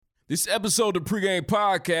This episode of PreGame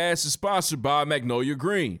Podcast is sponsored by Magnolia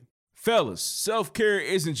Green. Fellas, self-care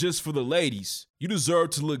isn't just for the ladies. You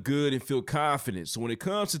deserve to look good and feel confident. So when it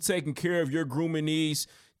comes to taking care of your grooming needs,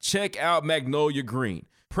 check out Magnolia Green.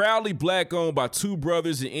 Proudly black-owned by two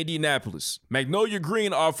brothers in Indianapolis, Magnolia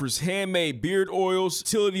Green offers handmade beard oils,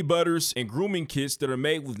 utility butters, and grooming kits that are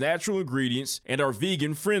made with natural ingredients and are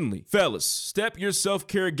vegan-friendly. Fellas, step your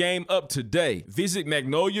self-care game up today. Visit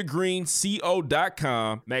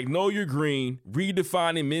MagnoliaGreenCO.com. Magnolia Green,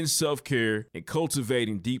 redefining men's self-care and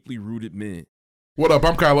cultivating deeply rooted men. What up?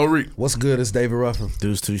 I'm Kylo Reed. What's good? It's David Ruffin.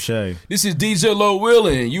 Deuce Touche. This is DJ Low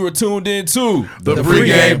Willin. You are tuned in to the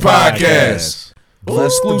PreGame Podcast. For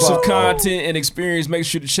exclusive content and experience, make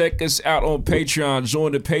sure to check us out on Patreon.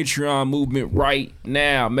 Join the Patreon movement right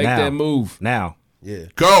now. Make that move. Now. Yeah.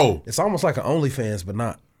 Go. It's almost like an OnlyFans, but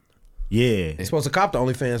not. Yeah. You're supposed to cop the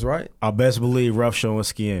OnlyFans, right? I best believe rough showing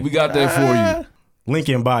skin. We got that for you. Link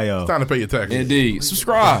in bio. It's time to pay your taxes. Indeed.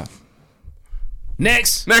 Subscribe.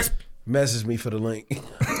 Next. Message me for the link.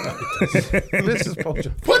 This is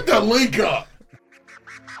Poacher. Put the link up.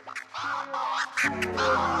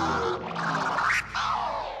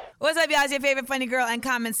 What's up, y'all? It's your favorite funny girl and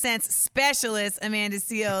common sense specialist, Amanda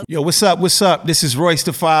Seals. Yo, what's up? What's up? This is Royce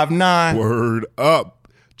the 5'9". Word up.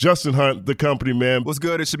 Justin Hunt, the company man. What's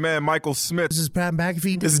good? It's your man, Michael Smith. This is Pat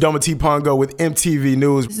McAfee. This is Doma T. Pongo with MTV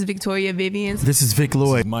News. This is Victoria Vivian. This is Vic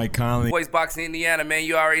Lloyd. Mike Conley. Voice Boxing Indiana, man.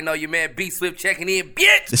 You already know your man B Swift checking in,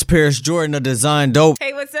 bitch. This Paris Jordan of Design Dope.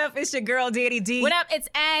 Hey, what's up? It's your girl, Daddy D. What up? It's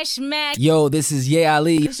Ash Mack. Yo, this is Ye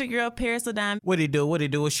Ali. It's your girl, Paris Ladon. What it do?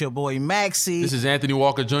 It's your boy, Maxie. This is Anthony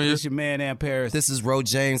Walker Jr. This your man, Ann Paris. This is Ro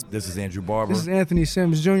James. This is Andrew Barber. This is Anthony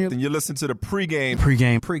Sims Jr. And you listen to the PreGame.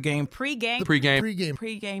 PreGame. PreGame. PreGame.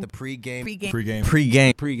 PreGame. The PreGame.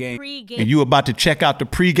 And you about to check out the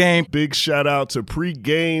PreGame. Big shout out to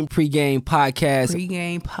PreGame. PreGame Podcast.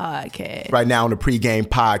 PreGame Podcast. Right now on the PreGame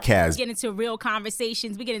Podcast. We get into real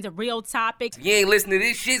conversations. We get into real topics. If you ain't listening to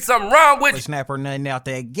this shit, something wrong with you. Snapper nothing out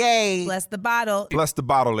there gay. Bless the bottle. Bless the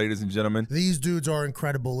bottle, ladies and gentlemen. These dudes are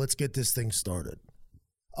incredible. Let's get this thing started.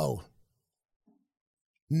 Oh.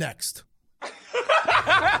 Next.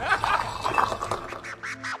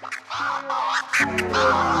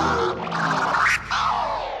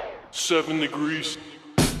 7 degrees.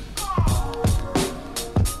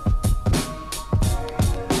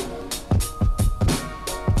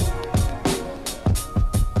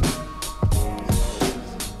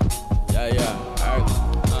 Alright.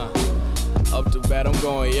 Up to bat, I'm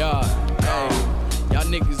going yard. Hey, y'all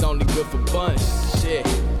niggas only good for bunch. Shit.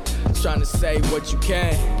 Trying to say what you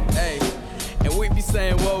can. Hey, and we be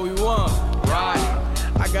saying what we want. Right.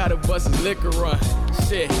 I got a bus's liquor run.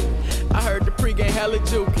 Shit. I heard the PreGame hella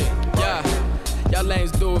jukin'. Yeah. Y'all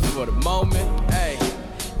lanes do it for the moment. Hey.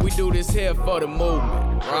 We do this here for the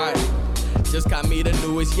movement. Right. Just got me the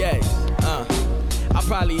newest yes. I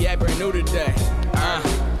probably act brand new today. I'm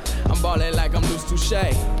ballin' like I'm Deuce Touche.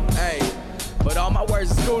 Hey. But all my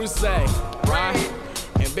words is cool to say. Right.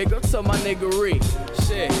 And big up to my niggery.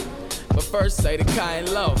 Shit. But first say the kind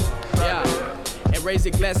low. Yeah. And raise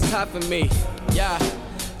your glasses high for me. Yeah.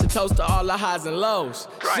 To toast to all the highs and lows.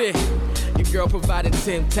 Shit. Your girl providing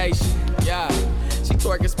temptation. Yeah. She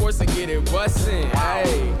twerking sports and get it bustin'.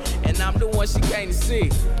 Hey. And I'm the one she came to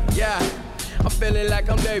see. Yeah. I'm feeling like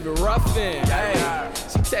I'm David Ruffin. Hey.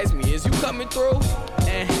 She text me, is you coming through?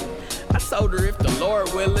 And I told her if the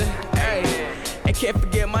Lord willing. Hey. And can't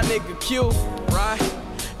forget my nigga Q. Right?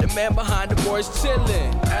 The man behind the boys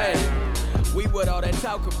chillin'. Hey. We what all that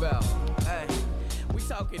talk about. Hey. We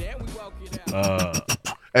talk it and we walk it out.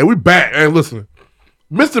 Hey, we back. Hey, listen.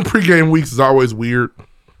 Missing PreGame weeks is always weird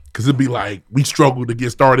because it'd be like we struggle to get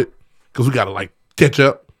started because we got to like catch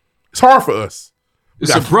up. It's hard for us.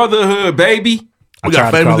 It's a brotherhood, baby. I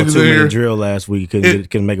tried to call a 2-minute drill last week.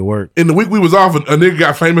 Couldn't make it work. In the week we was off, a nigga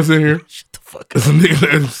got famous in here. Shut the fuck up.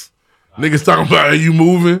 Niggas talking about, are you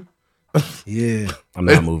moving? Yeah. I'm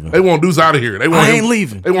not moving. They want Deuce out of here. I ain't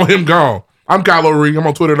leaving. They want him gone. I'm Kylo Reed. I'm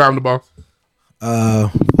on Twitter and I'm the boss.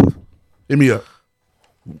 Hit me up.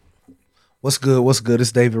 What's good?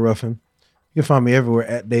 It's David Ruffin. You can find me everywhere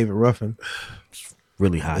at David Ruffin. It's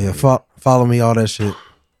really hot. Yeah, follow me, all that shit.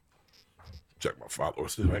 Check my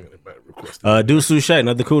followers. See if I can request. Deuce Touche,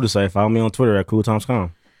 nothing cool to say. Follow me on Twitter at CoolTomsCom.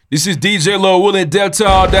 This is DJ Low Willin. Death to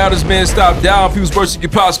all doubters, man. Stop down. People's worst you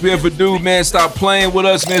could possibly ever do, man. Stop playing with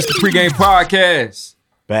us, man. It's the PreGame Podcast.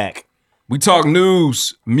 Back. We talk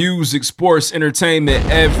news, music, sports, entertainment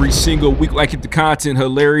every single week. Like if the content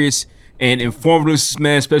hilarious and informative,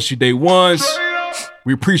 man, especially day ones.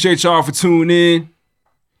 We appreciate y'all for tuning in.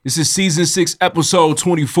 This is season 6, episode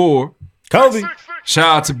 24. Kobe. Shout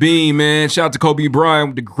out to Bean, man. Shout out to Kobe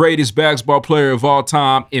Bryant, the greatest basketball player of all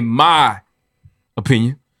time, in my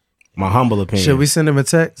opinion. My humble opinion. Should we send him a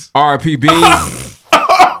text? R.I.P. Bean.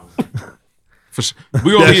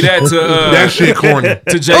 We gonna leave that to that shit corny.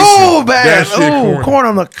 To Jason. Oh, bad. That shit corny. Corn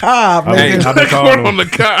on the cob, Hey, nigga. I've been calling Corn him, on the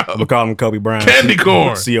cob. I've been calling him Kobe Bryant. Candy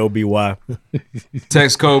corn. COBY.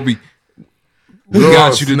 Text Kobe. We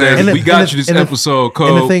got you today. And the- We and got the- you this and the- episode,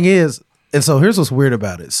 And the Kobe. thing is, and so here's what's weird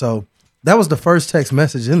about it. So that was the first text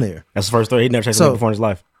message in there. That's the first story. He never texted So- me before in his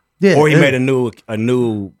life. Yeah, Or he and- made a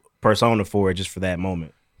new persona for it just for that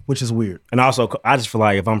moment. which is weird. And also, I just feel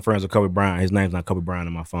like if I'm friends with Kobe Bryant, his name's not Kobe Bryant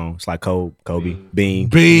on my phone. It's like Kobe,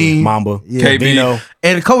 Bean, Mamba, Yeah. Vino.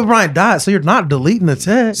 And Kobe Bryant died, so you're not deleting the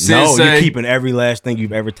text. No, you're keeping every last thing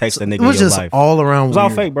you've ever texted that nigga It was in your just life. all around It was all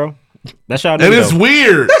weird. fake, bro. That's y'all nigga. And it's though.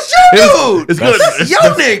 weird. That's your dude. It's good. That's your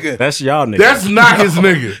nigga. That's y'all nigga. That's not his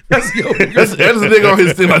nigga. That's your That's a nigga on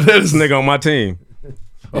his team. Like, This nigga on my team.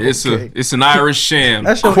 It's an Irish sham.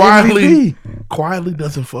 That's your quietly MVP.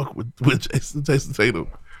 doesn't fuck with Jason Tatum.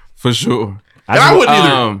 For sure. I wouldn't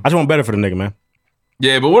either. I just want better for the nigga, man.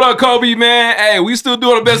 Yeah, but what up, Kobe, man? Hey, we still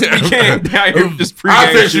doing the best we can down here with this pregame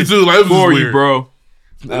I text you shit too. Like, it was for just you, weird. bro.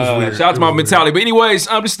 weird. Shout out to my mentality. But anyways,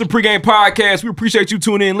 this is the pregame podcast. We appreciate you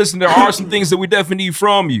tuning in. Listen, there are some things that we definitely need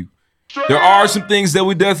from you. There are some things that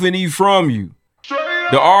we definitely need from you.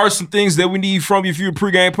 There are some things that we need from you if you're a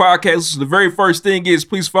pregame podcast. So the very first thing is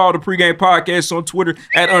please follow the pregame podcast on Twitter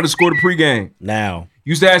 @_the pregame. Now.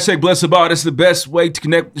 Use the hashtag #BlessedBall. That's the best way to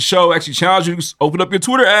connect with the show. Actually, challenge you to open up your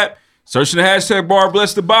Twitter app, search the hashtag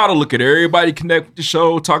 #BlessedBottle. Look at everybody connect with the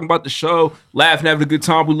show, talking about the show, laughing, having a good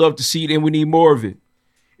time. We love to see it, and we need more of it.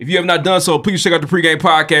 If you have not done so, please check out the pregame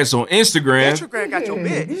podcast on Instagram. Instagram got your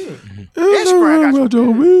bitch. Instagram got your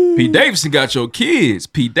bitch. Pete Davidson got your kids.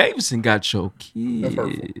 Pete Davidson got your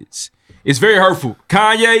kids. It's very hurtful.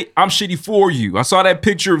 Kanye, I'm shitty for you. I saw that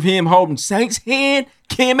picture of him holding Saint's hand.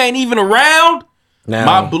 Kim ain't even around. Now,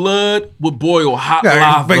 my blood would boil hot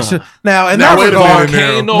lava. Now, and Now, that wait a regard,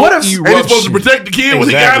 minute now. what if Ain't he supposed to protect the kid when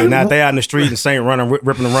he got exactly. him? Now if they out in the street and Saint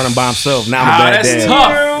ripping and running by himself. Now I'm a bad that's dad.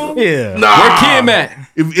 tough. Yeah. Nah. Where Kim at?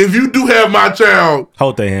 If you do have my child,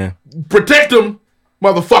 Hold their hand. protect him,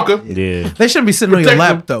 motherfucker. Yeah. they shouldn't be sitting on your Protect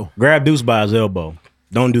lap him. though. Grab Deuce by his elbow.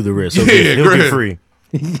 Don't do the wrist. He'll, Yeah, he'll be grab. free.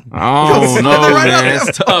 Oh no, right up man,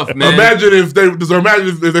 it's tough, man. Imagine if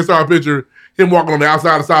they saw a picture him walking on the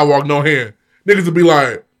outside of the sidewalk, no hand. Niggas would be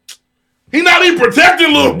like, he not even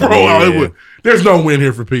protecting little bro. Yeah. There's no win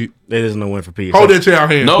here for Pete. There is no win for Pete. Hold that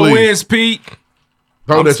child hand. No please. wins, Pete.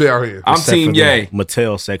 Hold that child hand. I'm Except Team for the Yay.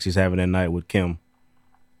 Mattel sex he's having that night with Kim.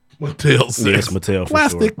 Mattel sex. Yes, Mattel for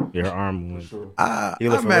Plastic. sure. Yeah, her arm went. I He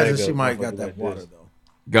looked for imagine Lego, she might motherfucker got that like water this. though.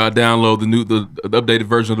 Gotta download the updated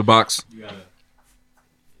version of the box.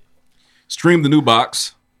 Stream the new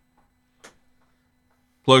box.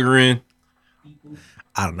 Plug her in.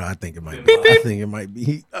 I don't know. I think it might be. I think it might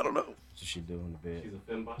be. I don't know. What's she doing in the bed? She's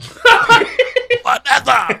a fembot.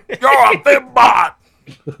 You're a fembot.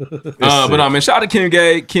 But no, man, shout out to Kim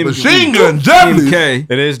K. Machine gun Kim Japanese. K.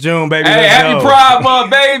 It is June, baby. Hey, Let's happy go. Pride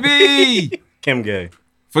Month, baby. Kim Gay.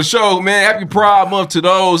 For sure, man. Happy Pride Month to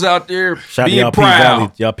those out there Shout out to being y'all P Valley,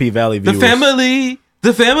 proud. y'all P Valley The viewers.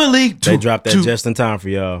 the family. They dropped that just in time for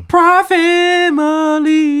y'all. Pride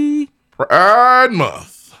family. Pride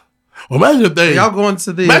Month. Well, imagine if they. Y'all going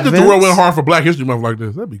to the Imagine if the events? world went hard for Black History Month like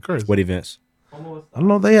this. That'd be crazy. What events? I don't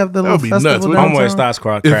know. They have the That little would be festival nuts. Homo downtown.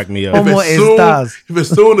 Estás cracked me up. Homo Estás. If as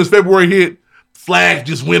soon as February hit, flags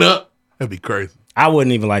just went up. That'd be crazy. I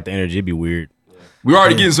wouldn't even like the energy. It'd be weird. We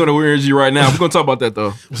already getting some of the weird energy right now. We're gonna talk about that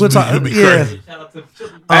though. We'll talk. It'd be Yeah, crazy.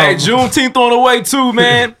 Hey, Juneteenth on the way too,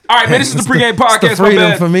 man. All right, man. This is the pregame it's the podcast. My freedom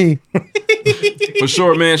bad. for me. For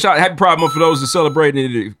sure, man. Happy Pride Month for those that celebrate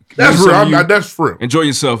it. That's Some of real. you That's real. Enjoy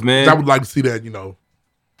yourself, man. I would like to see that,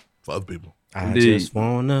 for other people. I Indeed. just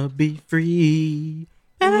wanna be free.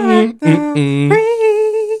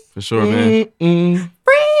 For sure, man.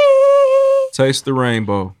 Taste the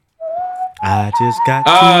rainbow. I just got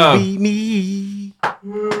Uh, to be me.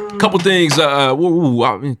 Couple things.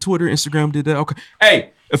 Twitter, Instagram did that. Okay. Hey,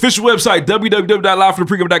 official website,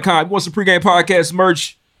 www.liveforthepregame.com. If you want some pregame podcast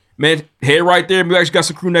merch, man, head right there. We actually got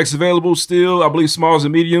some crew necks available still. I believe smalls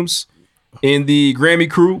and mediums in the Grammy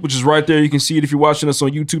crew, which is right there. You can see it if you're watching us on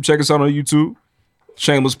YouTube. Check us out on YouTube.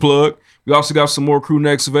 Shameless plug. We also got some more crew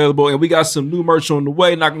necks available, and we got some new merch on the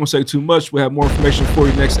way. Not going to say too much. We'll have more information for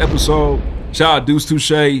you next episode. Shout out Deuce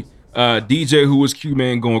Touche. DJ Who Was Q,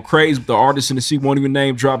 man, going crazy. The artist in the seat won't even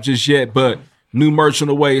name drop just yet, but new merch on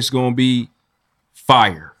the way. It's going to be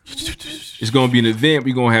fire. It's going to be an event.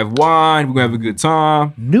 We're going to have wine. We're going to have a good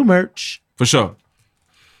time. New merch. For sure.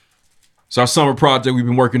 It's our summer project we've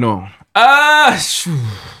been working on.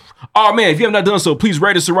 Oh man, if you have not done so, please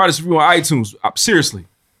rate us or write us a review on iTunes. Seriously,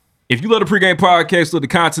 if you love the Pregame Podcast, love the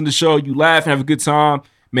content of the show, you laugh and have a good time,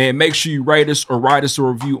 man, make sure you rate us or write us a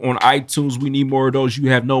review on iTunes. We need more of those. You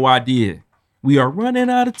have no idea. We are running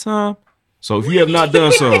out of time. So if you have not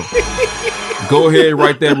done so, go ahead and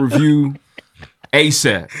write that review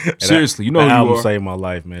ASAP. Seriously, you know who you album are. saved my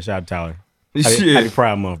life, man. Shout out to Tyler. Shit. Happy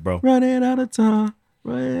Pride Month, bro. Running out of time.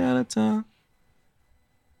 Running out of time.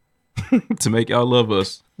 To make y'all love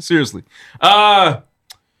us. Seriously.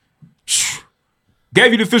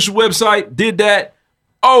 Gave you the official website. Did that.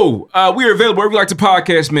 We are available wherever you like to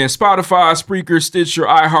podcast, man. Spotify, Spreaker, Stitcher,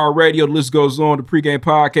 iHeartRadio. The list goes on. The Pregame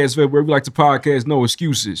Podcast, available wherever you like to podcast. No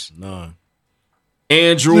excuses. None.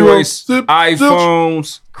 Androids,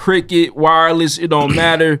 iPhones, Cricket, wireless. It don't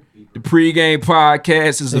matter. The Pregame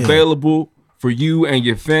Podcast is available for you and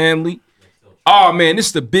your family. Oh, man, this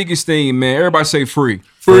is the biggest thing, man. Everybody say free.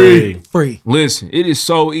 Free. Listen, it is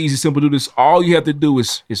so easy, simple to do this. All you have to do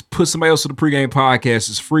is put somebody else on the Pregame Podcast.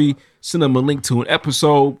 It's free. Send them a link to an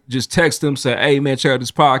episode. Just text them. Say, hey, man, check out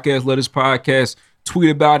this podcast. Let this podcast.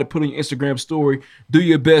 Tweet about it. Put it on your Instagram story. Do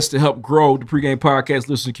your best to help grow the Pregame Podcast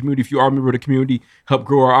listening community. If you are a member of the community, help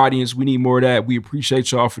grow our audience. We need more of that. We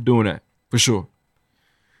appreciate y'all for doing that. For sure.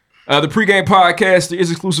 The Pregame Podcast, there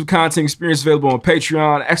is exclusive content experience available on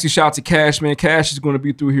Patreon. Actually, shout out to Cash, man. Cash is going to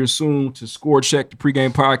be through here soon to score check the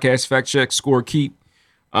Pregame Podcast, fact check, score keep.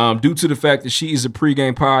 Due to the fact that she is a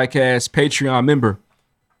Pregame Podcast Patreon member,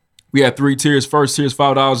 we have 3 tiers. First tier is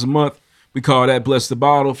 $5 a month. We call that Bless the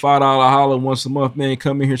Bottle. $5 holler once a month, man.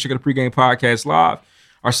 Come in here, check out the Pregame Podcast live.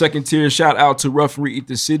 Our second tier, shout out to Rough and Eat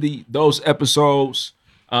the City. Those episodes,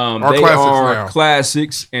 they are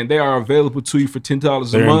classics, and they are available to you for $10 a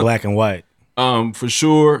month. They're in black and white. For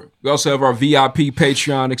sure. We also have our VIP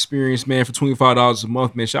Patreon experience, man, for $25 a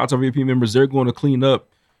month, man. Shout out to our VIP members. They're going to clean up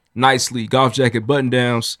nicely golf jacket button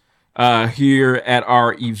downs here at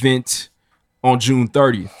our event on June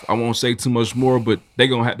 30th. I won't say too much more, but they're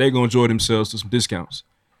gonna enjoy themselves to some discounts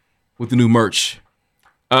with the new merch.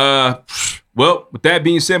 Well, with that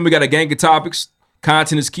being said, we got a gang of topics.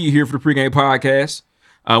 Content is key here for the Pregame Podcast.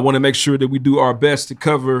 I want to make sure that we do our best to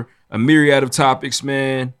cover a myriad of topics,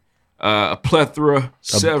 man. A plethora,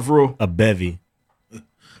 several. A bevy.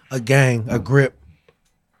 A gang, a grip.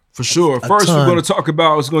 For sure. First, we're going to talk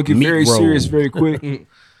about, it's going to get very serious very quick.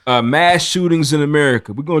 Mass shootings in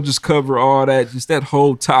America. We're going to just cover all that, just that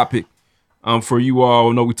whole topic for you all.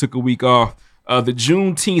 I know we took a week off. The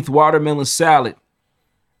Juneteenth watermelon salad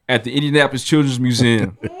at the Indianapolis Children's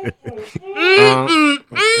Museum.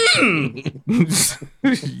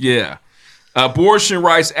 Yeah. Abortion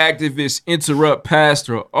rights activists interrupt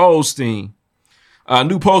Pastor Osteen.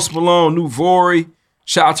 New Post Malone, new Vori.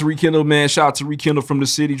 Shout out to Rekindle, man. Shout out to Rekindle from the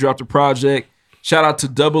city. Dropped a project. Shout out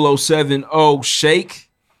to 070 Shake.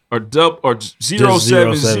 Or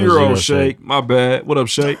 070 Shake. My bad. What up,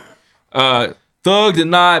 Shake? Thug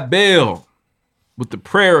denied bail with the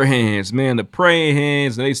prayer hands, man. The praying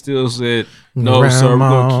hands, and they still said, no, sir, we're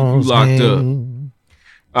going to keep you locked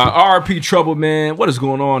up. RP Trouble, man. What is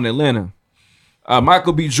going on in Atlanta?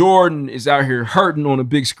 Michael B. Jordan is out here hurting on the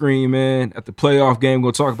big screen, man. At the playoff game,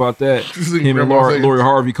 we're going to talk about that. Him and Lori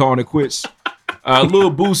Harvey calling it quits.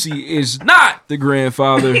 Lil Boosie is not the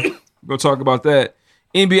grandfather. We're going to talk about that.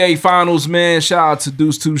 NBA Finals, man. Shout out to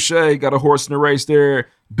Deuce Touche. Got a horse in the race there.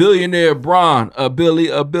 Billionaire Bron.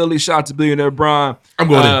 Billy. Shout out to Billionaire Bron. I'm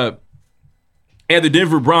going in. And the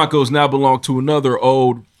Denver Broncos now belong to another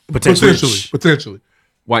old, potentially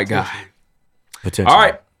white guy. Potentially. All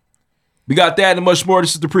right. We got that and much more.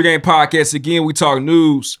 This is the Pregame Podcast. Again, we talk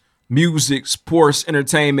news, music, sports,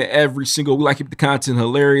 entertainment every single week. We like to keep the content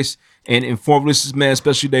hilarious and informative. This is, man,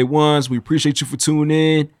 especially day ones. We appreciate you for tuning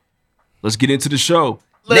in. Let's get into the show.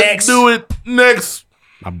 Let's do it. Next.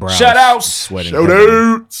 My brow shout outs. Sweating. Shout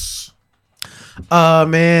outs.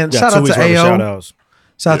 Man, shout out to AO.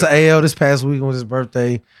 Shout out to AO. This past week was his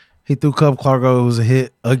birthday. He threw Club Cargo. It was a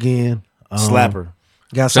hit again. Slapper.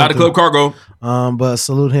 Got shout out to Club Cargo. But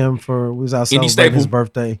salute him for we was out celebrating his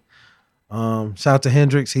birthday. Shout out to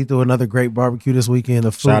Hendrix. He threw another great barbecue this weekend.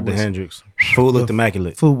 The food shout out to Hendrix. Food looked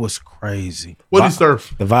immaculate. Food was crazy. What did he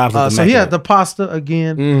serve? The vibes looked immaculate. So he had the pasta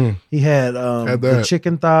again. He had the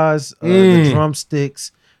chicken thighs, the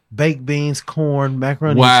drumsticks, baked beans, corn,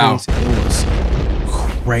 macaroni and cheese. It was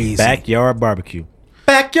crazy. Backyard barbecue.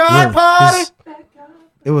 Backyard party.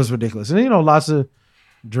 It was ridiculous. And lots of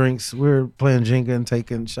drinks. We were playing Jenga and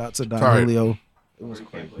taking shots of Don Julio. It was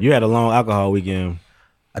crazy. You had a long alcohol weekend.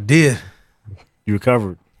 I did. You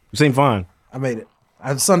recovered. You seemed fine. I made it.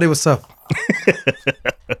 Sunday was tough.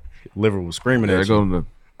 Liver was screaming at you.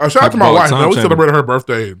 Shout out to my Hyperbolic wife, man. We time celebrated her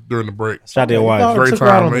birthday during the break. Shout out to your wife. Great took her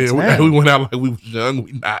out time, on the man. town. We went out like we was young.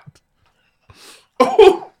 We not.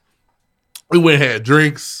 We went and had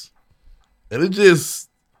drinks. And it just,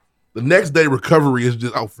 the next day recovery is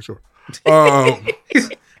just, for sure.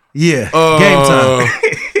 Yeah, game time.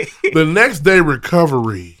 The next day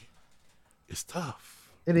recovery is tough.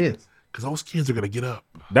 It is. Because those kids are going to get up.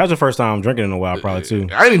 That was the first time I'm drinking in a while, probably too.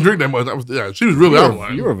 I didn't drink that much. She was really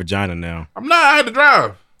out. You're a vagina now. I'm not. I had to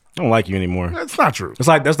drive. I don't like you anymore. That's not true. It's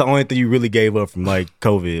like that's the only thing you really gave up from like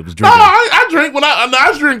COVID. It was No, drinking. I drink when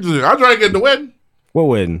I drink. I drank at the wedding. What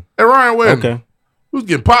wedding? At Ryan wedding. Okay. We was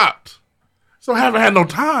getting popped. So I haven't had no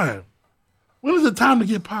time. When is the time to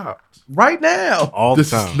get popped? Right now. All the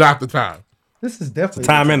This time. is not the time. This is definitely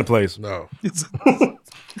Time and the place. No.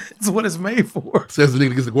 It's what it's made for. Says the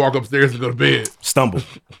nigga gets to walk upstairs and go to bed. Stumble.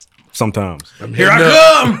 Sometimes. Here I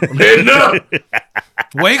come. I'm heading up.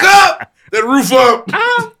 Wake up. That roof up.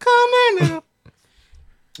 I'm coming up.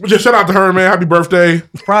 Just shout out to her, man. Happy birthday.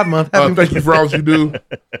 It's Pride Month. Thank you for all that you do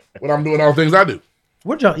when I'm doing all the things I do.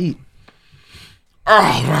 What'd y'all eat?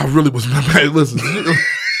 Oh, I really was mad. Listen,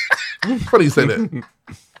 funny you say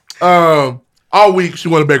that. All week she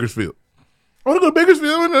went to Bakersfield. I want to go to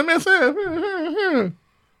Bakersfield. And man said,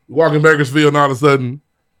 walk in Bakersfield, and all of a sudden,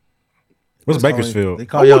 What's Bakersfield? They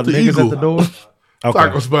call y'all niggas at the door.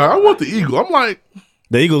 Taco spot. I want the Eagle. I'm like,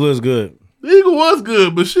 the Eagle is good. The Eagle was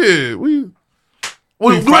good, but shit, we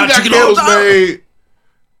fried got chicken all candles the time. made.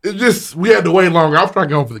 It just we had to wait longer. I was trying to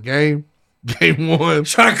get home for the game. Game one.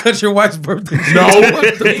 Trying to cut your wife's birthday. No,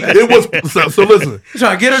 it was so listen.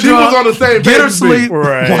 Trying to get her She drunk, was on the same page. get her as me. sleep.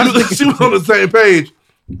 Right. She was on the same page,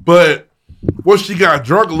 but once she got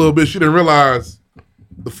drunk a little bit, she didn't realize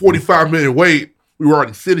the 45-minute wait. We were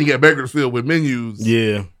already sitting at Bakersfield with menus.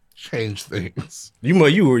 Yeah. Changed things. You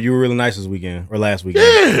were really nice this weekend or last weekend.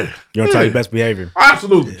 Yeah. You're on top of your best behavior.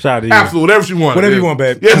 Absolutely. Shout out to you. Absolutely. Whatever she wanted. Whatever you want,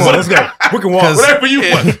 babe. Yeah, Come on, let's go. We can walk. Whatever you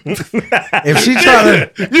want. If she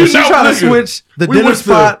try to switch the We dinner went to-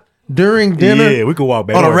 spot during dinner, Yeah, we can walk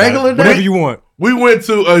back. on a Don't worry about regular it. day? Whatever you want. We went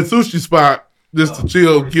to a sushi spot just to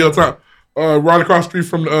chill, kill time, right across the street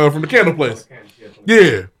from the candle place.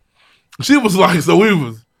 Yeah. She was like, so we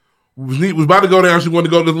was about to go down. She wanted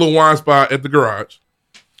to go to this little wine spot at the garage.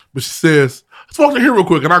 But she says, let's walk in here real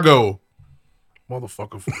quick. And I go,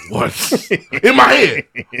 motherfucker, for what? In my head.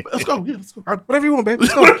 Let's go. Yeah, let's go. Whatever you want, babe.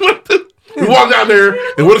 Let's go. We walked out there,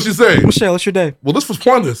 and what did she say? Michelle, it's your day. Well, this was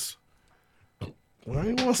pointless. Well, I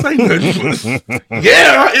didn't want to say nothing.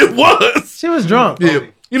 Yeah, it was. she was drunk. Yeah.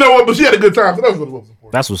 You know what? But she had a good time, so that was what it was.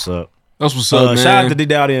 That's what's up. That's what's up, man. Shout out to D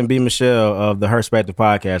Dowdy and B Michelle of the Herspective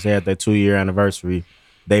Podcast. They had their 2-year anniversary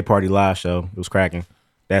day party live show. It was cracking.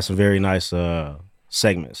 They had some very nice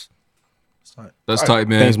segments. That's tight,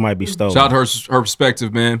 man. Things might be stolen. Shout out to her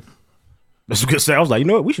perspective, man. That's a good say. I was like, you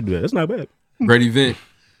know what? We should do that. That's not bad. Great event.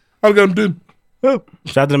 I got them did.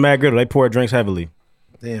 Shout out to the Mad Griddle. They poured drinks heavily.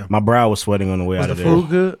 Damn. My brow was sweating on the way Was out the of there. food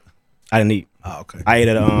good? I didn't eat. Oh, okay. I ate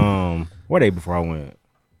at what day before I went?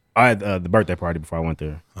 I had the birthday party before I went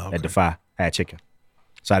there at Defy. I had chicken.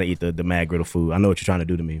 So I had to eat the Mad Griddle food. I know what you're trying to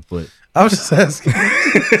do to me, but I was just asking.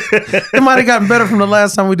 It might have gotten better from the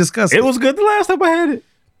last time we discussed it. it was good the last time I had it.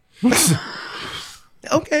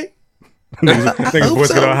 Okay. Niggas hope voice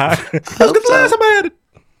so. get on high. It was good the last time I had it.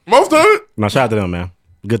 Most of it. No, shout out to them, man.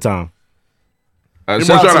 Good time. Any Shout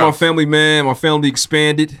more out to my shout-outs? family, man. My family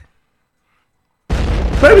expanded.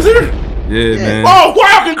 Baby's here. Yeah, man. Oh,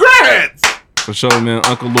 wow, congrats. For sure, man.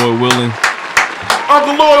 Uncle Lloyd Willing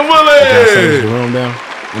Uncle Lloyd The Willie. room down.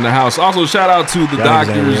 in the house. Also, shout out to the Y'all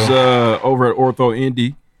niggas ain't doctors over at Ortho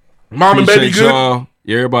Indy. Mom and baby Appreciate good? y'all.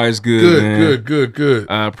 Yeah, everybody's good, man. Good.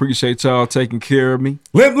 I appreciate y'all taking care of me.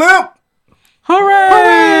 Limp.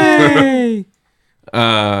 Hooray! tooth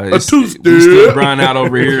We stick. still grind out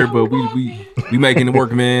over here, but we making it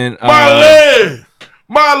work, man. My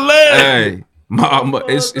leg. Hey,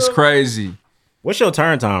 it's crazy. What's your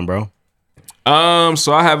turn time, bro?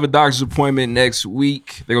 So I have a doctor's appointment next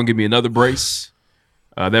week. They're gonna give me another brace.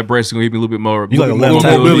 That brace is gonna give me a little bit more. You like a left Little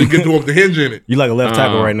tackle? mobility, get to up the hinge in it. You like a left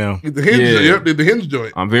tackle right now? Get the hinge. Yeah. Yep, the hinge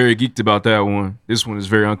joint. I'm very geeked about that one. This one is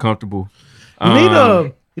very uncomfortable.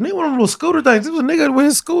 You need one of those little scooter things. There was a nigga with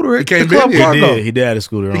his scooter at the can't Club bend it. Cargo. He did have a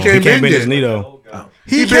scooter on. He can't bend bend his it. knee though.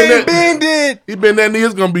 He can't bend it. He bend that knee.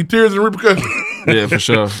 It's gonna be tears and repercussions. Yeah, for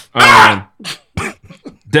sure.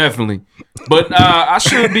 Definitely. But I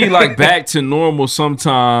should be like back to normal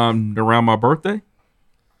sometime around my birthday.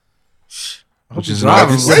 Which is in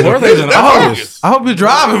August. Birthday's in August. I hope you're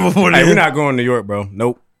driving before Hey, then. we're not going to New York, bro.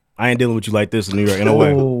 Nope. I ain't dealing with you like this in New York. No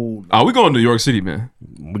way. Oh, we going to New York City, man.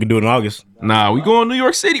 We can do it in August. Nah, we going to New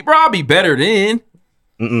York City, bro. I'll be better then.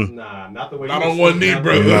 Nah, not the way. Not on one knee,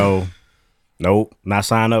 brother. Nope, not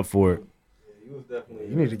sign up for it.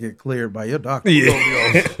 You need to get cleared by your doctor.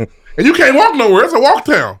 Yeah. And you can't walk nowhere. It's a walk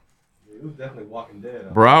town. He was definitely walking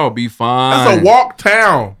dead. Bro, I'll be fine. That's a walk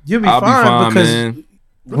town. You'll be I'll fine because man.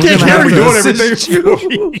 We can't carry you. Doing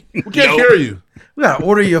everything. We can't carry you. We gotta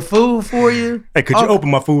order your food for you. Hey, could you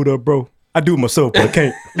open my food up, bro? I do it myself, but I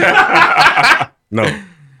can't. No.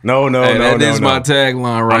 Hey, that is my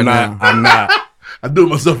tagline right now. I'm not. I do it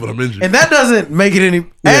myself when I'm injured. And that doesn't make it any.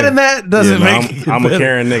 Adding that doesn't make it. I'm a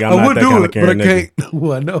caring nigga. I'm I not would that do kind it, of caring but I nigga. can't.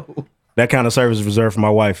 Well, I know. That kind of service is reserved for my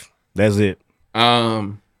wife. That's it.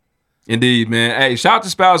 Indeed, man. Hey, shout out to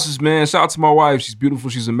spouses, man. Shout out to my wife. She's beautiful.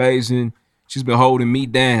 She's amazing. She's been holding me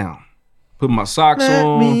down, putting my socks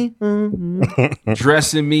on,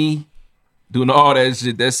 dressing me, doing all that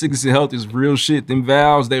shit. That sickness and health is real shit. Them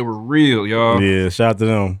vows, they were real, y'all. Yeah, shout out to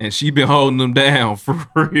them. And she been holding them down for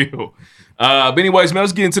real. But anyways, man,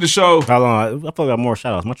 let's get into the show. How long? I thought I got more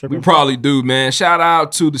shout outs. My trip. We probably do, man. Shout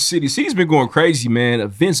out to the city. City's been going crazy, man.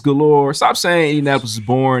 Events galore. Stop saying Indianapolis is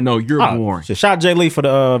boring. No, you're boring. Shout out Jay Lee for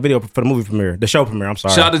the video for the movie premiere, the show premiere. I'm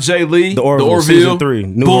sorry. Shout out to Jay Lee. The Orville season 3,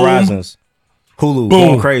 New Horizons, Hulu,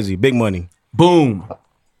 going crazy, big money. Boom.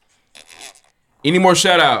 Any more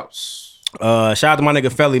shout outs? Shout out to my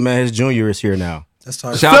nigga Felly, man. His junior is here now. That's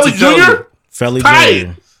tight. Shout out to Junior. Felly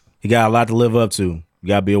Junior. He got a lot to live up to. You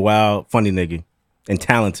gotta be a wild, funny nigga and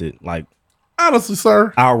talented. Like, honestly,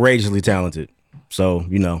 sir, outrageously talented. So,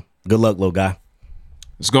 good luck, little guy.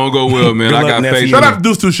 It's gonna go well, man. I got faith. Shout out to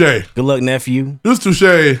Deuce Touche. Good luck, nephew. Deuce Touche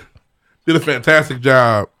did a fantastic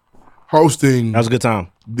job hosting. That was a good time.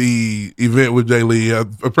 The event with Jay Lee.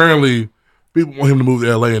 Apparently, people want him to move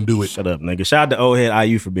to LA and do it. Shut up, nigga. Shout out to old head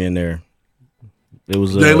IU for being there. It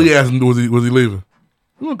was Jay Lee asked him, was he leaving?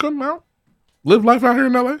 You want to come out? Live life out here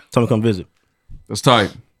in LA? Tell me to come visit. That's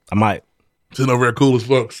tight. I might. Sitting over there cool as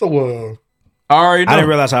fuck. So, I didn't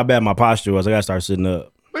realize how bad my posture was. I gotta start sitting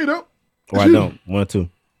up. No, you don't. Or I don't. 1 or 2.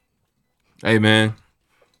 Hey, man.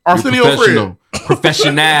 Arsenio Fred.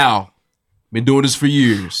 Professional. Been doing this for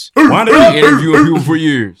years. Wind it up. Interviewing people for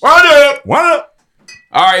years. Wind up. Wind up.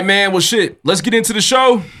 All right, man. Well, shit. Let's get into the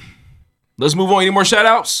show. Let's move on. Any more shout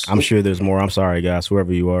outs? I'm sure there's more. I'm sorry, guys,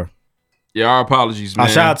 whoever you are. Yeah, our apologies, man.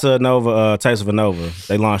 Shout out to Nova, Taste of a Nova.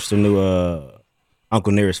 They launched some new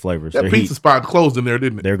Uncle Nearest flavors. That pizza spot closed in there,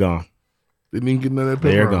 didn't it? They're gone. Didn't even get none of that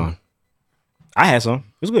pepper. They're gone. I had some.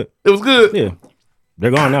 It was good. It was good. Yeah.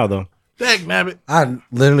 They're gone now, though. Dag nabbit. I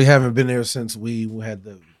literally haven't been there since we had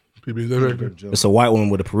the PB's. It's a white woman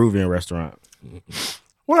with a Peruvian restaurant.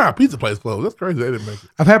 Well, our pizza place closed. That's crazy. They didn't make it.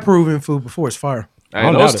 I've had Peruvian food before. It's fire. Hey,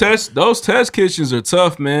 those test kitchens are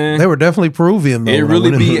tough, man. They were definitely Peruvian, though. It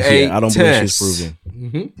really be a I don't believe she's Peruvian.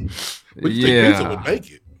 Mm-hmm. Yeah. Would make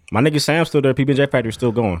it. My nigga Sam's still there. PB&J Factory's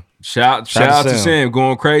still going. Shout out to Sam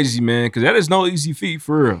going crazy, man, because that is no easy feat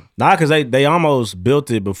for real. Nah, because they almost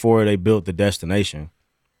built it before they built the destination.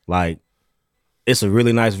 Like, it's a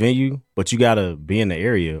really nice venue, but you got to be in the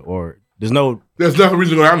area or there's no reason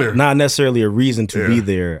to go down there. Not necessarily a reason to be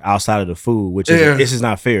there outside of the food, which is this is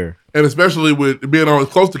not fair. And especially with being on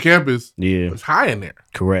close to campus, yeah, it's high in there.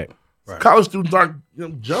 Correct. Right. College students aren't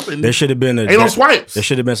jumping. There should have been ain't no swipes. There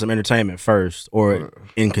should have been some entertainment first, or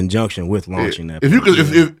in conjunction with launching that. If you could,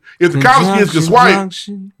 if the college kids could swipe,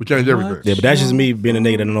 we change everything. Yeah, but that's just me being a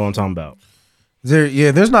nigga that don't know what I'm talking about.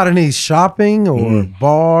 There's not any shopping or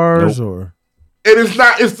bars or. And it's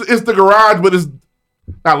not. It's the garage, but it's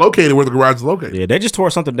not located where the garage is located. Yeah, they just tore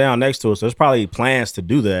something down next to us. So there's probably plans to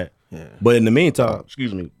do that. Yeah. But in the meantime,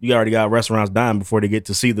 you already got restaurants dying before they get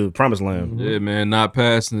to see the promised land. Yeah, man, not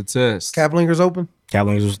passing the test. Caplinger's open?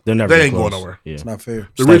 Caplinger's, they're never They ain't close. going nowhere. Yeah. It's not fair.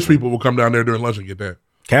 The rich people will come down there during lunch and get that.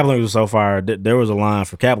 Caplinger's was so far, there was a line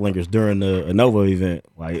for Caplinger's during the Nova event.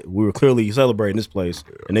 Like, we were clearly celebrating this place,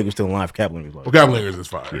 and they was still in line for Caplinger's. Like, well, Caplinger's is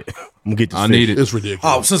fine. Yeah. I'm gonna get this I need it. It's ridiculous.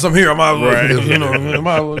 Oh, since I'm here, I might as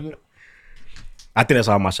well. I think that's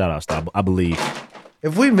all my shout outs, I believe.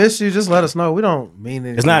 If we miss you, just let us know. We don't mean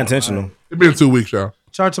anything. It's not intentional. It's been 2 weeks, y'all.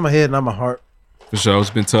 Charge to my head, not my heart. For sure. It's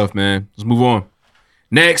been tough, man. Let's move on.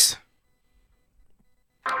 Next.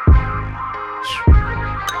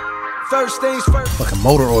 First things first. Fucking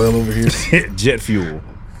motor oil over here. Jet fuel.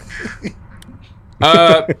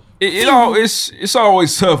 It's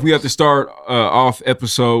always tough. We have to start off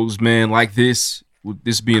episodes, man, like this, with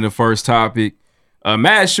this being the first topic.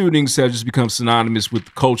 Mass shootings have just become synonymous with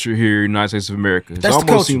the culture here in the United States of America. It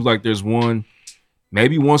almost seems like there's one,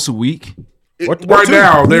 maybe once a week. Right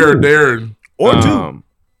now, they're or two.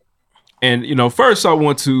 And first I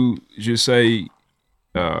want to just say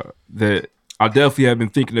that I definitely have been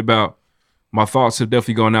thinking about. My thoughts have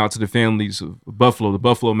definitely gone out to the families of Buffalo, the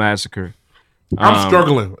Buffalo massacre. I'm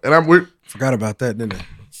struggling, and we forgot about that, didn't I?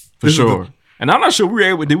 For sure. And I'm not sure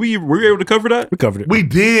were we able to cover that? We covered it. We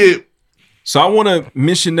did. So I want to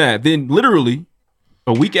mention that. Then literally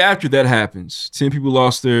a week after that happens, 10 people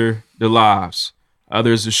lost their lives.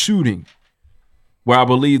 There's a shooting where I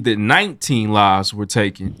believe that 19 lives were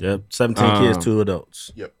taken. Yep, 17 kids, 2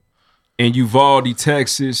 adults. Yep. In Uvalde,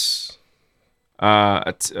 Texas,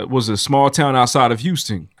 was a small town outside of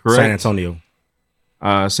Houston, correct? San Antonio.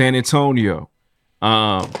 San Antonio.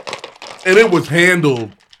 And it was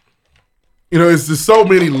handled. It's just so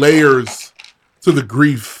many layers to the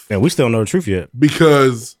grief. And we still don't know the truth yet.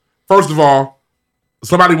 Because, first of all,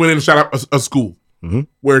 somebody went in and shot up a school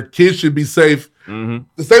where kids should be safe. The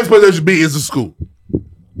safest place they should be is a school.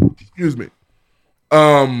 Excuse me.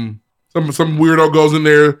 Some weirdo goes in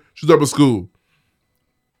there, shoots up a school.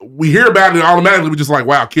 We hear about it, and automatically we're just like,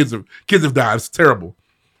 wow, kids have died. It's terrible.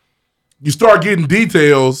 You start getting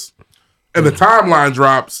details, and the timeline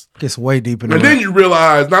drops. Gets way deep in and then you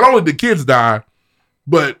realize not only did kids die,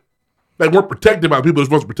 but they weren't protected by the people that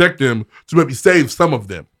were supposed to protect them to maybe save some of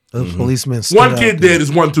them. Those policemen. One kid dead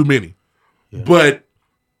is one too many. Yeah. But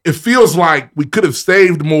it feels like we could have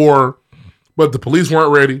saved more, but the police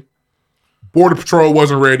weren't ready. Border Patrol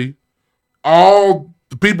wasn't ready. All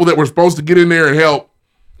the people that were supposed to get in there and help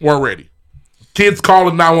weren't ready. Kids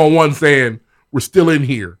calling 911 saying, "We're still in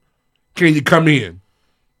here. Can you come in?"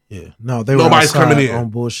 Yeah, no, they were Nobody's outside coming in. on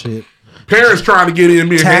bullshit. Parents trying to get in,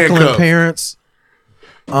 being Tackling handcuffed. parents.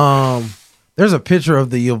 There's a picture of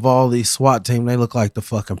the Uvalde SWAT team. They look like the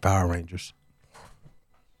fucking Power Rangers.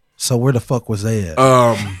 So where the fuck was they at?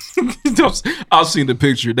 I've seen the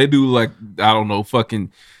picture. They do like, I don't know,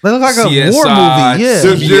 fucking They look like a CSI, war movie. Yeah,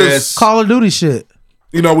 CBS. Call of Duty shit.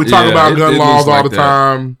 We talk about gun laws all the that.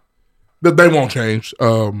 time. That they won't change.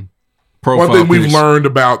 One thing we've learned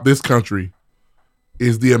about this country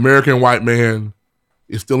is the American white man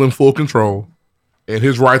is still in full control, and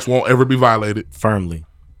his rights won't ever be violated. Firmly.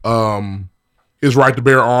 His right to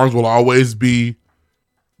bear arms will always be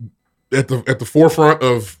at the forefront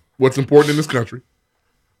of what's important in this country.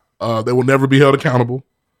 They will never be held accountable,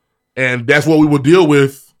 and that's what we will deal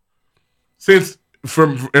with. Since for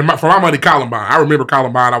my money, Columbine. I remember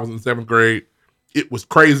Columbine. I was in 7th grade. It was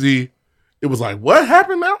crazy. It was like, what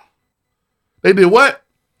happened now? They did what?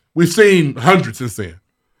 We've seen hundreds since then,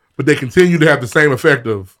 but they continue to have the same effect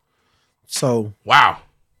of. So wow.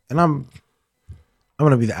 And I'm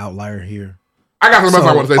gonna be the outlier here. I got something else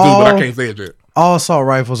I want to say too, but I can't say it yet. All assault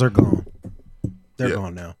rifles are gone. They're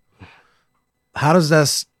gone now. How does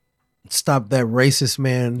that stop that racist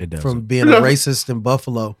man from being a racist in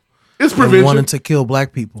Buffalo? It's and prevention. wanting to kill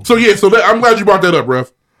black people. So I'm glad you brought that up,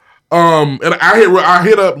 Ref. And I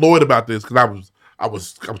hit up Lloyd about this because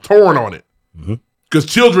I'm torn on it because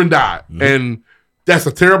children died, and that's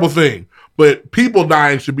a terrible thing. But people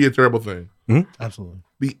dying should be a terrible thing. Absolutely.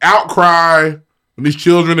 The outcry when these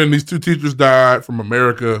children and these 2 teachers died from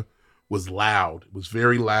America was loud. It was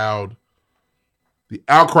very loud. The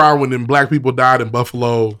outcry when them black people died in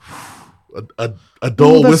Buffalo, a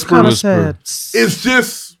dull whisper. Sad. It's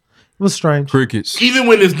just it was strange. Crickets. Even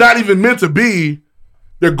when it's not even meant to be,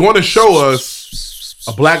 they're going to show us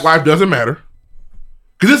a black life doesn't matter.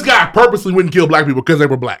 Because this guy purposely wouldn't kill black people because they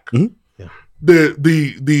were black. Yeah.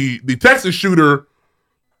 The Texas shooter,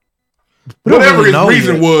 whatever his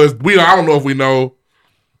reason was, I don't know if we know,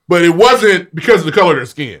 but it wasn't because of the color of their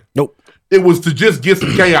skin. Nope. It was to just get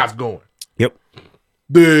some chaos going. Yep.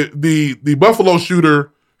 The Buffalo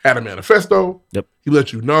shooter had a manifesto. Yep. He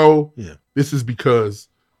let you know, yeah, this is because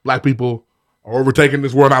black people are overtaking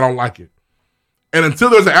this world. I don't like it. And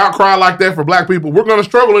until there's an outcry like that for black people, we're going to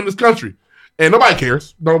struggle in this country. And nobody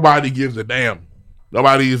cares. Nobody gives a damn.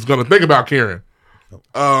 Nobody is going to think about caring.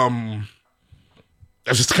 That's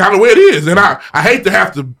just kind of the way it is. And I hate to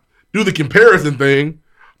have to do the comparison thing,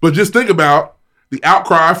 but just think about the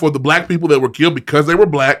outcry for the black people that were killed because they were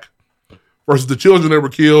black versus the children that were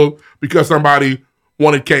killed because somebody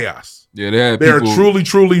wanted chaos. Yeah, they are truly,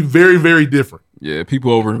 truly very, very different. Yeah,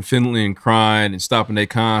 people over in Finland crying and stopping their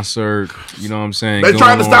concert. You know what I'm saying? They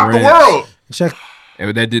trying to stop the world. Check.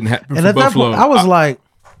 And that didn't happen And for at that Buffalo. point, I was like,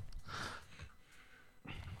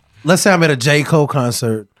 let's say I'm at a J. Cole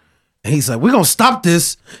concert, and he's like, we're going to stop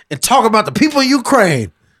this and talk about the people in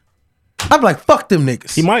Ukraine. I'm like, fuck them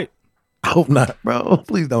niggas. He might. I hope not, bro.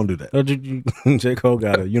 Please don't do that. J. Cole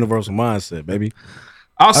got a universal mindset, baby.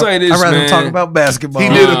 I'll say this, I'd rather man. talk about basketball. He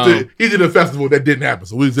did a festival that didn't happen,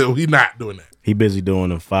 so he's not doing that. He busy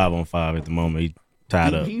doing a 5-on-5 at the moment. He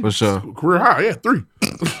tied up. For sure. Career high, 3.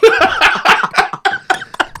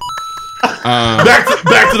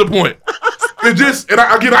 Back to the point. It just, and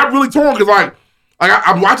I'm really torn because like Like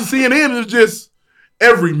I'm watching CNN, and it's just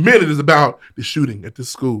every minute is about the shooting at this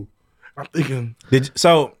school. I'm thinking,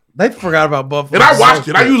 they forgot about Buffalo, and I watched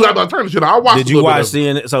it. I usually have to turn the shit. I watched. Did you watch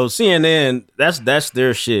CNN? So CNN, that's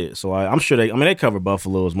their shit. So I'm sure they cover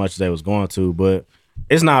Buffalo as much as they was going to, but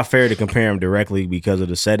it's not fair to compare them directly because of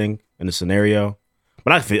the setting and the scenario.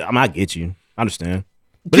 But I get you. I understand.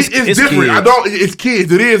 But it's different. Kids. It's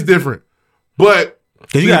kids. It is different. But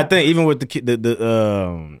because you gotta think, even with the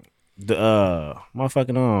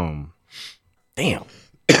motherfucking damn.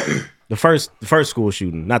 The first school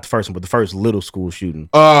shooting, not the first one, but the first little school shooting.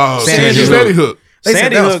 Sandy Hook. They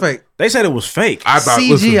said that was fake. They said it was fake. I thought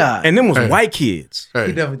CGI. And them was white kids. Hey,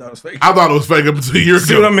 he definitely thought it was fake. I thought it was fake up until a year ago.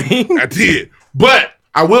 See what I mean? I did. But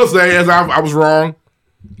I will say, as I was wrong,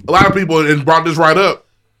 a lot of people and brought this right up.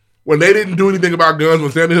 When they didn't do anything about guns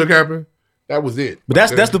when Sandy Hook happened, that was it. But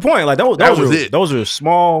that's the point. Like those was it. Those are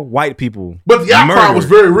small white people. But the outcry was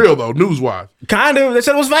very real though, news-wise. Kind of. They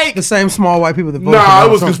said it was fake. The same small white people that voted. Nah,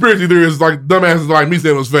 it was conspiracy theories like dumbasses like me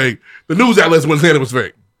saying it was fake. The news outlets wouldn't say it was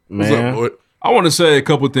fake. Man. What's up, Lloyd? I want to say a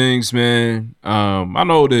couple things, man. I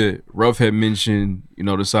know that Ruff had mentioned,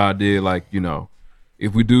 this idea, like,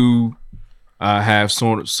 if we do have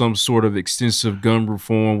some sort of extensive gun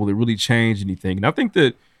reform, will it really change anything? And I think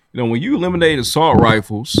that, when you eliminate assault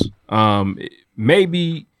rifles,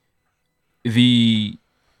 maybe the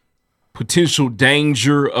potential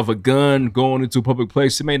danger of a gun going into a public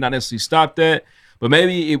place, it may not necessarily stop that, but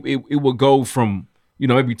maybe it will go from,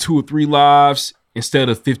 maybe 2 or 3 lives instead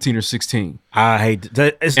of 15 or 16. I hate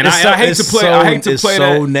that. I hate to play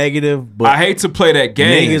so that negative, but I hate to play that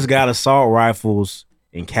game. Niggas got assault rifles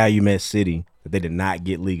in Calumet City that they did not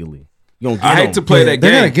get legally. I hate to play that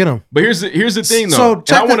game. They're gonna get them. But here's the thing though.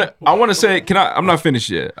 I want to say, I'm not finished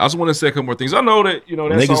yet. I just want to say a couple more things. I know that that's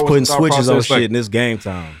niggas putting switches on shit like, in this game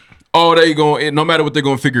time. Oh, there you go. No matter what, they're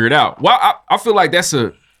gonna figure it out. Well, I feel like that's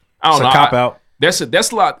a cop out. That's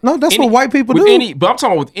a lot. No, that's what white people do. But I'm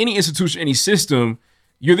talking about with any institution, any system.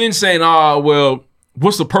 You're then saying, well,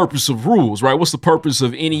 what's the purpose of rules, right? What's the purpose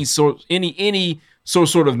of any sort of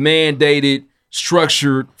mandated,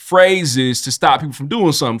 structured phrases to stop people from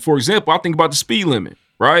doing something? For example, I think about the speed limit,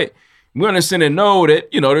 right? We understand and know that,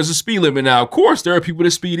 there's a speed limit now. Of course, there are people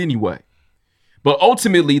that speed anyway. But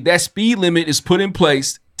ultimately, that speed limit is put in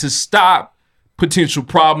place to stop potential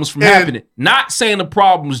problems from happening. Not saying the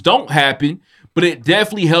problems don't happen, but it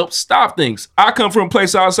definitely helps stop things. I come from a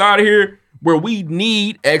place outside of here where we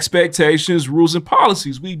need expectations, rules, and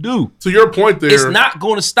policies. We do. To your point there. It's not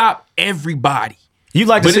going to stop everybody. You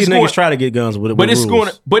like to see niggas try to get guns with rules.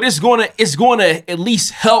 It's going to at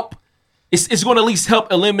least help. It's going to at least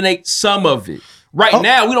help eliminate some of it. Right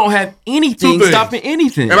now, we don't have anything stopping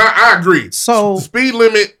anything. And I agree. So the speed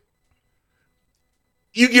limit,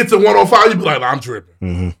 you get to 105, you be like, I'm tripping.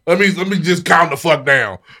 Mm-hmm. Let me just calm the fuck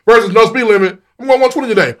down. Versus no speed limit, I'm going 120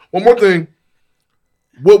 today. One more thing.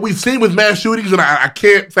 What we've seen with mass shootings, and I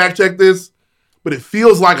can't fact check this, but it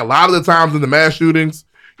feels like a lot of the times in the mass shootings,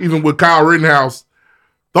 even with Kyle Rittenhouse,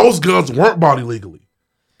 those guns weren't bought illegally.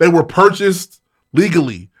 They were purchased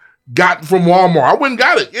legally, gotten from Walmart. I went and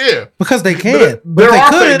got it, yeah. Because they can. But there if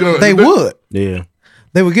are they fake could, guns. they would. Yeah.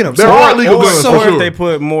 They would get them. There are legal guns, So for sure. if they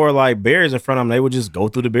put more like barriers in front of them, they would just go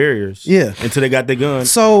through the barriers. Yeah. Until they got their gun.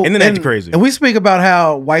 So, and then that's crazy. And we speak about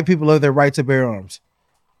how white people love their right to bear arms.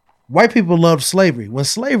 White people loved slavery. When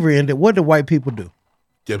slavery ended, what did white people do?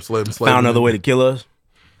 Kept slavery. Found another way to kill us.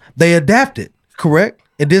 They adapted, correct?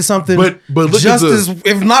 It did something but look just as,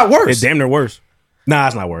 if not worse. It's damn near worse. Nah,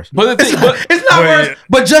 it's not worse. But the thing, it's not worse,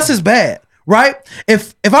 but just as bad, right?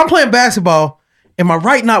 If I'm playing basketball and my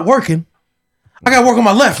right not working, I got to work on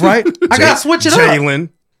my left, right? I got to switch it up.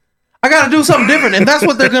 I got to do something different, and that's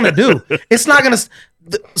what they're going to do. It's not going to...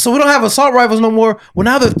 So we don't have assault rifles no more. Well,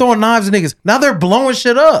 now they're throwing knives at niggas. Now they're blowing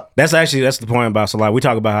shit up. That's the point about, so like we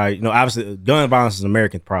talk about how, obviously gun violence is an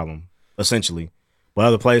American problem, essentially. But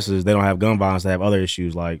other places, they don't have gun violence. They have other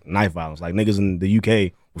issues like knife violence. Like niggas in the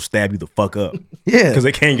UK will stab you the fuck up. Yeah. Because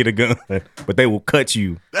they can't get a gun, but they will cut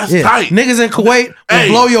you. That's tight. Niggas in Kuwait will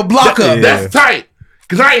blow your block up. That's tight.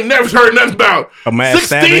 Because I ain't never heard nothing about a mass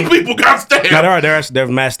 16 stabbing. people got stabbed. No, there are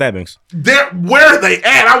mass stabbings. Where are they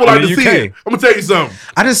at? I would like to see it. I'm going to tell you something.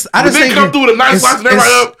 I just when they come through with a knife slicing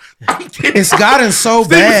everybody up, it's gotten so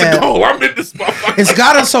bad. I'm in this motherfucker. It's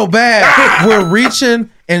gotten so bad. We're reaching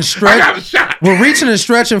and We're reaching and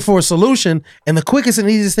stretching for a solution, and the quickest and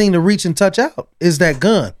easiest thing to reach and touch out is that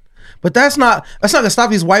gun. But that's not gonna stop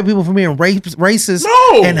these white people from being racist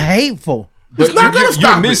and hateful. It's not gonna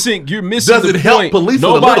stop. You're missing Does it the help point.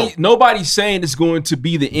 police Nobody's saying it's going to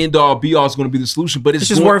be the end all be all. It's going to be the solution, but it's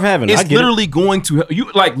just worth having. It's literally going to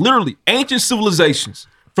you like literally ancient civilizations.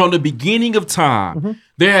 from the beginning of time,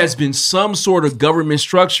 there has been some sort of government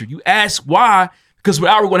structure. You ask why? Because we're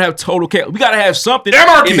going to have total chaos. We got to have something.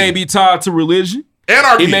 Anarchy. It may be tied to religion.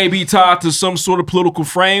 Anarchy. It may be tied to some sort of political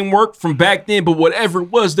framework from back then, but whatever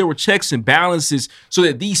it was, there were checks and balances so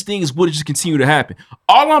that these things would just continue to happen.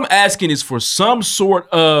 All I'm asking is for some sort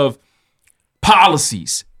of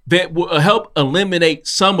policies that will help eliminate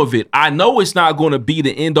some of it. I know it's not going to be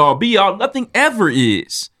the end all be all. Nothing ever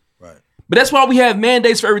is. Right. But that's why we have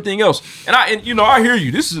mandates for everything else. And I hear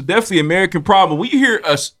you. This is definitely an American problem. When you hear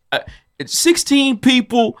 16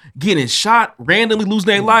 people getting shot, randomly losing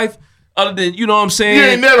their life, other than, you know what I'm saying? You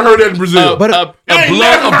ain't never heard that in Brazil. A bloke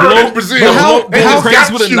going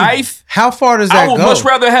crazy with a knife. How far does that I go? would much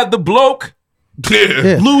rather have the bloke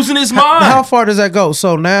losing his mind. How far does that go?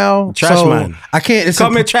 So now, Trash man. I can't. It's Call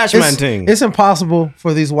me a trash man thing. It's impossible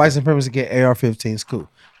for these white supremacists to get AR-15s. Cool.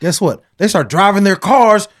 Guess what? They start driving their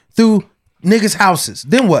cars through niggas' houses.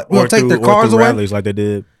 Then what? We'll take their cars away. Rallies like they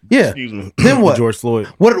did. Yeah. Excuse me. Then what? George Floyd.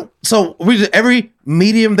 What? So every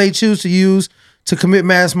medium they choose to use to commit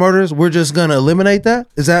mass murders, we're just gonna eliminate that?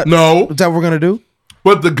 Is that what we're gonna do?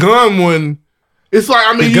 But the gun one, it's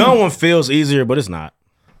like the gun one feels easier, but it's not.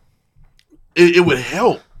 It would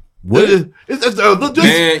help. Would That's what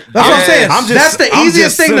I'm saying. That's the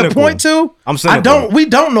easiest thing to point to. I'm cynical. We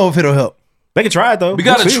don't know if it'll help. They can try it though. We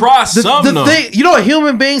gotta try something. The thing, you know what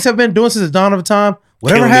human beings have been doing since the dawn of time?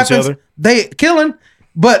 Whatever Killing each happens, other. they killing,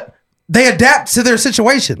 but they adapt to their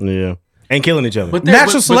situation. Yeah. And killing each other.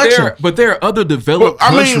 Natural selection. But there are other developed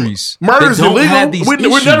countries. Murder's that don't illegal. have these We're never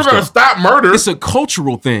issues, going to though. stop murder. It's a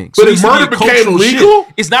cultural thing. But it if needs to be murder a became cultural legal?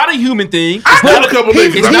 shit. It's not a human thing. I know a couple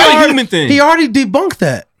niggas. It's not a human thing. He already debunked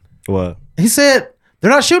that. What? He said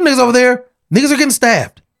they're not shooting niggas over there. Niggas are getting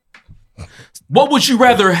stabbed. What would you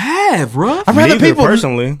rather have, bro? I'd rather people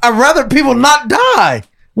personally. I'd rather people not die.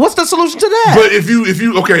 What's the solution to that? But if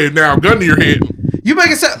you okay, now gun to your head. You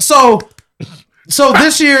make it so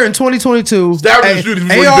this year in 2022,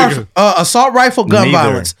 AR assault rifle gun Neither.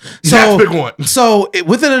 violence. You have to pick one. So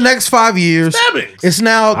within the next 5 years, it's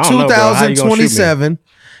now I don't know, bro. How you gonna shoot me? 2027,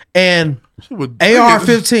 and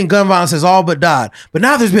AR-15 gun violence has all but died. But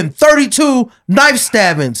now there's been 32 knife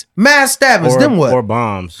stabbings, mass stabbings. Then what? Or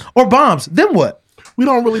bombs. Or bombs. Then what? We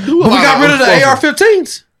don't really do. But we got rid of the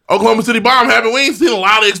AR-15s. Oklahoma City bomb happened. We ain't seen a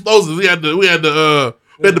lot of explosives. We had the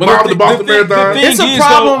bomb the Boston Marathon. It's a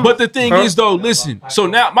problem. But the thing is, though, listen. So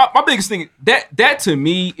now, my biggest thing that to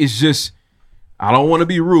me is just, I don't want to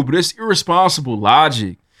be rude, but it's irresponsible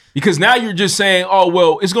logic. Because now you're just saying, oh,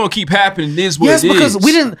 well, it's going to keep happening. It is what it is. Yes, because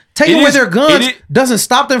we didn't take away their guns. Doesn't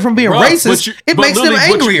stop them from being racist. It makes them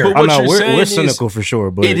angrier. I know, we're cynical for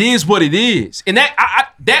sure, but it is what it is. And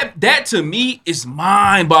that to me is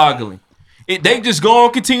mind-boggling. They just going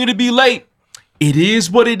to continue to be late. It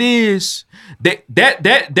is what it is.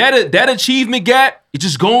 That achievement gap, it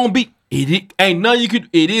just going to be. It ain't nothing you could.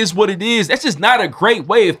 It is what it is. That's just not a great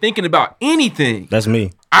way of thinking about anything. That's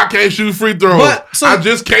me. I can't shoot free throws. I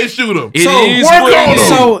just can't shoot them.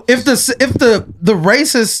 So if the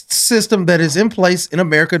racist system that is in place in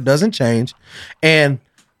America doesn't change, and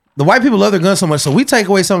the white people love their guns so much, so we take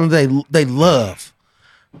away something they love,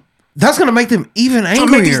 that's gonna make them even angrier.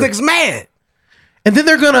 Make these niggas mad. And then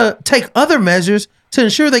they're gonna take other measures to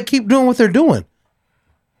ensure they keep doing what they're doing.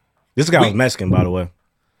 This guy was Mexican, by the way.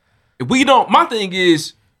 We don't. My thing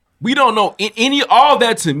is, we don't know any. All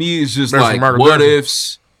that to me is just Mexican like Michael what Jackson.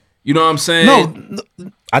 ifs. You know what I'm saying?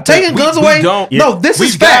 No, taking guns away. No, this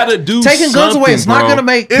is fact. Taking guns away is not going to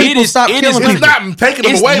make people stop killing people. It's not taking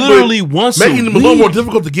them It's away, literally but once making a them a little week. more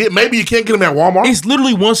difficult to get. Maybe you can't get them at Walmart. It's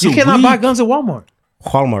literally once a You week. cannot buy guns at Walmart.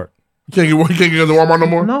 Walmart. You can't get guns at Walmart no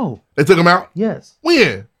more. No, they took them out. Yes.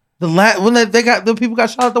 When? When the people got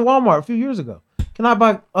shot at the Walmart a few years ago. Can I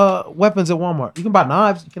buy weapons at Walmart? You can buy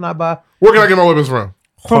knives. You cannot buy. Where can I get my weapons from?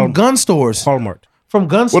 Gun stores. Walmart. From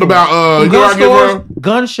gun stores. What about From you know where I gun can get stores, from?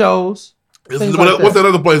 gun shows. things like What's that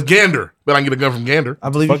other place? Gander. But I can get a gun from Gander. I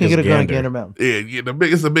believe you can get a gun at Gander Mountain. Yeah,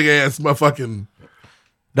 it's a big ass motherfucking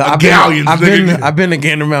I've galleon. been to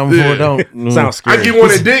Gander Mountain before. Don't sounds scary. I get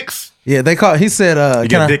one at Dick's. Yeah, they call. He said,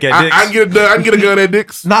 get a dick at Dick's? I can get a gun at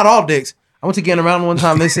Dick's. Not all Dicks. I went to Gander Mountain one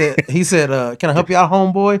time. He said, "Can I help you out,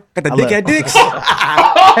 homeboy?" Got the dick at Dick's.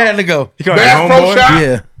 Had to go. You call it Bass Pro homeboy? Shop?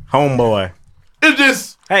 Yeah, homeboy. It's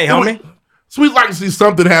just Hey, homie. Sweet like to see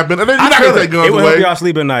something happen, and then you're I not feel gonna it. take guns It will away. help y'all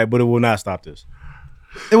sleep at night, but it will not stop this.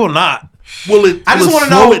 it will not. Will it? I just will want it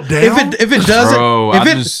to know slow it down? if it doesn't. Bro, if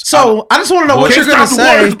I it just- I just want to know what you're gonna stop the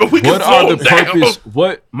say. wars, but we can What slow are the it down. purpose?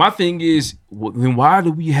 What my thing is, then why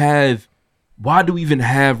do we even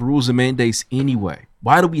have rules and mandates anyway?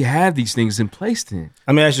 Why do we have these things in place then?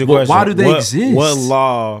 Let me ask you a Well, question. why do they exist? What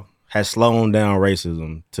law has slowed down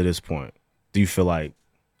racism to this point? Do you feel like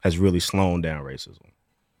has really slowed down racism?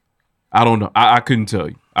 I don't know. I couldn't tell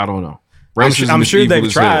you. I don't know. I'm Racism is sure evil they've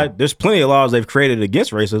as hell. tried. There's plenty of laws they've created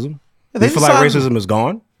against racism. Yeah, Do you feel like racism is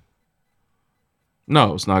gone?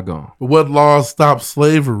 No, it's not gone. But what laws stop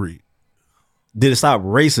slavery? Did it stop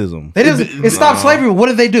racism? They didn't. It stopped slavery. What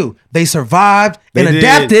did they do? They survived and They did-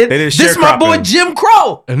 adapted. they did This is my boy sharecropping. Jim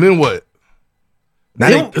Crow. And then what?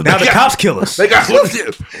 Now the cops kill us. They got,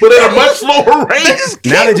 but at a much slower rate.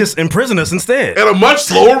 Now they just imprison us instead. At a much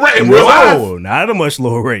slower rate. We're alive. No, not at a much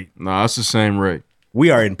lower rate. No, it's the same rate. We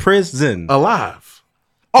are in prison. Alive.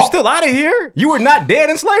 Oh, still out of here? You were not dead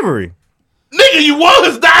in slavery. Nigga, you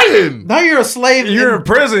was dying. Now you're a slave. You're in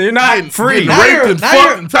prison. You're not free. Now Raped you're- and now fucked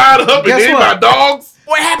you're- and tied up and Guess ate what? by dogs.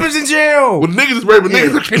 What happens in jail? Well, niggas is raping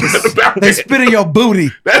niggas that came out about They spit in your booty.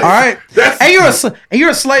 All right. And you're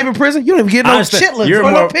a slave in prison. You don't even get no chitlins You're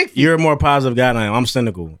or no more, pig feet. you're a more positive guy than I am. I'm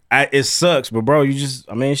cynical. It sucks, but bro, you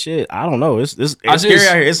just, I mean, shit. I don't know. It's scary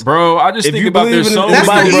out here. It's, bro, I just if think you about believe their in soul. That's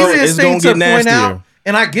anybody, the bro, easiest it's thing gonna to get point nastier. out.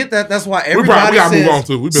 And I get that. That's why We everybody gotta says move on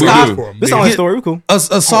too. We've been stop. good for 'em. This is the only story. We cool.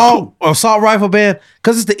 Assault rifle ban,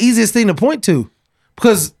 because it's the easiest thing to point to.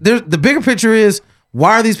 Because the bigger picture is,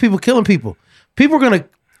 why are these people killing people? People are gonna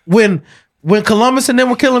when Columbus and them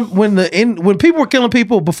were killing when people were killing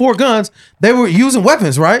people before guns, they were using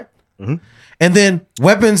weapons, right? Mm-hmm. And then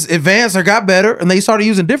weapons advanced or got better, and they started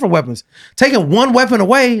using different weapons. Taking one weapon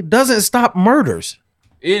away doesn't stop murders.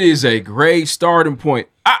 It is a great starting point.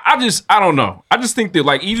 I don't know. I just think that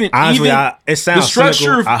like Honestly, even it sounds the structure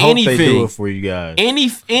cynical. of I hope anything, they do it for you guys.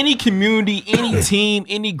 any community, any team,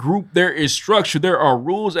 any group, there is structure. There are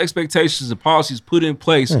rules, expectations, and policies put in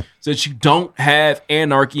place so that you don't have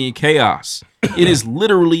anarchy and chaos. It is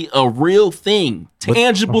literally a real thing,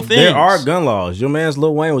 tangible thing. There are gun laws. Your man's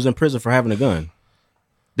Lil Wayne was in prison for having a gun.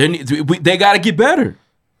 They got to get better.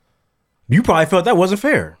 You probably felt that wasn't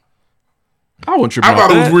fair. I wouldn't trip I about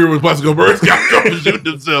thought it that. was weird when Plaxico Birds got come and shoot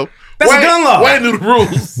themselves. That's a gun law. Wayne knew the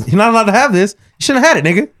rules. You're not allowed to have this. You shouldn't have had it,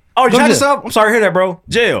 nigga. Oh, you Go tried to yourself? I'm sorry to hear that, bro.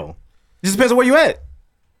 Jail. Just depends on where you at.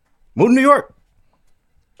 Move to New York.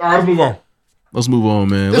 All right, let's move on. Let's move on,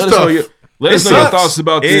 man. It's Let us know tough. your, let It us know your sucks. thoughts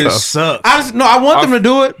about It this. sucks. I want them to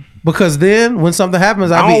do it, because then when something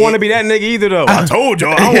happens, I don't want to be that nigga either, though. I told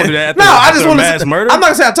y'all I don't want to do that. No, I just want want mass to. murder. I'm not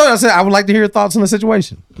gonna say I told you. I said I would like to hear your thoughts on the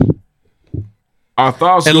situation. Our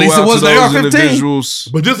thoughts At go least it out to wasn't those AR-15. individuals.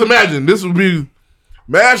 But just imagine, this would be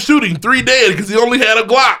mass shooting, 3 dead because he only had a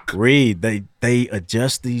Glock. Reed, they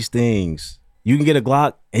adjust these things. You can get a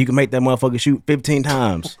Glock and you can make that motherfucker shoot 15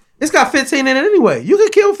 times. It's got 15 in it anyway. You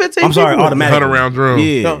could kill 15. I'm sorry, people. automatic. 100-round drum.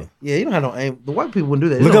 Yeah. No, yeah, you don't have no aim. The white people wouldn't do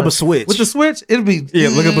that. They Look don't up a have- switch. With the switch, it'd be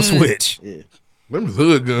Look up a switch. Yeah, Them is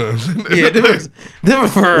hood guns. yeah, them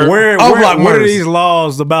for Where block are murders. these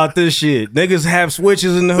laws about this shit? Niggas have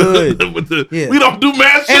switches in the hood. With the- Yeah. We don't do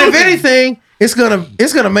mass shooting. And if anything, it's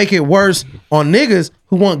gonna make it worse on niggas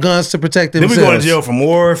who want guns to protect Then themselves. we going to jail for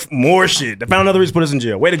more shit. They found another reason to put us in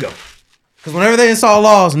jail. Way to go. Because whenever they install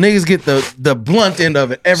laws, niggas get the blunt end of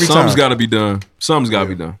it every Something's time. got to be done. Something's got to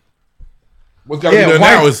be done. What's got to Yeah, be done white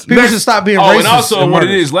now is people should stop being racist. And also and what it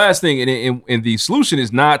murderous. is, last thing, and the solution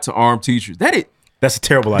is not to arm teachers. That's a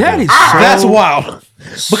terrible idea. That is That's wild.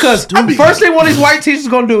 Because first thing one of these white teachers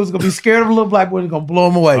gonna do is gonna be scared of a little black boy and gonna blow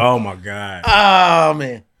him away. Oh my God. Oh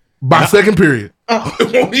man. by second period.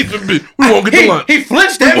 It won't even be. We won't get to lunch. He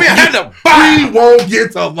flinched at me. I had to We won't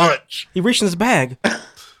get to lunch. He reached in his bag.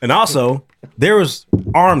 And also, there was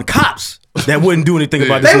armed cops that wouldn't do anything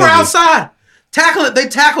about this. They were nigga. outside. They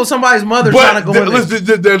tackled somebody's mother trying to But go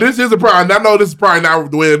in there. this is a problem. I know this is probably not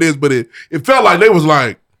the way it is, but it felt like they was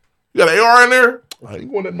like, you got an AR in there? Like, you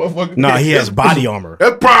want that motherfucker? Nah, he has body armor.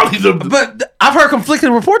 That's probably the. But I've heard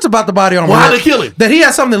conflicting reports about the body armor. Well, how'd they kill him? That he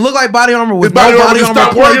had something that looked like body armor with His body no armor body just armor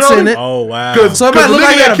stopped working plates on in him? it. Oh, wow. So it might look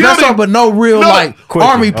like he had a vest on, but no real like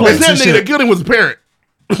army They plates. said and nigga shit. that killed him was a parent.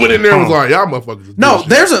 Went in there and was like, y'all motherfuckers. is No,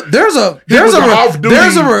 bullshit."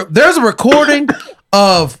 there's a recording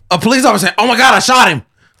of a police officer saying, "Oh my God, I shot him."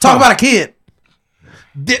 Talk about a kid.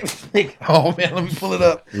 Oh man, let me pull it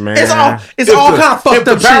up. Man. It's all kind of fucked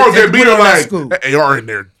up If the powers shit. that be like, AR in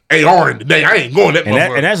there, AR in the day, I ain't going that And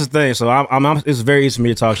motherfucker. that's the thing. So it's very easy for me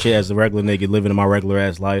to talk shit as a regular nigga living in my regular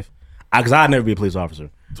ass life. Because I'd never be a police officer.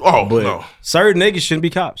 Oh, but no. certain niggas shouldn't be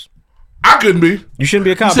cops. I couldn't be. You shouldn't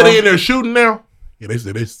be a You cop. said bro. they in there shooting now? Yeah, they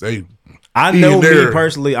said they say. I he know in me there.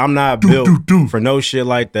 personally, I'm not built for no shit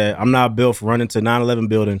like that. I'm not built for running to 9/11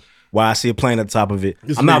 building while I see a plane at the top of it.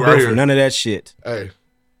 This I'm not nigga built right for here. none of that shit. Hey,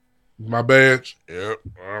 my badge. Yep.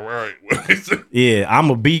 All right. Yeah, I'm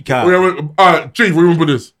a beat cop. All right, Chief, where you want to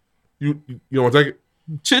put this? You don't want to take it?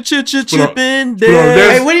 Chipping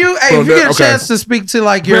Hey, when you get a chance to speak to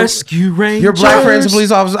like your Rescue Rangers, your black friends and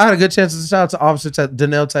police officers, I had a good chance to shout out to Officer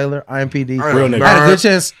Danell Taylor, IMPD. Real nigga. I had a good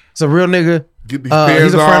chance. It's a real nigga. Get these He's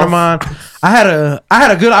pants a friend of off. mine. I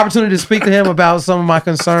had a good opportunity to speak to him about some of my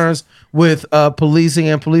concerns with policing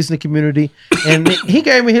and policing the community, and he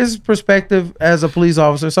gave me his perspective as a police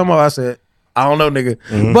officer. Some of I said, I don't know,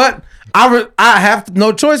 nigga, but I have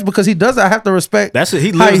no choice because he does. I have to respect. That's it.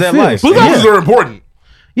 He how lives that feels. life. Police officers are important.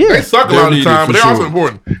 Yeah, They suck a lot of the needed time, for but they're also sure.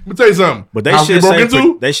 important. Let me tell you something. But they House should get broke say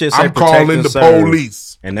into, they should say I'm protect calling and the serve.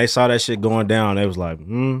 police. And they saw that shit going down. They was like,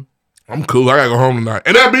 I'm cool. I gotta go home tonight.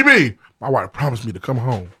 And that be me. My wife promised me to come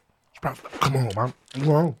home. She promised me to come home. I'm going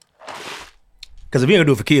home. Because if you ain't gonna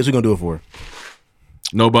do it for kids, who gonna do it for?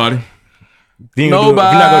 Nobody. If you're not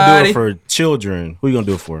gonna do it for children, who you gonna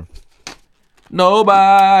do it for?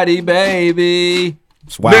 Nobody, baby.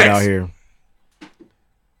 It's wild out here.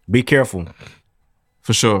 Be careful.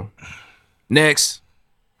 For sure. Next.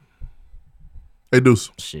 Hey, Deuce.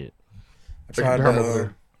 Shit. Try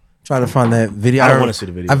to find that video. I don't wanna see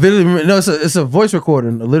the video. I really no. It's a voice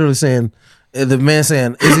recording, literally saying the man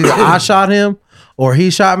saying, "Is either I shot him or he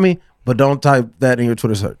shot me." But don't type that in your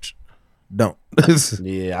Twitter search. Don't.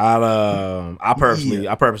 Yeah, I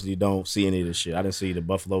purposely don't see any of this shit. I didn't see the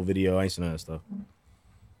Buffalo video. I ain't seen none of that stuff.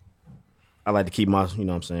 I like to keep my, you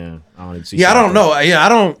know what I'm saying? I don't need to see. Yeah, I don't know. Yeah,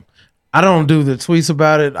 I don't do the tweets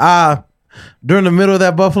about it. During the middle of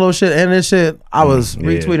that Buffalo shit and this shit, I was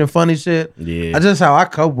retweeting funny shit. Yeah. That's just how I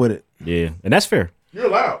cope with it. Yeah, and that's fair. You're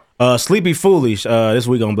allowed. Sleepy Foolish. This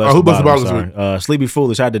week on Bless who the Bless the Bottom. Bottom this Sorry. Sleepy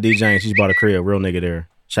Foolish. Shout out to DJ. She's bought a crib. Real nigga there.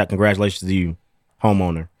 Congratulations to you,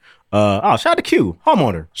 homeowner. Shout out to Q,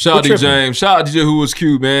 homeowner. Shout out to James. Shout out to DJ who was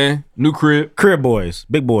cute, man. New crib. Crib boys,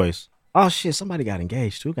 big boys. Oh shit, somebody got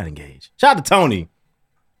engaged too. Who got engaged? Shout out to Tony.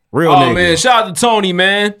 Real nigga. Oh man, shout out to Tony,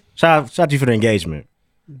 man. Shout out to you for the engagement.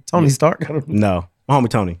 Tony Stark. No, my homie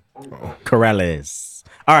Tony. Corrales.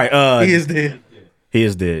 All right. He is dead. He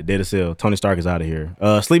is dead. Dead as hell. Tony Stark is out of here.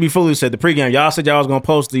 Sleepy Foolish said the pregame. Y'all said y'all was gonna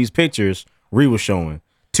post these pictures Ree was showing.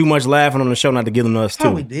 Too much laughing on the show not to give them to us too.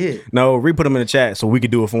 Oh, we did. No, Ree put them in the chat so we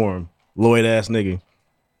could do it for him. Lloyd ass nigga.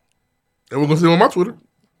 And we're gonna see him on my Twitter.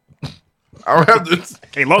 I don't have this.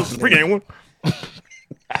 Hey, Lowe's pregame one.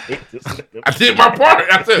 I did my part.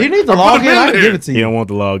 I said You need to log in. I can give it to You you. don't want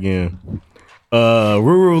the log in.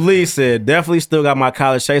 Ruru Lee said, definitely still got my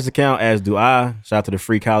college Chase account, as do I. Shout out to the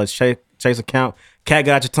free college Chase account. Cat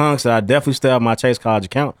got your tongue, said I definitely still have my Chase college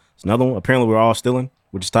account. It's another one. Apparently we're all stealing,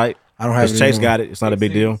 which is tight. I don't have it Chase anymore. got it. It's not a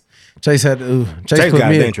big deal. Chase had to. Chase put got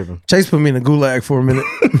me it. They in- ain't tripping. Chase put me in a gulag for a minute.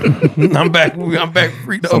 I'm back. I'm back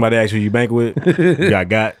free though. Somebody asked you bank with. You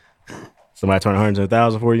got. Somebody turned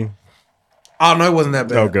 110,000 for you. Oh no, it wasn't that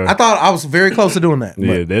bad. Okay. I thought I was very close to doing that.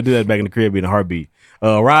 Yeah, but they'll do that back in the crib in a heartbeat.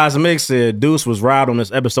 Rise Mix said Deuce was right on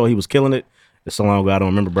this episode. He was killing it. It's so long ago I don't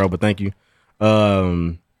remember, bro, but thank you.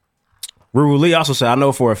 Ruru Lee also said, I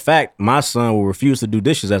know for a fact my son will refuse to do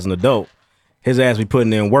dishes as an adult. His ass be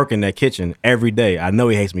putting in work in that kitchen every day. I know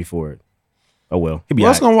he hates me for it. Oh well. He be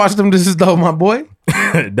what's gonna watch them dishes though, my boy?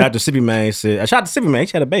 Dr. Sippy Man said, I shot to Sippy Man.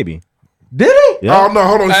 He had a baby. Did he? Yeah. Oh no,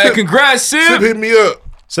 hold on. Hey, Sip, congrats, Sip. Sip hit me up.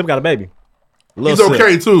 Sip got a baby. He's Sip.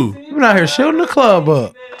 okay too. You been out here shooting the club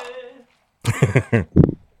up.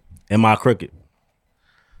 Am I crooked?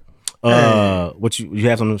 What you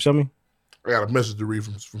have something to show me? I got a message to read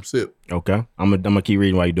from Sip. Okay. I'm gonna keep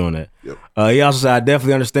reading while you're doing that. Yep. He also said, I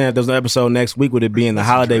definitely understand if there's an episode next week with it being the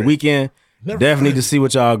holiday weekend. Definitely need to see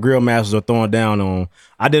what y'all grill masters are throwing down on.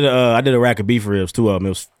 I did a rack of beef ribs, 2 of them. It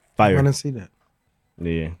was I fire. didn't see that.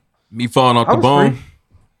 Yeah. Me falling off I the was bone.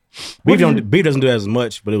 free. Beef doesn't do as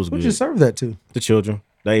much, but it was What'd good. you serve that to? The children.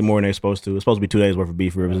 They ate more than they're supposed to. It's supposed to be 2 days worth of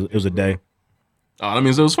beef ribs. It was a day. Oh, that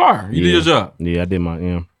means it was fire. You did your job. Yeah, I did my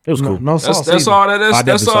It was cool. No sauce. That's either. all that is.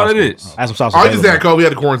 That's all it is. I had some sauce. Oh, he just had COVID. He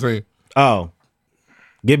had the quarantine. Oh.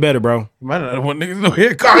 Get better, bro. Might not want niggas no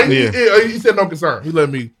haircut. No, he said no concern. He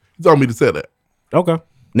told me to say that. Okay.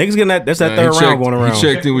 Niggas getting that. That's that third round going around. He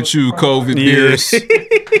checked in with you, COVID beers.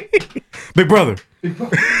 Big brother.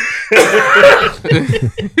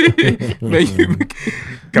 Man, you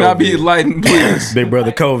not be enlightened, please. Big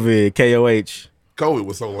brother COVID, KOH. COVID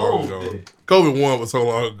was so long ago. COVID 1 was so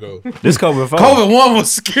long ago. This COVID 4. COVID 1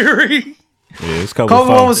 was scary. Yeah, it's COVID 1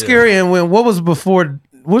 4. was scary, and what was before?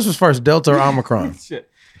 Which was first, Delta or Omicron?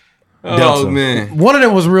 Oh Delta. man, one of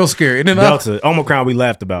them was real scary. And then Delta, Omicron, we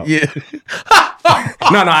laughed about. Yeah.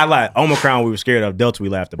 no, I lied. Omicron, we were scared of. Delta, we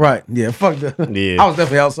laughed about. Right. Yeah. Fuck that. Yeah. I was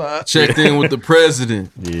definitely outside. checked in with the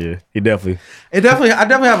president. Yeah, he definitely. I definitely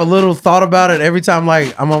have a little thought about it every time.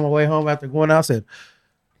 Like I'm on my way home after going out. I said,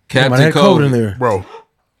 Captain I had COVID in COVID. there. Bro,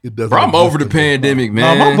 It doesn't. Bro, I'm over the pandemic,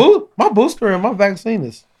 man. My booster and my vaccine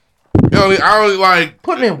is I only like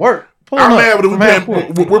putting in work. I'm mad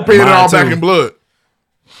that we're paying it all back in blood.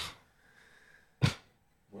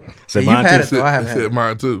 Said Yeah, mine you've had too. it, though. I have had Said it.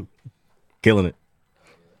 mine too. Killing it.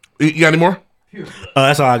 You got any more?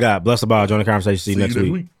 That's all I got. Blessed about. Join the conversation. See you next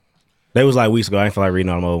week. They was like weeks ago. I ain't feel like reading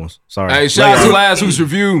all them old ones. Sorry. Hey, shout out to last week's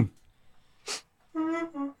review.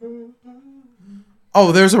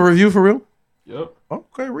 Oh, there's a review for real? Yep.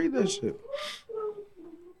 Okay, read that shit.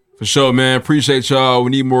 For sure, man. Appreciate y'all.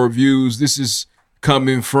 We need more reviews. This is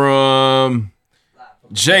coming from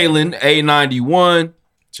Jalen A91.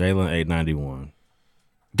 Jalen A91.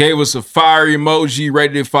 Gave us a fire emoji,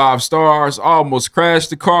 rated it 5 stars. Almost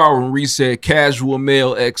crashed the car when we said casual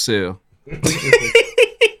male XL.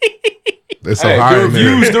 That's so Hey, high the in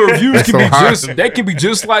there. reviews That's can so be high. they can be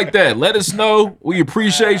just like that. Let us know. We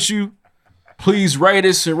appreciate you. Please rate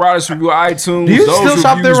us and write us a review on iTunes. Do you still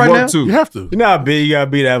shop there reviews right work now? too. You have to. You know how big you gotta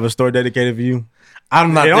be to have a store dedicated for you.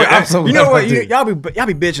 I'm not You know, there. Absolutely you know what? not there. Y'all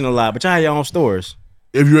be bitching a lot, but y'all have your own stores.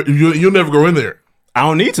 If you'll never go in there, I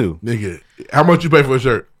don't need to. nigga. How much you pay for a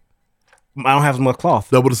shirt? I don't have as much cloth.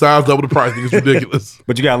 Double the size, double the price. Nigga, it's ridiculous.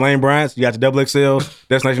 But you got Lane Bryant's, you got your double XLs,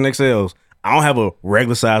 Destination XLs. I don't have a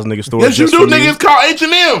regular size nigga store. Yes, you just do, for me. nigga. It's called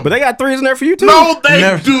H&M. But they got 3s in there for you too. No, they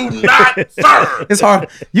Never. do not, sir. It's hard.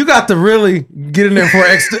 You got to really get in there for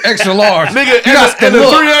extra large. Nigga, you got to and the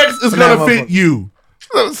look 3X is for gonna that fit you.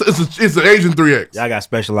 It's an Asian 3X. Y'all got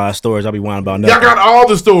specialized stores. I'll be whining about nothing. Y'all got all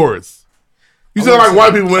the stores. You sound like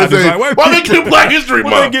white people when I they just say, like white why they people. get Black History What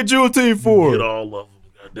they Month? get Juneteenth for? Get all of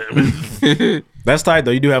them, goddammit. That's tight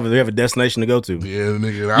though. You have a destination to go to. Yeah,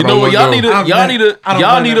 nigga. You know what? Y'all need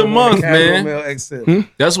a month, man. man.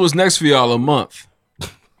 That's what's next for y'all, a month.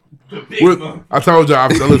 I told y'all,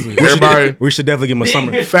 listen, everybody. We should definitely give them a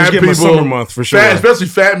summer. We Fat should give them a people, summer month for sure. Especially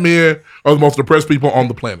fat men are the most depressed people on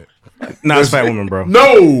the planet. Nah, it's fat women, bro.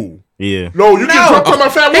 No. Yeah. No, you can't talk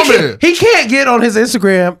about fat women. He can't get on his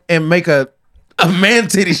Instagram and make a man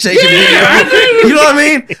titty shaking video. You know what I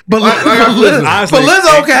mean? But, listen, honestly,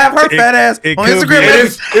 Lizzo can have her fat ass it on could Instagram. be. and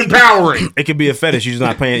It's empowering. It could be a fetish. You're just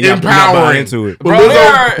not paying. You're not buying Empowering. into it. When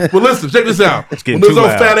Lizzo, well, listen, check this out. When getting too Lizzo's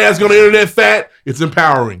loud. fat ass go on the internet fat, it's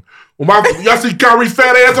empowering. When y'all see Kyrie's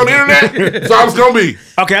fat ass on the internet, that's all it's gonna be.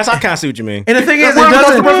 Okay, I kind of see what you mean. And the thing is, We're the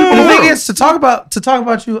most depressed people in the the thing world. is to talk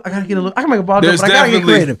about you. I gotta get a little. I can make a ball joke, There's but I gotta get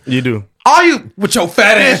definitely- creative. You do. All you with your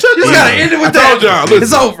fat ass, shut you the- gotta end it with I that. told y'all, listen.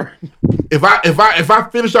 It's over. If I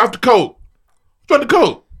finish off the coke, drink the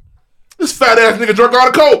coke. This fat ass nigga drunk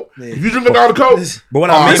all the coke. If you drink all the coke, But what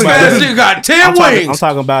I mean This by fat ass that, nigga got 10 I'm wings.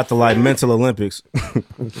 talking about the like mental Olympics.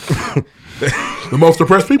 the most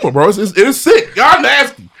depressed people, bro. It's sick. Y'all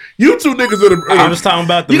nasty. You two niggas are the. I'm just talking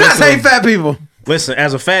about the. You guys mental- hate fat people. Listen,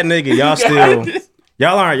 as a fat nigga, y'all still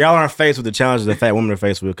y'all aren't faced with the challenges that fat women are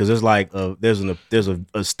faced with because there's like there's a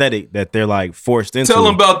aesthetic that they're like forced into. Tell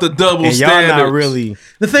them about the double and y'all standards. not really.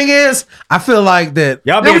 The thing is, I feel like that.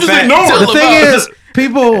 Y'all being just fat. ignore it. The Tell thing about is, the-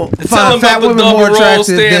 people them find fat about the women more double roll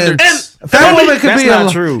attractive than standards. fat women can That's be.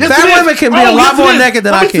 not true. Yes, Fat it is. women can be Oh, a lot yes, more it is. naked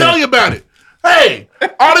than I Let me tell can. you about it. Hey,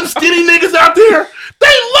 all them skinny niggas out there,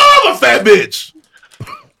 they love a fat bitch.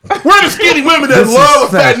 We're the skinny women that This is love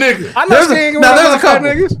a fat fact. nigga. I know There's skinny a women couple,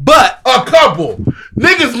 love fat but A couple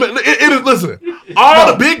niggas. It is. Listen,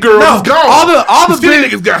 all the big girls no, is gone. all the skinny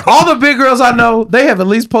big niggas gone. all the big girls I know, they have at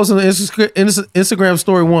least posted an Instagram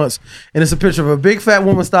story once, and it's a picture of a big fat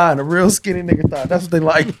woman's thigh and a real skinny nigga thigh. That's what they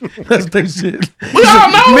like. That's their shit. We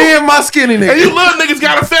all know. Me and my skinny And nigga. you little niggas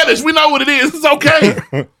got a fetish. We know what it is. It's okay.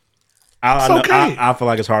 I feel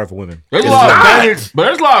like it's harder for women. There's a It's lot of not. famous, but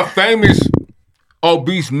there's a lot of famous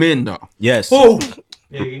obese men though. Yes. Who?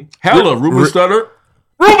 Hella, Ruben Studdard.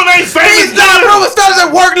 Ruben ain't famous. He's not Ruben Studdard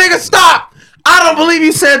at work, nigga. Stop. I don't believe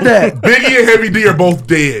you said that. Biggie and Heavy D are both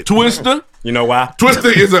dead. Twister. You know why? Twister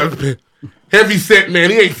is a heavy set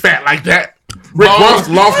man. He ain't fat like that. Rick Ross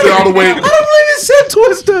lost it all the way. I don't believe you said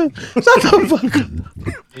Twister. Shut the fuck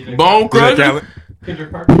up. Bone Crusher.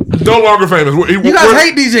 No longer famous. You guys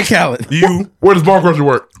hate DJ Khaled. Where does Bone Crusher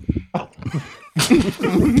work?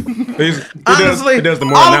 Honestly, he does the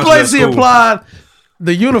more all the announcements places he at school. applied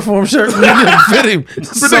the uniform shirt didn't fit him.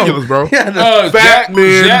 It's ridiculous, bro. Yeah, Jack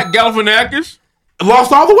Galifianakis.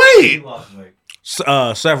 Lost all the weight.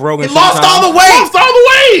 Seth Rogen. lost all the weight. Lost all the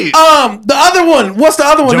weight. The other one. What's the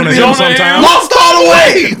other one? Jonah that Hill did- sometimes. Lost all the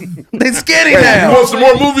weight. They skinny Hey, you now. want some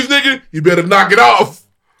more movies, nigga? You better knock it off.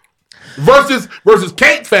 Versus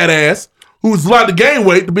Kate fat ass, who's allowed to gain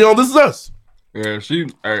weight to be on This Is Us. Yeah, she.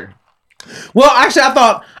 Hey. Well, actually,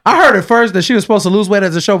 I heard at first that she was supposed to lose weight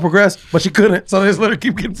as the show progressed, but she couldn't. So they just let her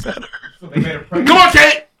keep getting fatter. Come on,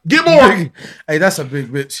 Kate. Get more. Hey, that's a big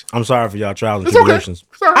bitch. I'm sorry for y'all trials and It's okay. tribulations.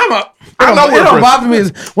 I know It we're don't friends. bother me.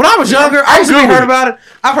 When I was younger, I used to be good with heard it. about it.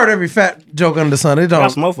 I've heard every fat joke under the sun. It I got don't.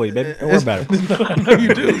 some more for you, baby. Don't worry about it. I know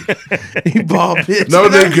you do. You bald bitch. No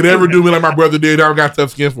nigga could ever do me like my brother did. I don't got tough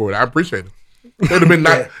skin for it. I appreciate it. It'd have been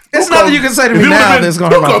nice. It's nothing you can say to me now that's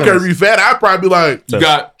gonna hurt my Okay, feelings. if you fat, I'd probably be like,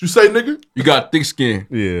 you say nigga? You got thick skin.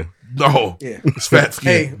 Yeah. No. Yeah. It's fat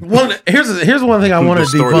Hey, skin. here's one thing I want to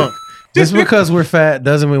Distorted. debunk. Just because we're fat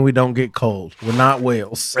doesn't mean we don't get cold. We're not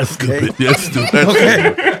whales. That's okay? stupid. That's stupid.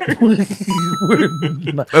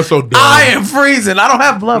 That's That's so dumb. I am freezing. I don't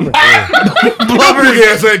have blubber. Blubber big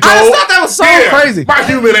ass ain't I cold. just thought that was so crazy. My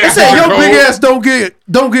human They ass said ain't your cold. big ass don't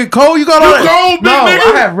get cold. You got all You that. cold, big No,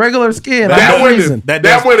 nigga? I have regular skin. That I'm went freezing. in.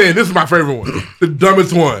 That went in. This is my favorite one. The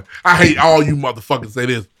dumbest one. I hate all you motherfuckers say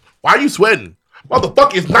this. Why are you sweating?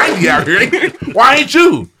 Motherfucker, it's 90 out here. Why ain't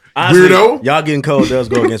you? Honestly, Weirdo. y'all getting cold does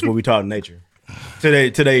go against what we taught in nature.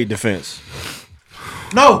 Today defense.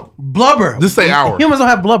 No, blubber. Just say hour. Humans don't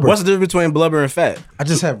have blubber. What's the difference between blubber and fat? I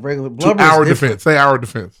just have regular To blubber. our defense. Say our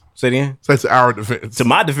defense. Say it again. Say to our defense. To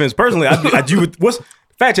my defense, personally, I do. What's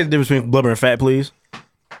fact check the difference between blubber and fat, please?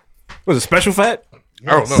 Was it special fat?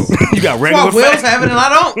 I don't know. You got regular Well, Will's fat. have it and I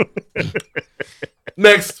don't.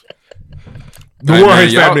 Next. The Hey, world man,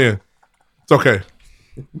 hates fat y'all- men. It's okay.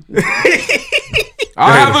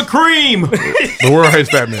 I have a cream. The world hates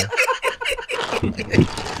fat men.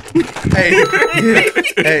 Hey,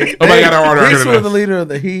 hey, Nobody got an order This here was the tonight. leader of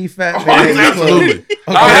the He Fat Oh, Man Club. absolutely.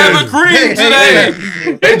 I have a cream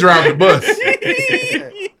today. They drive the bus.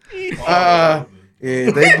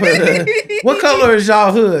 Yeah, they put. What color is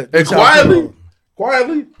y'all hood? And That y'all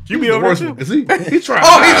quietly, you be over there too. Is he trying to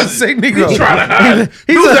Oh, hide he's a it. sick Negro. He's trying to hide it.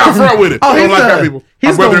 He He's was a- out front with it. Oh, I don't he's like the- fat people. My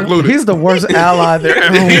He's brother the, included. he's the worst ally there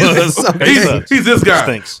ever was. Okay. He's this guy.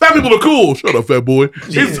 Stinks. Fat people are cool. Shut up, fat boy.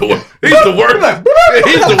 He's the worst. He's the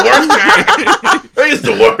worst guy. He's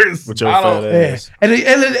the worst. With your I don't- fat Yeah. ass.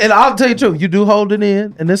 And I'll tell you the truth, you do hold it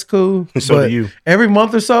in, and it's cool. So but do you. Every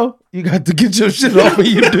month or so, you got to get your shit off, and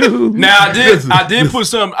you do. Now I did put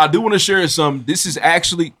some. I do want to share some. This is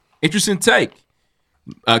actually interesting take.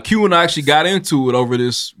 Q and I actually got into it over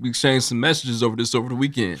this. We exchanged some messages over this over the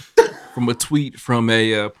weekend from a tweet from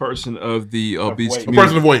a person of the obese community.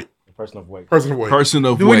 Person of weight. Person of weight. Person of weight. Person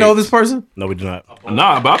of Do weight. we know this person? No, we do not.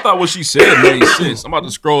 Nah, but I thought what she said made sense. I'm about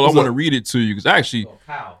to scroll. I want to read it to you because I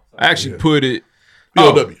actually put it.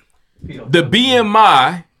 POW. The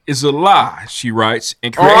BMI is a lie, she writes,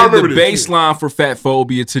 and Oh, I created the remember this, baseline for fat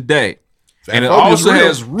phobia today. And it phobia is also real.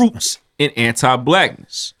 has roots in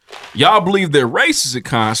anti-blackness. Y'all believe that race is a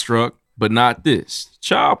construct, but not this.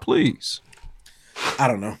 Child, please. I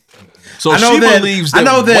don't know. So I know she that, believes that I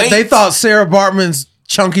know that weight, they thought Sarah Bartman's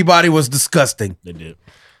chunky body was disgusting. They did.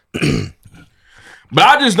 but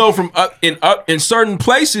I just know from in certain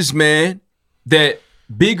places, man, that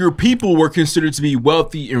bigger people were considered to be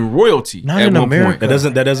wealthy and royalty Not at in one America.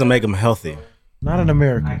 point. That doesn't make them healthy. Not in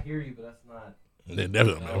America. They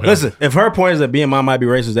definitely. Listen, if her point is that BMI might be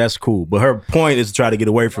racist, that's cool. But her point is to try to get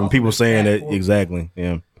away from people saying that exactly.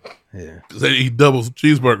 Yeah. They eat double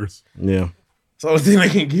cheeseburgers. Yeah. It's the only thing they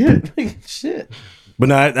can get. Shit. But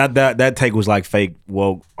no, that take was like fake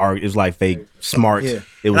woke art. It was like fake smart. Yeah.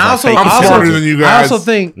 It was And I like also, fake I'm smarter intelligent. than you I guys. also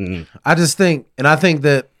think, I think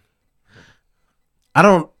that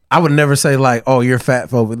I would never say like, oh, you're fat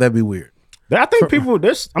phobic. That'd be weird. I think people,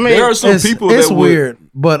 this, I mean, there are some people It's that weird,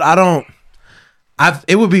 but I don't.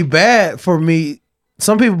 It would be bad for me.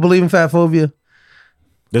 Some people believe in fat phobia.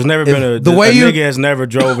 there's never been a the way a you- nigga has never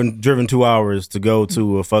driven 2 hours to go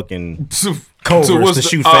to a fucking Culver's what's to the-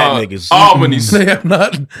 shoot fat niggas. Albany's. They have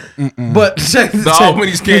not. But check The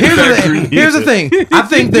Albany's Candy Factory. Here's the thing. I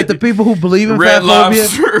think that the people who believe in Red fat phobia,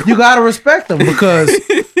 Lobster. you gotta respect them because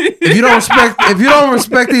if you don't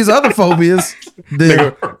respect these other phobias,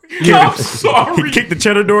 then I'm sorry. He kicked the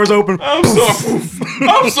cheddar doors open. I'm sorry.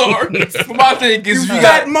 I'm sorry. But my thing is, if you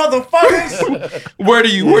Fat got motherfuckers. where do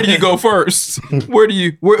you go first? Who are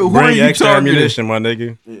you Bring extra targeting? ammunition, my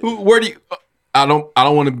nigga. Where do you? I don't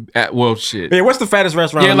want to. Well, shit. Yeah, what's the fattest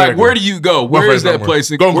restaurant? Yeah, in like America? where do you go? Where Buffet is that somewhere. place?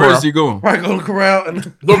 Go Where Corral. is he going? right go to corral and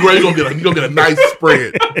Go Gray, you gonna get a nice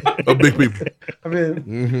spread of big people. I've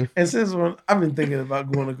been and since when I've been thinking about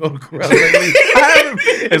going to go to corral lately. I haven't.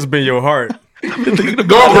 It's been your heart. Go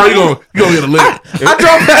Gray, you gonna get a lick.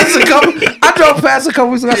 I drove past a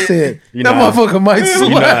couple weeks ago. I said You that know- motherfucker might You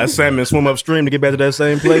know how slap. salmon swim upstream to get back to that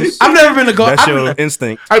same place? I've never been to go. That's I've your been,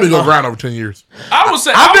 instinct. I've been going grind over 10 years. I would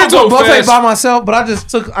say I've been to a go buffet fast. by myself, but I filled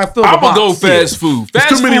the I'm box. gonna go fast food. There's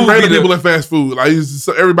Fast too many food random be the- people at fast food. Like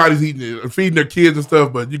everybody's eating it, feeding their kids and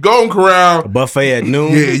stuff. But you go in corral, A buffet at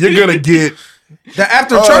noon. yeah, you're gonna get The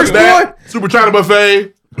after church boy. Super China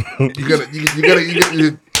buffet. You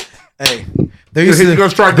gotta. Hey, there used You're gonna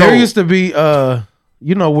strike there gold. used to be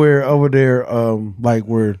you know where over there like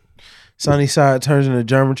where Sunnyside turns into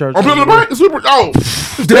German church. I'm feeling the bike. Super. Oh,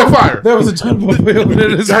 it's dead fire. There was a ton of buffet over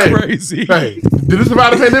there. That's crazy. Hey, did this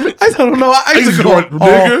survive the pandemic? I don't know. I used to go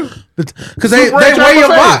nigga. because they weigh your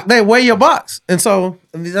box. They weigh your box, and so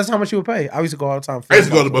that's how much you would pay. I used to go all the time. I used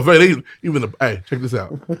to go to the buffet. Hey, check this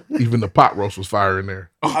out. Even the pot roast was fire in there.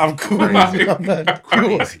 I'm cool.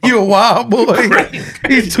 You a wild boy.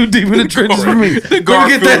 He's too deep in the trenches for me. Let me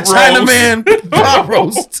get that Chinaman pot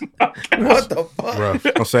roast. What the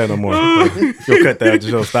fuck? Don't say it no more. You'll cut that.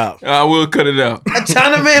 Just don't stop. I will cut it out. A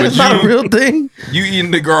Chinaman is not a real thing. You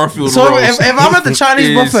eating the Garfield So roast? if I'm at the Chinese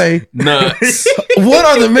is buffet, nuts. what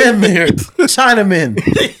are the men there? Chinamen.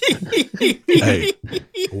 Hey,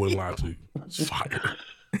 I wouldn't lie to you. It's fire.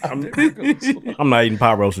 I'm not eating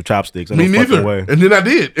pot roast with chopsticks. Me No fucking neither. way. And then I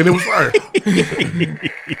did, and it was fire.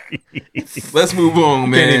 Let's move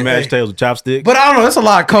on, Can't eat man. mashed potatoes with chopsticks. But I don't know. It's a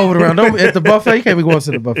lot of COVID around. At the buffet, you can't be going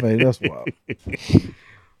to the buffet. That's wild.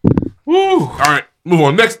 Woo. All right, move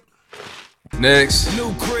on. Next.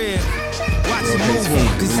 New crib. Watch it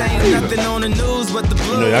move. Cause ain't nothing on the news but the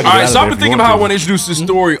blue. All right, so I've been thinking about how I want to introduce this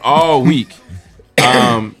story all week.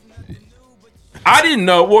 I didn't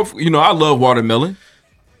know. Well, I love watermelon.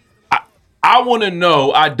 I want to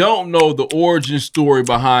know. I don't know the origin story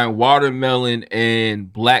behind watermelon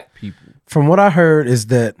and black people. From what I heard is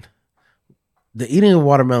that the eating of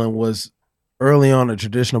watermelon was early on a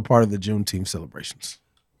traditional part of the Juneteenth celebrations.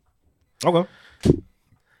 Okay.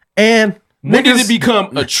 And When did it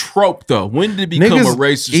become a trope, though? When did it become a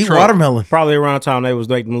racist eat trope? watermelon. Probably around the time they was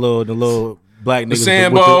like the little black The niggas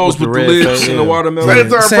Sambos with the red lips face, and the yeah. watermelon.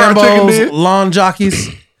 Sambos, lawn jockeys,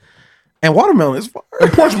 and watermelon is fire.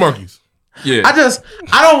 And porch monkeys. Yeah.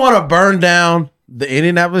 I don't want to burn down the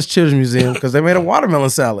Indianapolis Children's Museum because they made a watermelon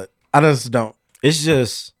salad. I just don't. It's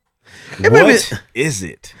just It what may is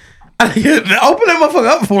it? Open that motherfucker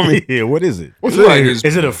up for me. Yeah, what is it? What's It's that? like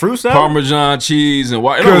Is it a fruit salad? Parmesan cheese and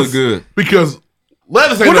water. It don't look good. Because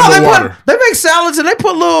lettuce ain't Well, no, nothing but water. they make salads and they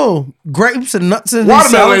put little grapes and nuts in these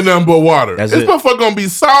Watermelon ain't salads. nothing but water. That's This it. motherfucker gonna be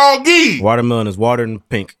soggy. Watermelon is water and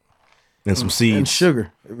pink and some And seeds.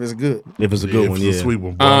 sugar, if it's good. If it's a good If one, it's a yeah. sweet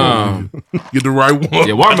one, bro. Get the right one.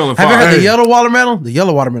 Yeah, watermelon Have you fire. had the yellow watermelon? The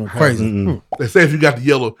yellow watermelon, crazy. They say if you got the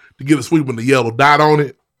yellow, to get a sweet one, the yellow dot on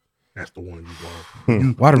it, that's the one you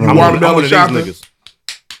want. Watermelon. Watermelon shopping.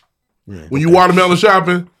 When you watermelon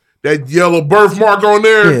shopping, that yellow birthmark on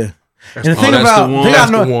there. Yeah. That's And the thing that's about the one. thing I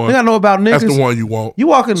That's know, the one. thing I know about niggas, That's the one you want. you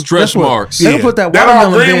walking Stretch guess what? marks. They can put that That all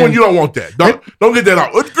watermelon green bin. one, you don't want that. Don't get that out.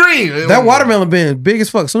 It's green. That watermelon bin big as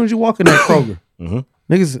fuck. As soon as you walk in that Kroger,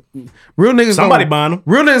 niggas, real niggas, Somebody buying them.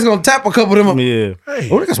 real niggas gonna tap a couple of them. Up. Yeah. Hey.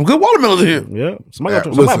 Oh, they got some good watermelons here. Yeah. Somebody Yeah, somebody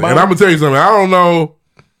listen, buying and I'm them. gonna tell you something. I don't know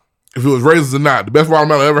if it was raisins or not. The best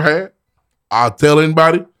watermelon I ever had. I'll tell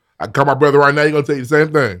anybody. I can call my brother right now. He's gonna tell you the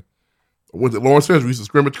same thing. I went to Lawrence Central. We used to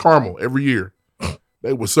scrimmage Carmel every year.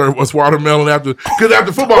 They would serve us watermelon after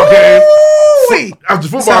football game. After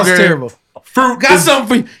football Sounds game, terrible. fruit Got is- something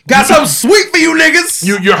for you. Got something sweet for you niggas.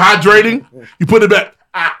 You're hydrating. You put it back.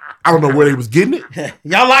 I don't know where they was getting it.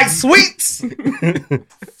 Y'all like sweets?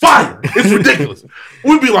 Fire! It's ridiculous.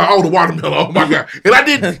 We'd be like, "Oh, the watermelon! Oh my god!" And I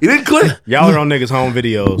didn't. It didn't click. Y'all are on niggas' home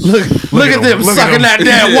videos. Look at them sucking that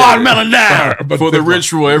damn watermelon down. But For the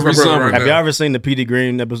ritual every my brother summer. right Have now. y'all ever seen the PD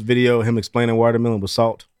Green episode video, him explaining watermelon with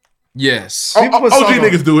salt? Yes. OG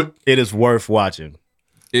niggas do it. It is worth watching.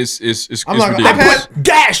 It's I'm like, ridiculous.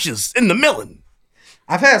 Gashes in the melon.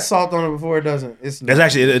 I've had salt on it before. It doesn't. It's That's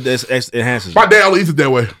actually it enhances. My dad only eats it that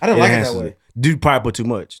way. I didn't like it that enhances way. Dude probably put too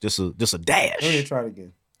much. Just a Let me dash. try it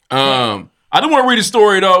again. I do want to read a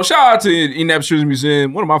story though. Shout out to Indianapolis Children's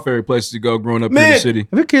Museum, one of my favorite places to go growing up here in the city.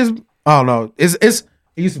 Have your kids? Oh no, it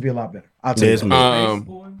used to be a lot better. I'll tell you. It's that.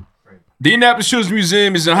 The Indianapolis Children's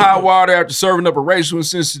Museum is in hot water after serving up a racial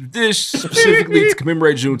insensitive dish specifically to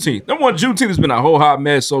commemorate Juneteenth. Number one, Juneteenth has been a whole hot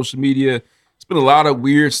mess. Social media. It's been a lot of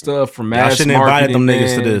weird stuff from Y'all mass shouldn't invited marketing. them niggas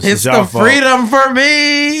to man. this. It's y'all the fault. freedom for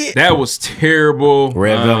me. That was terrible.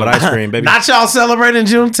 Red velvet ice cream, baby. Not y'all celebrating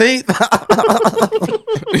Juneteenth.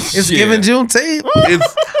 It's Yeah. giving Juneteenth.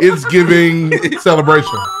 It's giving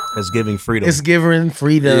celebration. It's giving freedom. It's giving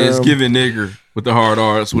freedom. Yeah, it's giving nigger with the hard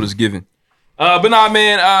R. That's what it's giving. But nah,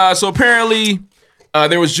 man. So apparently,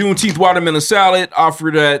 there was Juneteenth watermelon salad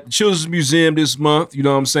offered at the Children's Museum this month. You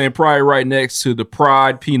know what I'm saying? Probably right next to the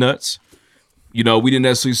Pride peanuts. You know, we didn't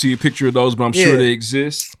necessarily see a picture of those, but I'm sure Yeah. they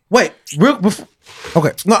exist. Wait, real before.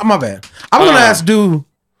 Okay, no, my bad. I'm gonna ask: do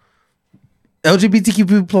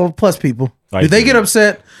LGBTQ plus people do they get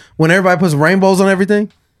upset when everybody puts rainbows on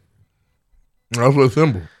everything? That's what it's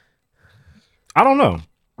symbol. I don't know.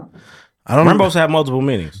 I don't know. Rainbows have multiple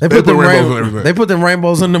meanings. They put them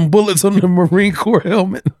rainbows on them bullets on the Marine Corps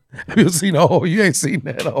helmet. Have you seen? Oh, you ain't seen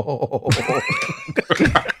that. Oh.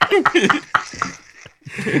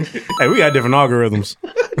 Hey, we got different algorithms.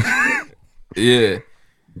 Yeah.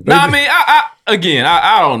 No, I mean,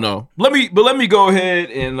 I don't know. Let me go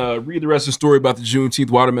ahead and read the rest of the story about the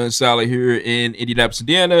Juneteenth watermelon salad here in Indianapolis,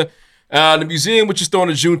 Indiana. The museum, which is throwing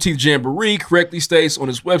a Juneteenth jamboree, correctly states on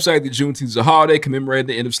its website that Juneteenth is a holiday commemorating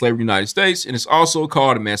the end of slavery in the United States, and it's also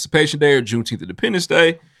called Emancipation Day or Juneteenth Independence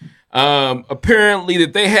Day. Apparently,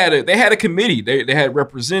 that they had a committee. They had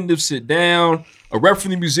representatives sit down. A rep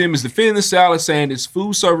from the museum is defending the salad, saying its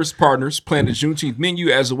food service partners planned a Juneteenth menu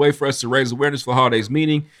as a way for us to raise awareness for the holiday's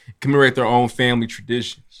meaning, commemorate their own family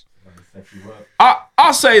traditions.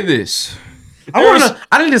 I'll say this.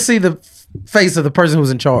 I need to see the face of the person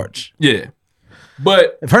who's in charge. Yeah.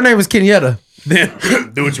 But if her name is Kenyatta,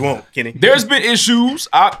 then do what you want, Kenny. There's been issues.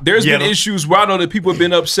 Been issues where I know that people have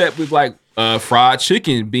been upset with like fried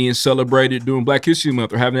chicken being celebrated during Black History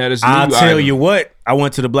Month or having that as a I'll new tell item. you what. I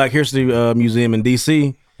went to the Black History Museum in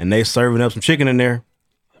D.C. and they serving up some chicken in there.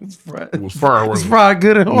 It was fried. It's fried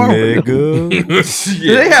good and hard. Yeah, good.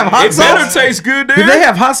 Do they have hot It sauce? better taste good there. Do they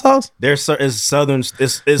have hot sauce? There's it's southern.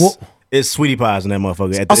 It's sweetie pies in that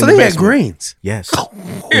motherfucker. Oh, so they had greens. Yes.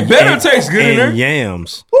 It better taste good in there. And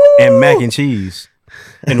yams and mac and cheese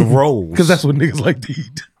and rolls. Because that's what niggas like to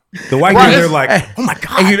eat. The white people, they're like, oh my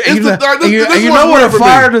God. And you know what a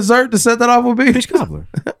fire dessert to set that off would be? Fish cobbler.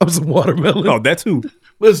 Some watermelon. Oh, that too.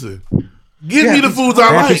 Listen, give me the foods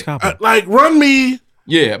I like. Like, run me.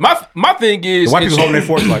 Yeah, my thing is the white people holding their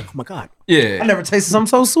forks like, oh my God. Yeah, I never tasted something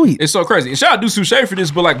so sweet. It's so crazy. And shout out to Suchet for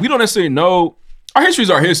this, but like we don't necessarily know. Our history is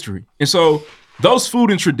our history, and so those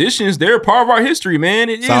food and traditions, they're part of our history, man.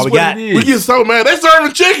 It is what it is. We get so mad. They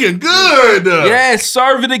serving chicken. Good. Yes,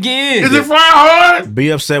 serve it again. Is it fried hard? Be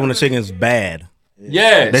upset when the chicken's bad.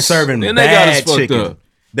 Yes. They serving Then they got us bad fucked chicken. up.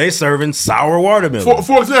 They serving sour watermelon.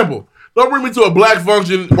 For example, don't bring me to a black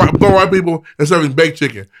function, white people, and serving baked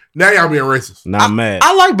chicken. Now y'all being racist. Nah, I'm mad.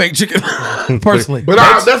 I like baked chicken personally, But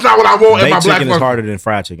that's not what I want in my Baked black chicken is function. harder than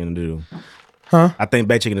fried chicken to do. Huh? I think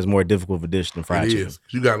baked chicken is more difficult of a dish than fried It chicken. is.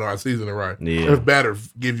 You got to know how to season it right. Yeah. If batter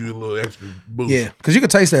gives you a little extra boost. Yeah, because you can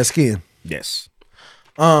taste that skin. Yes.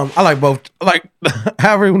 I like both. Like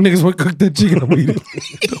however niggas would cook that chicken, I'm eating it.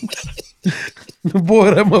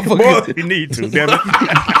 Boy, that motherfucker. Boy, you need to, damn it.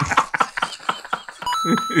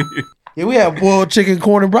 Yeah, we had boiled chicken,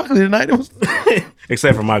 corn, and broccoli tonight. It was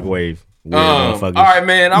Except for microwave. Weird All motherfuckers. right,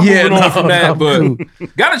 man. I'm moving on from that, no, but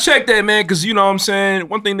gotta check that, man, because you know what I'm saying.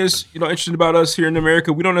 One thing that's interesting about us here in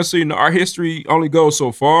America, we don't necessarily know our history only goes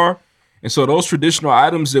so far, and so those traditional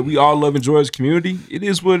items that we all love and enjoy as a community, it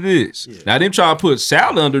is what it is. Yeah. Now, them trying to put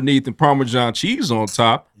salad underneath and Parmesan cheese on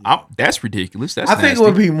top, that's ridiculous. That's I think it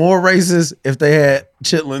would be more racist if they had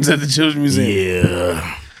chitlins at the Children's Museum.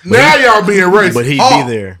 Yeah. Now y'all being racist. But he'd be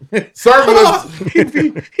there. Serving us. He'd be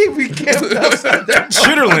camped outside that.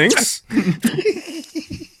 Chitterlings.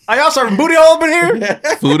 Are y'all serving booty hole up in here?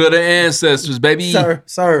 Food of the ancestors, baby. Sir,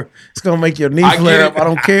 it's gonna make your knee flare up. I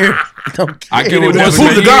don't care. I get it once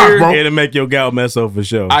Food a to God, year. bro. It'll make your gout mess up for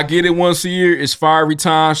sure. I get it once a year. It's fire every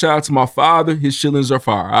time. Shout out to my father. His shillings are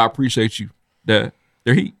fire. I appreciate you. They're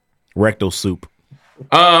heat. Rectal soup.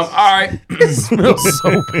 All right. It smells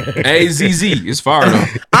so bad. AZZ. It's fire though.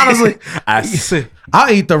 Honestly, I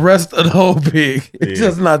I'll eat the rest of the whole pig. It's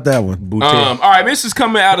just not that one. All right, this is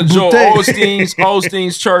coming out of Joel Boutte.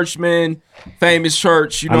 Osteen's church, man. Famous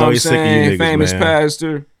church, you know what I'm he's sick of you saying? niggas, Famous man.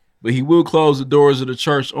 pastor. But he will close the doors of the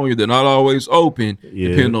church on you. They're not always open,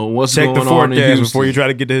 depending on what's Check going the on in forecast Houston. before you try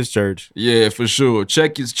to get to his church. Yeah, for sure.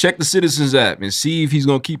 Check the Citizens app and see if he's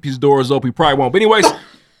gonna keep his doors open. He probably won't. But anyways,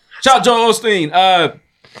 shout out Joel Osteen.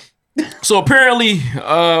 So apparently,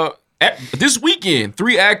 this weekend,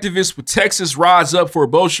 3 activists with Texas Rise Up for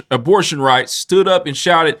Abortion Rights stood up and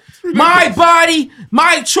shouted, "My body,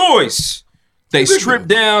 my choice." They stripped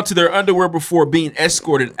down to their underwear before being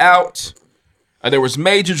escorted out. There was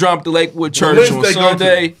major drama at the Lakewood Church on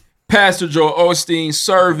Sunday. Pastor Joel Osteen's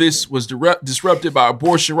service was disrupted by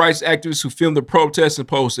abortion rights activists who filmed the protests and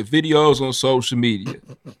posted videos on social media.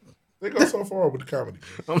 They go so far with the comedy.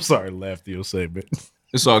 I'm sorry, laughed your segment.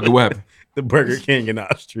 It's all good. What happened? The Burger King in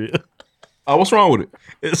Austria. What's wrong with it?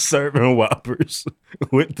 It's serving Whoppers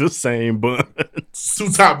with the same buns. 2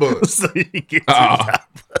 top buns. So you get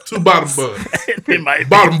 2 2 bottom buns. It might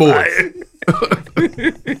Bottom be boys.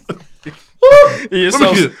 Yeah,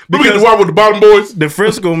 Let me get the one with the bottom boys. The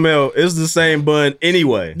Frisco Mill is the same bun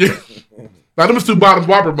anyway. Now, them is 2 bottom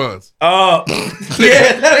Whopper buns. Yeah,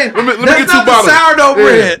 Let me that's get 2 not the bottom. sourdough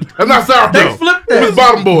bread. That's not sourdough. They flipped Them that. is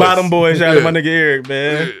bottom boys. Bottom boys, shout out to my nigga Eric,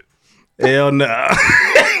 man. Hell no.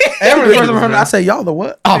 Every person heard I say y'all the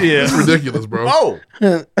what? Oh, Yeah. That's ridiculous, bro. Oh,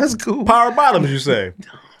 that's cool. power bottoms, you say?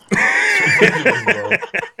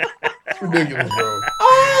 It's ridiculous, bro.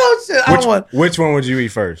 Oh shit! I want. Which one would you eat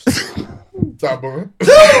first? Top bun.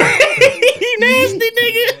 He nasty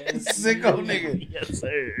nigga. Sicko nigga. Yes,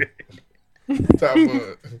 sir. Top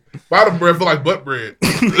bun. Bottom bread feel like butt bread.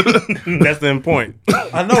 That's the point.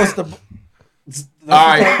 I know it's the. All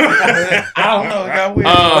right. I don't know. It got weird.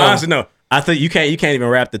 Honestly, no. I think you can't even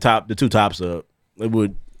wrap the two tops up. It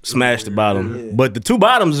would smash the bottom. Yeah. But the two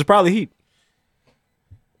bottoms is probably heat.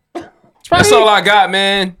 That's all I got,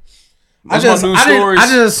 man. I just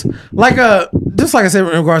like I said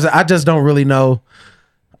in regards to, I just don't really know.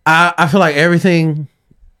 I feel like everything,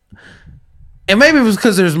 and maybe it was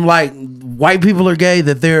because there's like white people are gay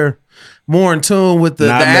that they're more in tune with the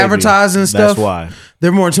advertising stuff. That's why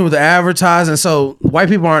they're more in tune with the advertising. So white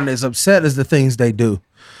people aren't as upset as the things they do.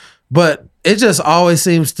 But it just always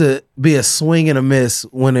seems to be a swing and a miss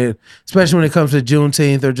especially when it comes to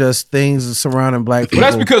Juneteenth or just things surrounding black people. But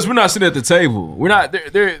that's because we're not sitting at the table. We're not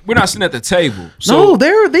sitting at the table. No, So,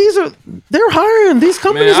 they're hiring. These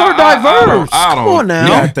companies are diverse. Come on now.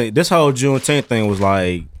 Yeah, I think this whole Juneteenth thing was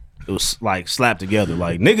like slapped together.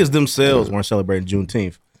 Like niggas themselves weren't celebrating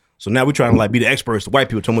Juneteenth. So now we trying to like be the experts. The white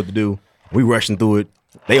people tell them what to do. We rushing through it.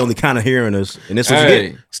 They only kind of hearing us, and this is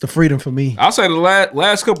it. It's the freedom for me. I'll say the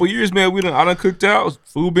last couple of years, man, I done cooked out.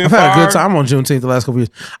 Food been I've fired. had a good time on Juneteenth the last couple years.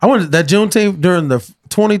 I went that Juneteenth during the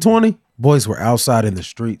 2020. Boys were outside in the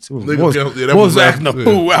streets. Boys was acting a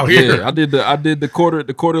fool out here. Yeah, I did the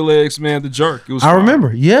quarter legs, man, the jerk. It was. I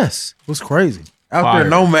remember. Yes, it was crazy out there,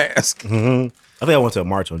 no mask. Mm-hmm. I think I went to a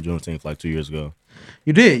march on Juneteenth like 2 years ago.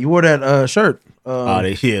 You did. You wore that shirt.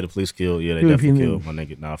 The police killed. Yeah, they definitely killed my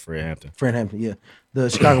nigga. Fred Hampton. Fred Hampton. Yeah, the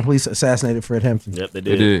Chicago police assassinated Fred Hampton. Yep, they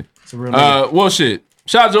They did. did. It's a real nigga. Well, shit.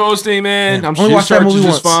 Shout out to Osteen, man. Yeah. I'm Only sure watched that church is movie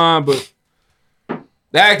just once. fine, but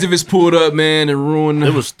the activists pulled up, man, and ruined.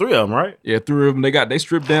 It was 3 of them, right? Yeah, 3 of them. They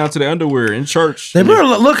stripped down to their underwear in church. They better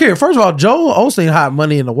look here. First of all, Joel Osteen hide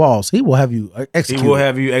money in the walls. He will have you executed. He will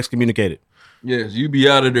have you excommunicated. Yes, you be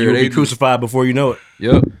out of there. You will They be crucified before you know it.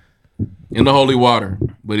 Yep. In the holy water,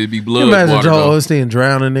 but it'd be Can blood you imagine water. Joel though. Osteen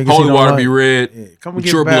drowning niggas. Holy he don't water like? be red. Yeah, come and with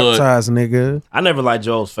get your blood. baptized, nigga. I never liked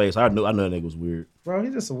Joel's face. I knew that nigga was weird. Bro,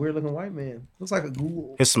 he's just a weird looking white man. Looks like a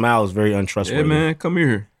ghoul. His smile is very untrustworthy. Yeah, man, come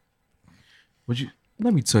here.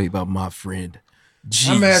 Let me tell you about my friend. Jesus.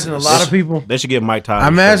 I imagine a lot of people. They should get Mike Tyson. I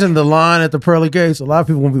imagine the line at the pearly gates. A lot of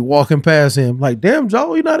people will be walking past him like, "Damn,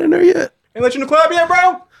 Joel, you not in there yet?" Ain't let you in the club yet,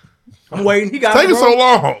 bro? I'm waiting. He got Taking so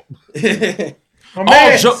long.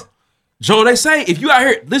 Joe, they say if you out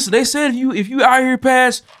here, listen, they said if you out here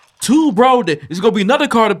past 2, bro, it's gonna be another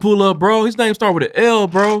car to pull up, bro. His name start with an L,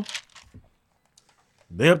 bro.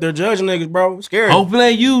 They up there judging niggas, bro. It's scary. Hopefully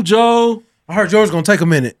ain't you, Joe. I heard George's gonna take a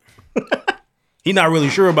minute. He not really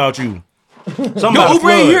sure about you. Your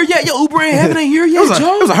Uber ain't here yet. Your Uber ain't heaven ain't here yet,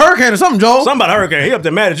 Joe. It was a hurricane or something, Joel. Something about a hurricane. He up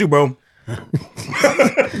there mad at you, bro.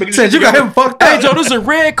 Said you got him fucked up. Hey, Joe, this is a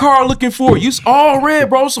red car looking for you. It's all red,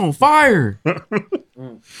 bro. It's on fire.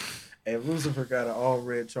 Hey, Lucifer got an all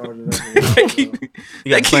red charger. They keep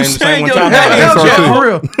same saying one your top name, hat. Joe. For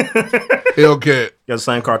real. Hellcat. Got the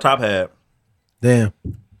same car Top had. Damn.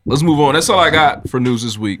 Let's move on. That's all I got for news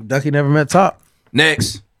this week. Ducky never met Top.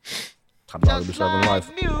 Next. Top dog be serving life.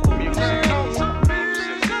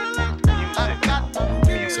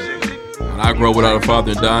 When I grow without a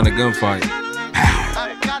father and die in a gunfight.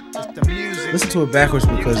 Listen to it backwards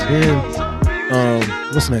because then,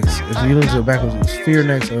 what's next? If you listen to it backwards, it's Fear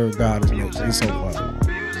next or God is next. It's so far.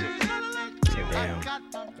 Damn. I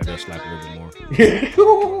gotta slap a little bit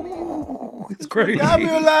more. It's crazy. I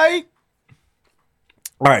feel like.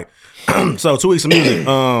 All right. So 2 weeks of music.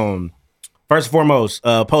 First and foremost,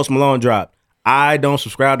 Post Malone dropped. I don't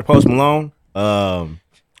subscribe to Post Malone. I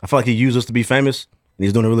feel like he used us to be famous, and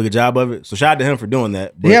he's doing a really good job of it. So shout out to him for doing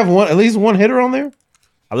that. Do you have at least one hitter on there?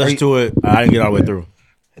 I listened to it. I didn't get all the way through.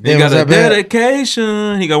 He got a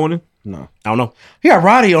dedication. He got one. No, I don't know. He got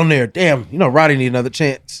Roddy on there. Damn, you know Roddy need another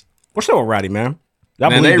chance. What's up with Roddy, man?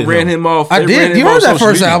 Man, they ran him off. I did. You heard that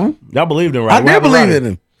first album? Y'all believed in Roddy. I did believe in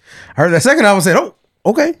him. I heard that second album. Said, "Oh,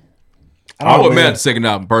 okay." I wasn't mad at the second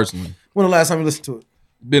album personally. When the last time you listened to it?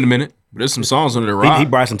 Been a minute, but there's some songs under the rock. He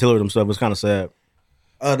Bryson Tiller himself. It's kind of sad.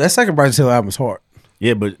 That second Bryson Tiller album is hard.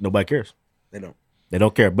 Yeah, but nobody cares. They don't. They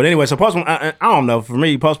don't care. But anyway, so Post Malone, I don't know. For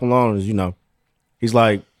me, Post Malone is, he's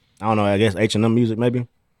like, I don't know, I guess H&M music maybe.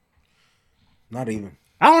 Not even.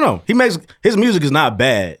 I don't know. His music is not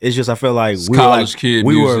bad. It's just I feel like It's college kid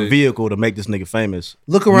we were a music. vehicle to make this nigga famous.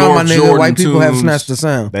 Look around, North my nigga. Jordan White people have tunes. snatched the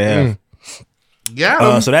sound. They have.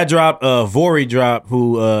 Yeah. So that dropped. Vori dropped.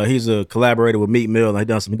 Who he's a collaborator with Meek Mill. And he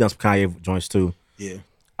done some Kanye joints too. Yeah.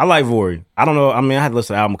 I like Vori. I don't know. I mean, I had to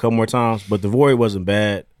listen to the album a couple more times, but the Vori wasn't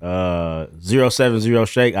bad. 070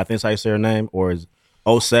 Shake, I think that's how you say her name, or is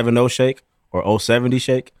 070 Shake or 070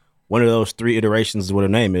 Shake. One of those 3 iterations is what her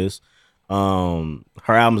name is. Her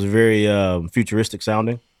album's very futuristic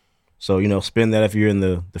sounding. So, spin that if you're in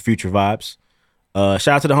the future vibes. Shout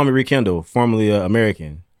out to the homie Rekindle, formerly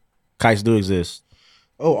American. Kites do exist.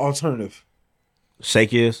 Oh, alternative.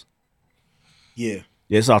 Shake is? Yeah.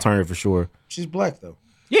 Yeah, it's alternative for sure. She's black though.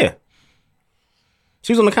 Yeah.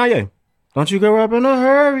 She was on the Kanye. Don't you go up in a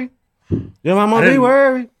hurry. Your mama be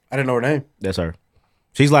worried. I didn't know her name. That's her.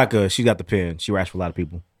 She's like she got the pen. She raps for a lot of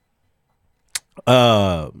people.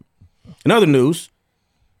 In other news,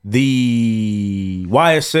 the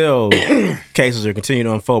YSL cases are continuing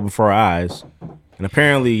to unfold before our eyes. And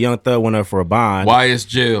apparently Young Thug went up for a bond. YS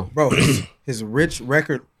jail. Bro, his rich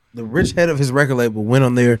record, the rich head of his record label went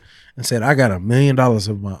on there and said, I got $1 million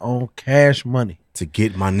of my own cash money to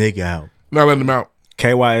get my nigga out. Not letting him out.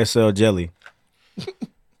 KYSL jelly.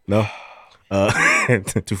 No?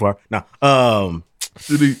 Too far? No.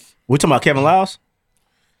 We talking about Kevin Lyles?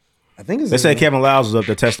 I think they said Kevin Lyles was up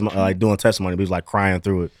there doing testimony, but he was like crying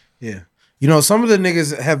through it. Yeah. Some of the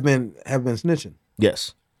niggas have been snitching.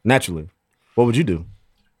 Yes. Naturally. What would you do?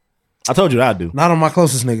 I told you what I'd do. Not on my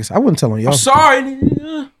closest niggas. I wouldn't tell on y'all. I'm sorry,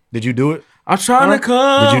 nigga. Did you do it? I'm trying to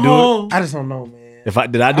come. Did you do it? I just don't know, man. Did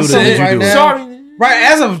I do that? Did you do it? Sorry. Right,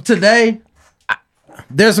 as of today,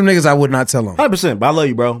 there's some niggas I would not tell on. 100%. But I love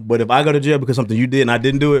you, bro. But if I go to jail because something you did and I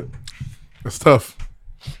didn't do it, that's tough.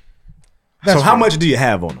 So how much do you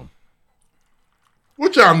have on him?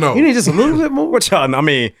 What y'all know? You need just a little bit more. What y'all know? I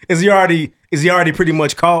mean, is he already pretty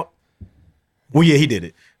much caught? Well, yeah, he did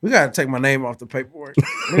it. We gotta take my name off the paperwork.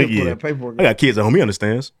 Yeah. That paperwork. I got kids at home. He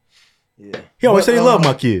understands. Yeah. He always said he loved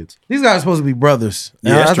my kids. These guys are supposed to be brothers.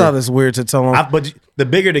 Yeah, I thought it's weird to tell them. But the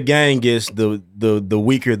bigger the gang gets, the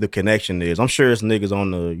weaker the connection is. I'm sure it's niggas on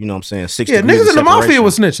the, 6 Yeah, niggas in the mafia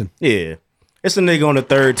was snitching. Yeah. It's a nigga on the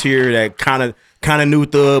 3rd tier that kind of knew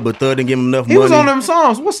Thug, but Thug didn't give him enough money. He was on them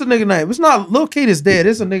songs. What's the nigga name? It's not Lil Keith is dead.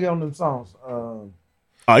 It's a nigga on them songs. Oh,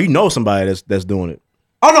 you know somebody that's doing it.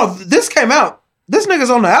 Oh no, this came out. This nigga's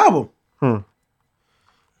on the album.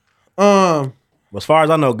 As far as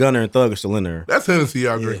I know, Gunner and Thug are still in there. That's Hennessy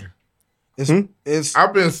y'all drinking. It's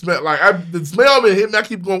I've been the smell been hitting. I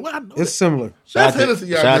keep going. Well, I know it's similar. That's Hennessy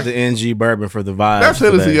y'all Shout out drinking. to NG Bourbon for the vibe. That's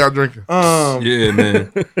Hennessy y'all drinking. Yeah,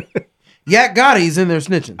 man. Yak Gotti's in there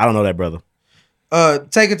snitching. I don't know that brother.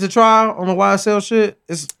 Take It to Trial on the YSL shit.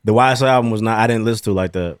 It's The YSL album was not. I didn't listen to it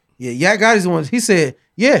like that. yeah, Yak Gotti's the one. He said,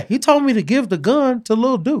 yeah, he told me to give the gun to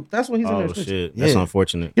Lil Duke. That's what he's in there Oh snitching. shit, Yeah. that's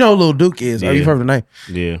unfortunate. You know who Lil Duke is? Yeah. You've heard the name.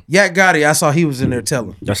 Yeah, Yak Gotti, I saw he was in there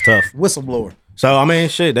telling. that's tough. Whistleblower. So I mean,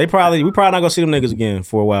 shit. We probably not gonna see them niggas again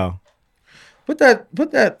for a while. Put that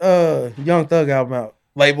Young Thug album out.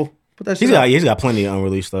 Label. Put that shit out. He's got plenty of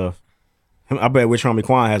unreleased stuff. I bet Rich Homie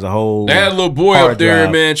Quan has a whole. That little boy hard up there,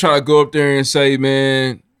 drive. man, trying to go up there and say,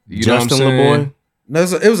 man, you Justin know what I'm little saying? boy. No,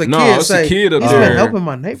 it was a No, kid. it's say, a kid up he's there been helping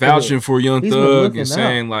my neighborhood. vouching for Young He's been Thug looking and out.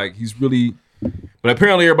 saying like he's really. But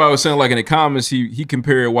apparently everybody was saying like in the comments he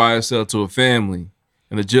compared YSL to a family,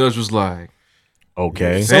 and the judge was like,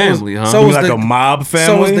 Okay, family, huh? so You was like the- a mob family.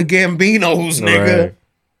 So was the Gambinos, nigga. Right.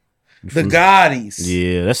 The Gottis.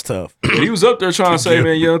 Yeah, that's tough. But he was up there trying to say,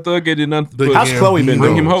 man, Young Thug did nothing. But How's Chloe been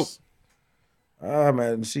bring doing? him hope. Ah,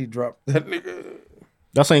 man, she dropped that nigga.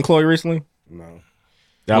 Y'all seen Chloe recently? No.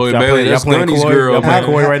 Chloe Bailey, that's Gunny's girl, Y'all playing man.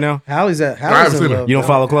 Chloe right now? Hallie's in seen her. love. You don't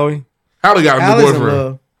follow Chloe? Hallie got a new Hallie's in boyfriend.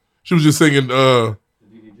 love. She was just singing.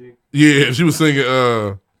 Yeah, she was singing.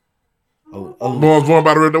 Going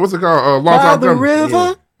by the river. What's it called? Long time coming.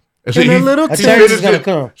 river. And in a little he A change finished is gonna it.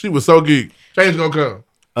 come. She was so geek. Change gonna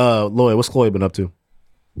come. Lloyd, what's Chloe been up to?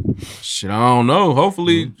 Shit, I don't know.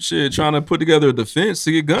 Hopefully, shit, trying to put together a defense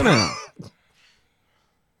to get Gunn out.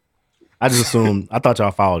 I just assumed. I thought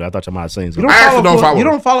y'all followed it. I thought y'all might have seen You something. don't I actually follow don't Chloe. follow You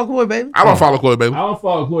her. don't follow Chloe, baby. I don't follow Chloe Bailey. I don't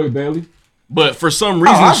follow Chloe Bailey. But for some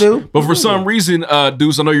reason, I do. But for some reason,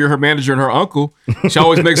 Deuce, I know you're her manager and her uncle. She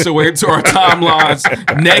always makes her way into our timelines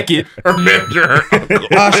naked. Her manager, her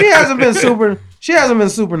uncle. She hasn't been super. She hasn't been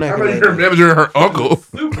super I naked. know lately. her manager and her uncle.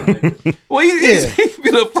 Well, he's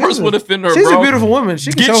be the first one to defend her, She's bro. a beautiful woman.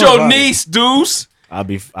 She can Get show her your body. niece, Deuce. I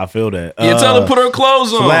feel that. You tell her to put her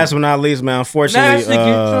clothes So on. last but not least, man. Unfortunately, Nasty, get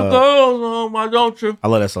your clothes on, my don't you? I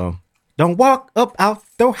love that song. Don't walk up out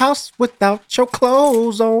the house without your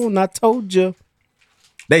clothes on. I told you.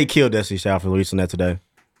 They killed Destiny Child for releasing that today.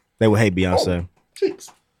 They would hate Beyonce.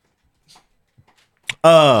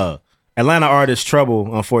 Atlanta artist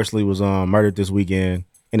Trouble, unfortunately, was murdered this weekend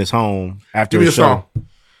in his home after Give me a a show. song.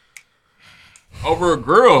 Over a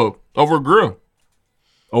girl. Over a girl.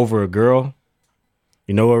 Over a girl.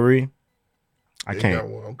 You know what, Ree? I They can't. got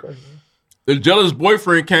one. Okay. The jealous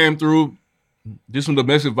boyfriend came through, did some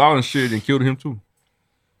domestic violence shit, and killed him too.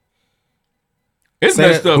 It's Say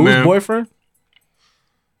messed that- up, whose man. boyfriend?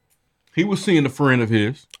 He was seeing a friend of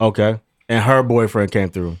his. Okay. And her boyfriend came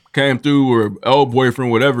through. Came through, or old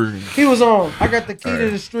boyfriend, whatever. He was on. I got the key to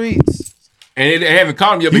the streets. And they haven't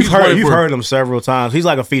caught him yet. But You've heard him several times. He's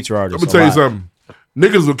like a feature artist. Let me tell you something.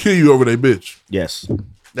 Niggas will kill you over their bitch. Yes.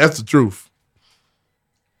 That's the truth.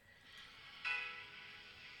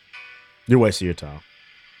 You're wasting your time.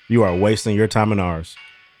 You are wasting your time and ours.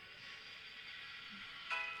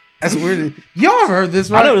 That's weird. Y'all have heard this,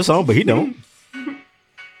 right? I know the song, but he don't.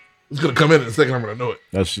 It's gonna come in a second. I'm gonna know it.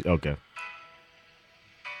 That's okay.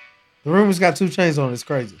 The rumors got 2 Chainz on it. It's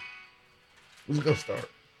crazy. Let's go start.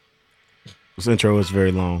 This intro is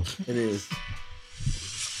very long. It is.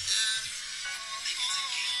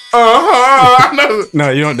 I know. No,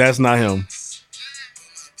 you don't. That's not him.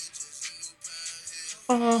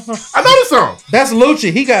 I know the song. That's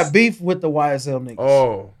Lucci. He got beef with the YSL niggas.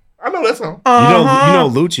 Oh, I know that song. You know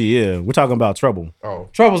Lucci. Yeah, we're talking about Trouble. Oh,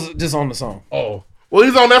 Trouble's just on the song. Oh, well,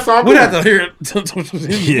 he's on that song. We'd too. have to hear it.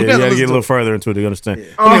 Yeah, you got to get a little further into it to understand.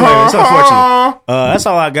 Anyway, Uh-huh. it's unfortunate. That's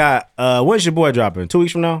all I got. When's your boy dropping? 2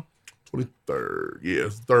 weeks from now? 23rd.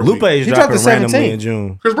 Yes, third. Lupe week. is He dropped dropping the randomly 17th. in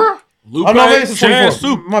June. Chris Brown. Lupe, Oh, no, maybe it's the Chance 24th.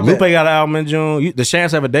 too. My bad. Lupe got an album in June. Does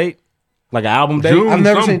Chance have a date? Like an album date? June. I've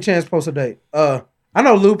never something. seen Chance post a date. I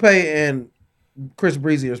know Lupe and Chris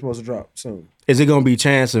Breezy are supposed to drop soon. Is it going to be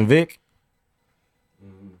Chance and Vic? I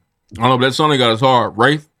don't know, but that song they got is hard.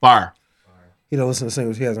 Wraith, fire. He don't listen to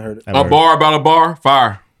singles. He hasn't heard it. A bar about a bar,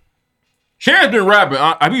 fire. Chance been rapping.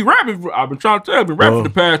 I be rapping. I've been trying to tell you, I've been rapping Well, for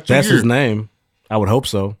the past 2 that's years. his name. I would hope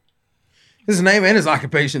so. His name and his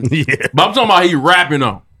occupation. Yeah. But I'm talking about he rapping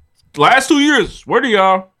though. Last 2 years, swear to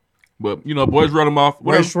y'all. But you know, boys run him off. Ray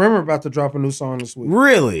Whatever. Shrimmer about to drop a new song this week.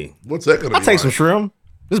 Really? What's that gonna I'll be? take some like? shrimp.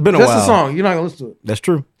 It's been a Just while. a song. You're not gonna listen to it. That's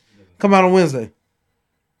true. Come out on Wednesday.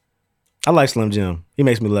 I like Slim Jim. He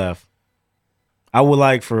makes me laugh. I would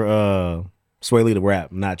like for Sway Lee to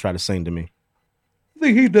rap, not try to sing to me. I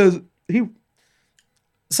think he does.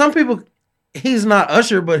 Some people, he's not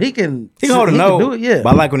Usher, but he can. He can hold a can note. do it. Yeah.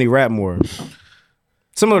 But I like when he rap more.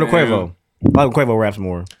 Similar to Quavo. I like when Quavo raps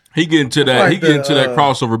more. He get into that. like He get into the, that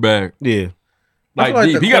crossover bag. Yeah. Like, I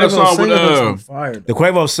feel deep. the He got a Quavo song with singing hooks be fire, The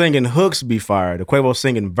Quavo singing hooks be fire. The Quavo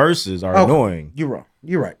singing verses are though. annoying. You're wrong.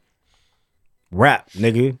 You're right. Rap,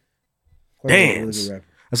 nigga. Quavo's a Dance. really good rapper.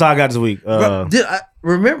 That's all I got this week.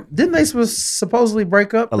 Didn't they supposedly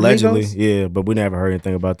break up? the Allegedly, Migos? yeah, but we never heard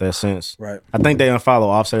anything about that since. Right. I think they unfollow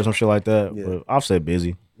Offset or some shit like that. But Offset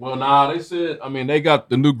busy. Well, nah, they said. I mean, they got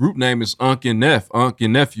the new group name is Unc and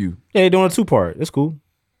Nephew. Yeah, they doing a 2-part. It's cool.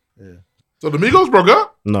 So the Migos broke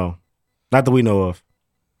up? No, not that we know of.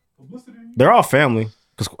 They're all family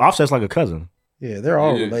because Offset's like a cousin. Yeah, they're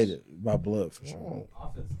all Yes. related by blood for sure.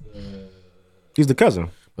 He's the cousin.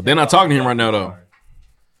 But they're not talking to him right now, though.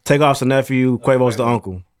 Takeoff's the nephew. Quavo's the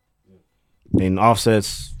uncle. And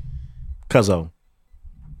Offset's Cuzzo.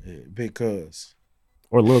 Yeah, big cuz.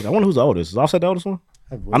 Or look, I wonder who's the oldest. Is Offset the oldest one?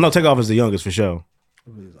 I know Takeoff is the youngest for sure.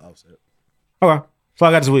 Offset. Okay. So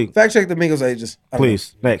I got this week. Fact check the Migos ages. I don't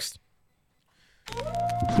Please. Next.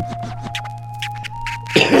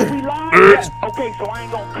 Okay, so I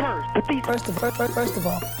ain't gonna curse. But these First of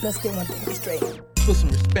all, let's get one thing straight. Put some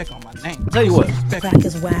respect on my name. I'll tell you what. Crack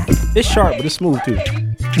is whack. It's sharp, but it's smooth too. Maybe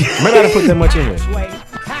I didn't put that much in here.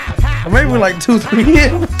 know. Or maybe we're like 2-3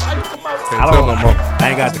 years. I don't know no more. I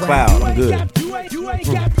ain't got the cloud. I'm good.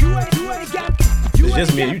 It's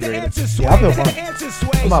just me and you drinking. Yeah, I feel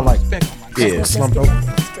fine. I'm not like Yeah. slumped over.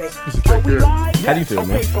 How do you feel,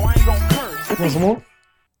 man? Want some more?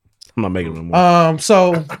 I'm not making no more.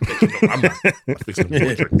 So I'm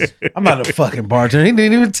I'm not a fucking bartender. He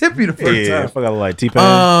didn't even tip you the first Yeah, I time. forgot like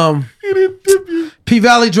T-Pain. P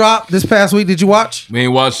Valley dropped this past week. Did you watch? We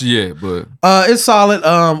ain't watched it yet, but It's solid.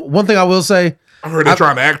 One thing I will say, I heard they're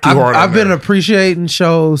trying to act too hard. I've been appreciating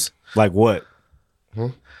shows. Like what?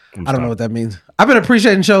 I don't know what that means. I've been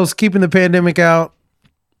appreciating shows keeping the pandemic out.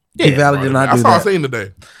 P Valley did not I do saw a that. scene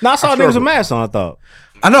today. No, I saw I niggas with struggled. masks on, I thought.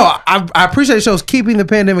 I know. I appreciate shows keeping the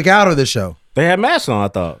pandemic out of the show. They had masks on, I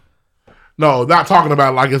thought. No, not talking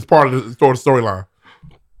about like it's part of the storyline.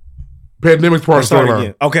 Pandemic's part of the Start storyline.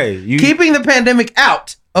 again. Okay, you Keeping the pandemic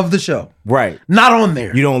out of the show. right. Not on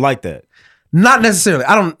there. You don't like that. Not necessarily.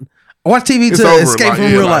 I watch TV It's to over, escape like, from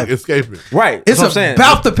yeah, real like, life. escaping. Right. It's That's what I'm saying.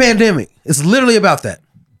 about the pandemic. It's literally about that.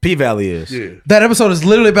 P Valley is. Yeah. That episode is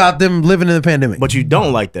literally about them living in the pandemic. But you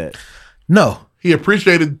don't like that. No. he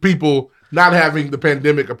appreciated people not having the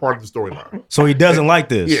pandemic a part of the storyline. So he doesn't like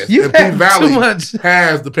this. Yes, You and P have Valley too much.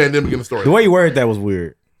 has the pandemic in the story. The way you worded that was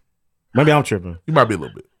weird. Maybe I'm tripping. You might be a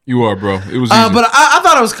little bit. You are, bro. It was easy. But I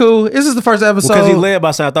thought it was cool. This is the first episode. Because he led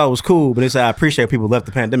by saying I thought it was cool, but he said I appreciate people left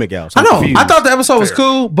the pandemic out. So I I'm know. confused. I thought the episode was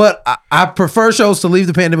cool, but I prefer shows to leave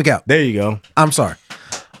the pandemic out. There you go. I'm sorry.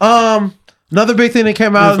 Another big thing that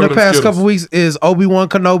came out in the past couple weeks is Obi-Wan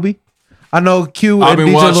Kenobi. I know Q I've and been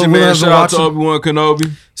DJ watching, Lil man. Williams Shout been out to watching. Obi-Wan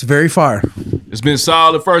Kenobi. It's very fire. It's been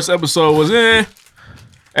solid. First episode was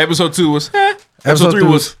Episode 2 was Episode 3 3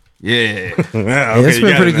 was yeah. Yeah, it's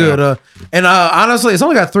been pretty good. And honestly, it's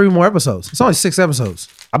only got 3 more episodes. It's only 6 episodes.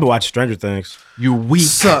 I've been watching Stranger Things. You weak.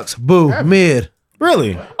 Sucks. Boo. Mid.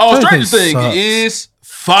 Really? Oh, Stranger Things is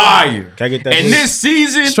fire. Can I get that? And this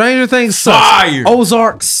season, Stranger Things sucks. fire.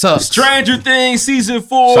 Ozark sucks. Stranger Things season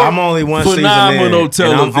 4. So I'm only one season in. Phenomenal And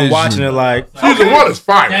television. I'm watching it like Season 1 is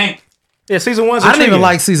fire. Yeah, season 1's I didn't even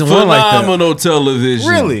like season 1 like that. Phenomenal television.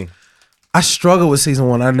 Really? I struggle with season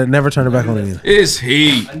 1. I never turned it back on again. It's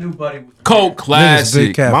heat. Cult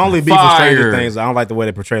classic. Cap. My only beef with Stranger Fire. Things, I don't like the way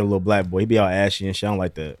they portray the little black boy. He be all ashy and shit. I don't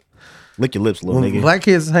like that. Lick your lips, little When nigga. black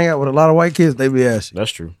kids hang out with a lot of white kids, they be ashy.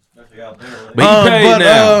 That's true. But he paid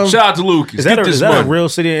now. Shout out to Lucas. Is that, Get a, this is that a money. real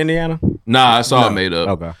city in Indiana? Nah, it's all made up.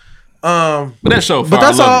 Okay. But that show fire. But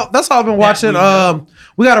that's I love all. That's all I've been watching.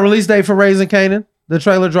 We got a release date for Raising Kanan. The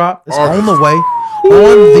trailer dropped. It's on the way. On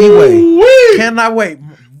the way. Cannot wait.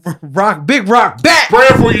 Big rock back.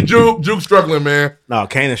 Praying for you, Juke. Juke's struggling, man. No,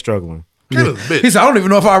 Kanan's struggling. Kanan's a bitch. He said, I don't even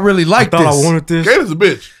know if I really like I thought this. I wanted this. Kanan's a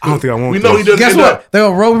bitch. I don't think I want We this. know he doesn't. Guess end what? up- They're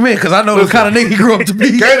going to roll him in because I know the Listen. kind of nigga he grew up to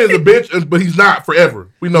be. Kanan's a bitch, but he's not forever.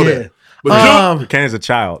 We know Yeah. that. But Kanan's a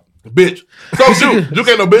child. Juke, bitch. So Juke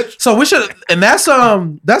ain't no bitch. So we should, and that's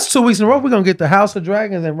 2 weeks in a row. We're going to get the House of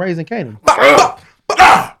Dragons and Raising Kanan.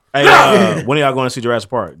 Hey, when are y'all going to see Jurassic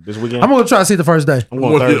Park? This weekend? I'm going to try to see it the first day. I'm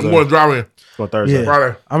going Thursday. I'm going to drive in. Going Thursday. Yeah.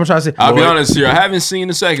 Friday. I'm going to try to see it. I'll be honest here. I haven't seen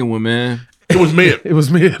the second one, man. It was mid. It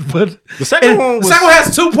was mid, but The second one was. the second one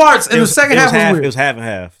has 2 parts, and the second half was It weird. was half and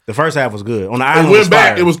half. The first half was good. On the It island went was back.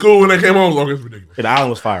 fire. It was cool when they came home. It's ridiculous. The island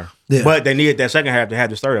was fire. Yeah. But they needed that second half to have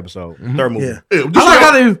this third episode, third movie. Yeah. Yeah, I like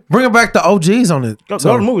how they bring back the OGs on it. Go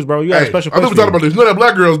So, to the movies, bro. You got a Hey, special I never place thought for about you. this. You know that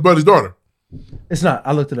black girl's buddy's daughter. it's not.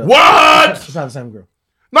 I looked it up. What? It's not the same girl.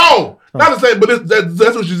 No, not the same. But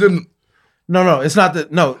that's what she's in. No, it's not the.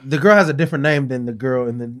 No, the girl has a different name than the girl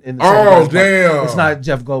in the. Oh, second Jurassic Park. damn. It's not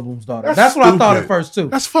Jeff Goldblum's daughter. That's what I thought at first too.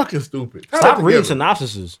 That's fucking stupid. Stop reading together.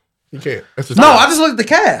 synopsises. You can't. That's just No, I just looked at the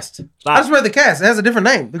cast. Stop. I just read the cast. It has a different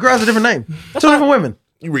name. The girl has a different name. 2 different women.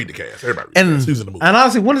 You read the cast. Everybody read the And cast. She's in the movie. and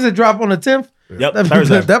honestly, when does it drop on the 10th? Yep, That,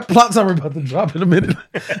 Thursday. that plot summary about to drop in a minute.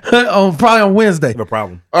 Probably on Wednesday. No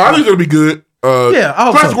problem. I think it's gonna be good. Yeah, I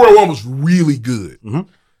hope Jurassic so. World 1 was really good.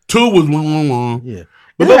 2 was Yeah.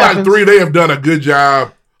 But It look like happens. 3, they have done a good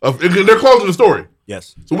job of. They're closing the story.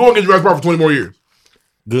 Yes. So we're gonna get Jurassic Park for 20 more years.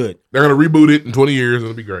 Good. They're gonna reboot it in 20 years,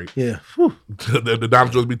 and it'll be great. Yeah. Whew. the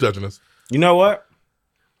dinosaurs be touching us. You know what?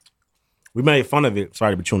 We made fun of it.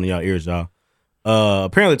 Sorry to be chewing in y'all ears, y'all.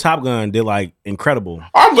 Apparently Top Gun did like incredible.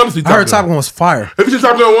 I'm gonna see Top I heard Gun. Top Gun was fire. Have you seen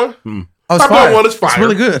Top Gun 1? Oh, it's Top fire. Gun 1 is fire. It's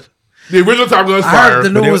really good. The original Top Gun is I fire. heard the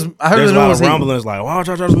But new was. I heard there's the a new lot was. of heat. rumblings like, wow,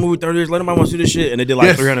 this movie 30 years later, might want to see this shit. And they did like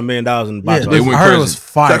Yes. $300 million in box Yeah, They office. went I heard crazy. it was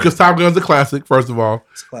fire. Because Top Gun's a classic, first of all.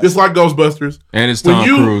 Just like Ghostbusters. And it's When Tom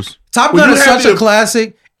you- Cruise. Top When Gun you is have such a the-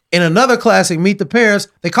 classic. In another classic, Meet the Parents,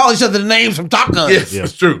 they call each other the names from Top Gun. Yes, Yeah.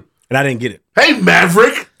 it's true. And I didn't get it. Hey,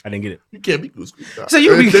 Maverick. I didn't get it. You can't be Goose. He said, "You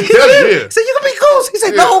can be." He Yeah. said, "You can be Goose." He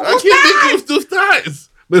said, "No, I Goose can't died." be Goose dies.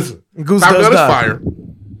 Listen, Goose Top does Gun is die. fire.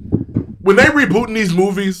 When they rebooting these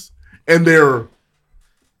movies and they're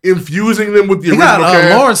infusing them with the He original got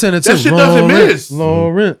cast, Lawrence in it too. that shit doesn't miss.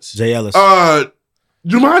 Lawrence. Jay Ellis.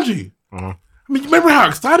 Jumanji. I mean, you remember how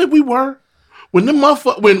excited we were when them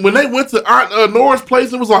when they went to Aunt Nora's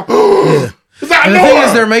place? It was like, it's not And the thing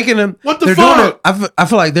is, they're making them. What the they're fuck? Doing it. I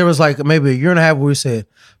feel like there was like maybe a year and a half where we said,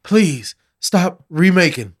 "Please stop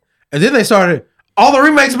remaking," and then they started. All the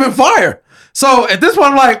remakes have been fire. So at this point,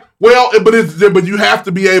 I'm like, well, but you have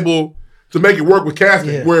to be able to make it work with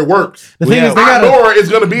casting where it works. The thing is, they Aunt gotta- Nora is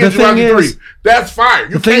going to be in the thing Jumanji 3. is- That's fire.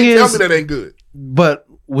 You the thing can't tell is- me that ain't good. but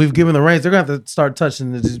we've given the reins. They're gonna have to start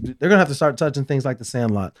touching. They're gonna have to start touching things like The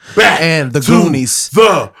Sandlot Back and The to Goonies.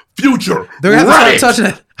 The future. They're gonna have Run to it. start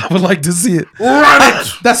touching it. I would like to see it. Run it.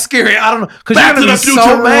 That's scary. I don't know because Back you're to gonna the be future,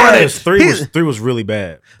 so run mad. it. Three was really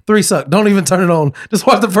bad. 3 sucked. Don't even turn it on. Just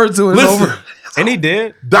watch the first 2. It's Listen. over. And he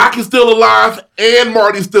did. Doc is still alive and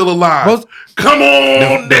Marty's still alive. Come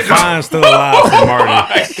on, Define's still alive for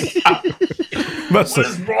Marty. What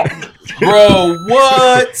is wrong? Bro,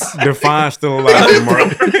 what? Define's still alive for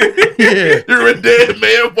Marty. Yeah. You're a dead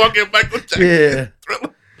man, fucking Michael Jackson.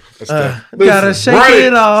 Yeah. Gotta shake Right.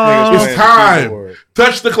 it off. It's time.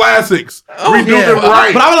 Touch the classics. Redo Yeah. them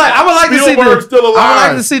right. But I would like to see Spielberg's still I would alive.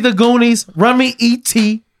 like to see the Goonies, Run Me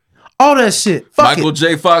E.T., all that shit. Fuck Michael it.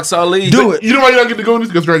 J. Fox Ali. Do it. You know why you're not getting the Goonies?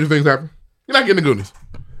 Because Stranger Things happen. You're not getting the Goonies.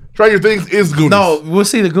 Stranger Things is Goonies. No, we'll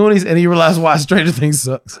see the Goonies and you realize why Stranger Things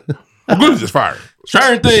sucks. Goonies is fire.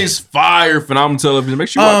 Stranger Things, fire, phenomenal television. Make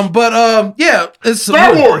sure you watch. Yeah, it's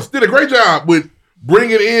Star Wars did a great job with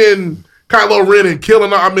bringing in Kylo Ren and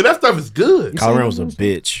killing. I mean, that stuff is good. Kylo Ren was a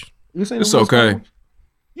bitch. It's okay.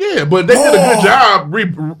 Yeah, but they did a good job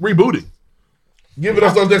rebooting, giving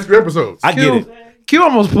us those extra episodes. I get it. Q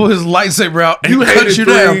almost pulled his lightsaber out and You cut hated you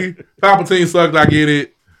 3. down. Palpatine sucked. I get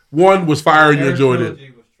it. 1 was fire. You enjoyed it.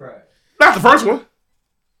 Not the first one.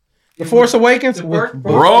 The Force Awakens.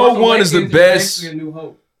 Rogue One is the best.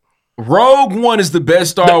 Rogue One is the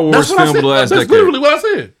best Star Wars That's what I film said. of the last That's decade. literally what I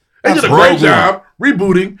said. They did a Rogue great One. job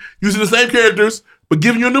rebooting, using the same characters, but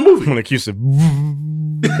giving you a new movie. When the Q said,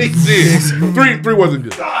 He did. 3 wasn't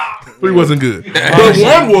good. 3 wasn't good. But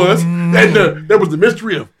 1 was, and there was the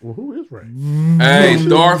mystery of, well, who is Rey? Hey,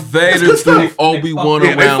 Darth Vader threw Obi-Wan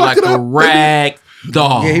Yeah, they around fucked like it a up. rag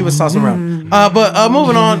dog. Yeah, he was tossing around. But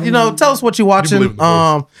moving on, tell us what you're watching.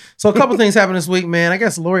 So a couple things happened this week, man. I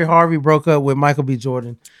guess Lori Harvey broke up with Michael B.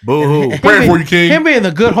 Jordan. boo-hoo. Praying for you, King. Him being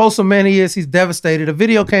the good, wholesome man he is, he's devastated. A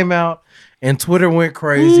video came out and Twitter went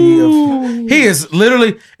crazy. He is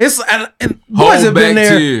literally, and boys have been back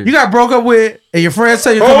there. tears. You got broke up with, and your friends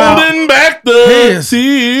tell you to come out. Holding back the He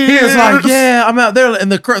tears. is like, yeah, I'm out there.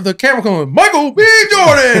 And the camera comes, Michael B.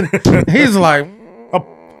 Jordan. He's like,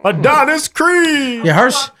 Adonis Creed. yeah,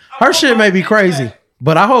 her shit may be crazy,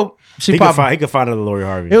 but I hope she He pop could find another Lori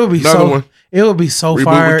Harvey. It would be Another one. It would be so Reboot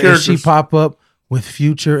fire with if she characters. pop up with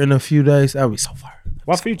Future in a few days. That would be so fire.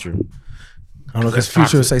 What Future? I don't know, because That's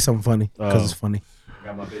Future would toxic. say something funny because it's funny.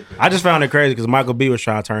 I just found it crazy because Michael B was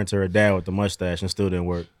trying to turn to her dad with the mustache and still didn't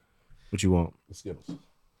work. What you want?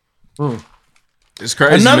 It's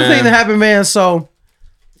crazy, Another man. thing that happened, man. So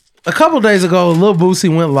a couple days ago, Lil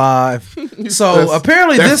Boosie went live. So That's-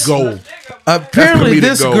 apparently that's gold. apparently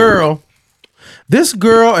That's this comedic this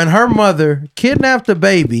girl and her mother kidnapped a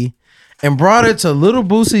baby and brought it to Little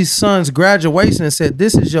Boosie's son's graduation and said,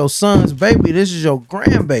 "This is your son's baby. This is your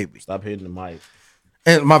grandbaby." Stop hitting the mic.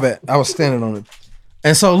 And my bad, I was standing on it.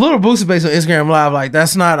 And so Little Boosie based on Instagram Live, like,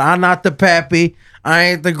 I'm not the pappy. I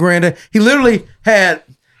ain't the granddad. He literally had,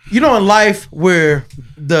 in life where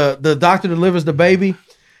the doctor delivers the baby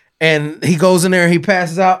and he goes in there and he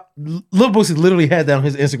passes out. Little Boosie literally had that on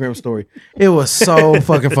his Instagram story. It was so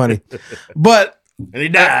fucking funny. But And he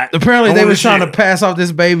died. apparently I they wanna was trying to share. pass off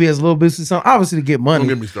this baby as Little Boosie's son, obviously to get money. Don't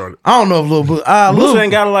get me started. I don't know if Little Boosie. Boosie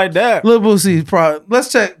ain't got it like that. Little Boosie's probably.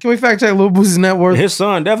 Let's check. Can we fact check Little Boosie's net worth? His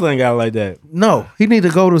son definitely ain't got it like that. No, he need to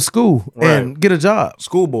go to school and Right. get a job.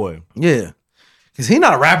 Schoolboy. Yeah, because he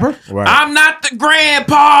not a rapper. Right. I'm not the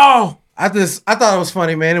grandpa. I thought it was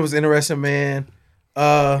funny, man. It was interesting, man.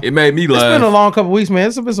 It made me It's been a laugh. long couple weeks, man.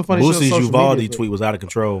 It's been some funny shit on Boosie's social Uvalde media, but- tweet was out of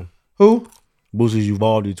control. Who? Boosie's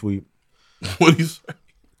Uvalde tweet. What do you say?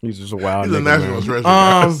 He's just a wild He's a nigga, national man. treasure,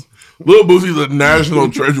 guys. Lil Boosie's a national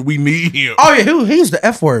treasure. We need him. Oh yeah, he used the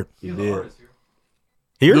F word. He did.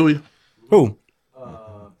 Here? Do we? Who?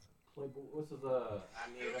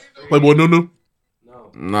 Playboy Nunu?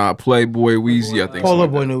 Nah, Playboy Weezy, I think. Polo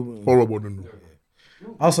so. Boy New. Polo Boy Nunu.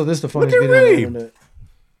 Also, this is the funniest Look at video on the Reed. internet.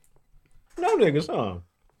 No niggas, huh?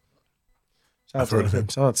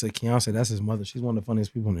 Shout out to Keontae. That's his mother. She's one of the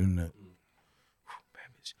funniest people on the internet.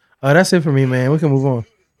 That's it for me, man. We can move on.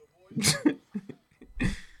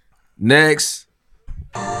 Next.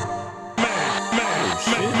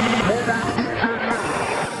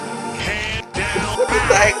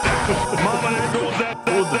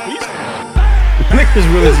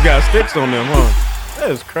 Niggas really just got sticks on them, huh?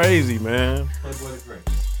 That is crazy, man.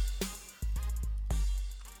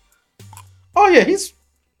 Oh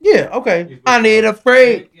yeah, okay. I need a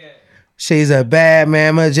freak. She's a bad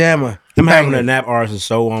mama jamma. Him having a nap artist is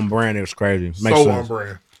so on brand. It was crazy. Makes So sense. on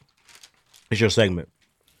brand. It's your segment.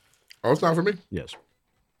 Oh, it's not for me? Yes.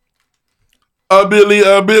 Billy.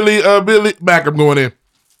 Back, I'm going in.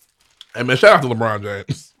 Hey, man, shout out to LeBron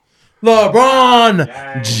James.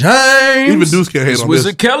 LeBron James. Even Deuce can't hate on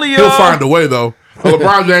Wizard this. Kelly, He'll find a way, though.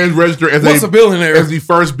 LeBron James registered as What's a billionaire? as the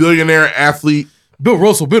first billionaire athlete. Bill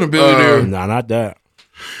Russell been a billionaire. Nah, not that.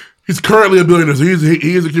 He's currently a billionaire. So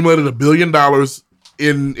he has accumulated $1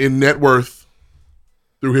 billion in net worth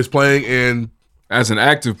through his playing and as an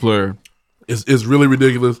active player. It's really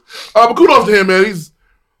ridiculous. But kudos to him, man. He's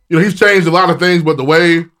changed a lot of things, but the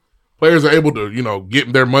way players are able to,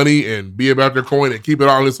 get their money and be about their coin and keep it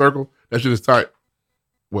all in a circle, that shit is tight.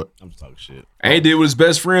 What? I'm just talking shit. And he did with his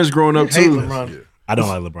best friends growing up too. Yeah. I don't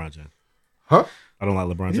like LeBron James. Huh? I don't like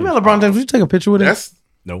LeBron James. You met LeBron James? Would you take a picture with him?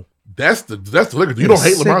 No. That's the liquor. You don't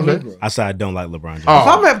hate LeBron James? I said I don't like LeBron James. If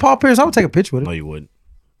I met Paul Pierce, I would take a picture with him. No, you wouldn't.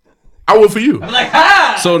 I would for you.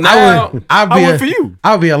 So now I would for you.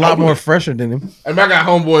 I would be a lot more fresher than him. And I got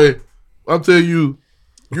homeboy. I'll tell you,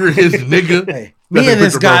 you're his nigga. Hey, me and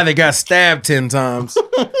this guy that got stabbed 10 times.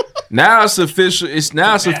 Now it's official. It's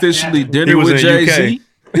officially dinner was with in Jay-Z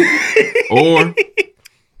or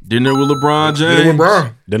dinner with LeBron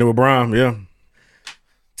James. Dinner with Bron, yeah.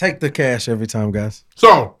 Take the cash every time, guys.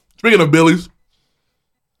 So, speaking of Billies,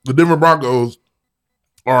 the Denver Broncos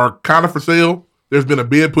are kind of for sale. There's been a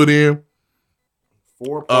bid put in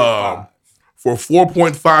for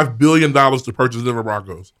 $4.5 billion to purchase Denver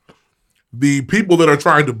Broncos. The people that are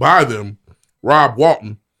trying to buy them, Rob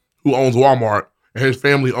Walton, who owns Walmart, and his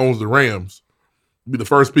family owns the Rams, will be the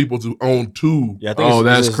first people to own two. Yeah, I think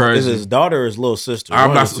that's crazy. Is his daughter or his little sister?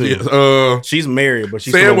 I'm not. She's married, but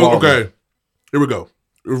she's Sam still was, involved. okay. Here we go.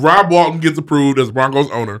 If Rob Walton gets approved as Broncos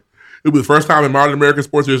owner, it'll be the first time in modern American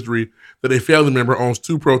sports history that a family member owns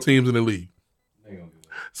two pro teams in the league.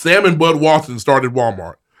 Sam and Bud Walton started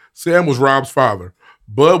Walmart. Sam was Rob's father.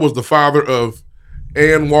 Bud was the father of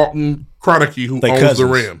Ann Walton Kroenke, who owns the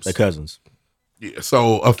Rams. They're cousins. Yeah,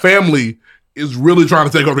 so a family is really trying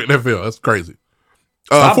to take over the NFL. That's crazy.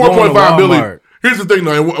 Stop going to $4.5 billion. Walmart. Here's the thing,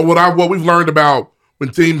 though. What we've learned about when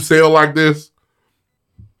teams sell like this,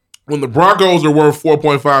 when the Broncos are worth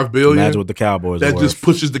 $4.5 billion, Imagine what the Cowboys are that just worth.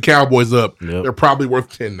 pushes the Cowboys up. Yep. They're probably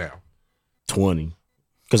worth 10 now. 20.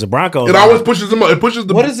 Because the Broncos, It always pushes them up. It pushes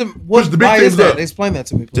the What is it? pushes the big Why teams is that? up. Explain that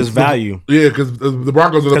to me. Please. just value. Yeah, because the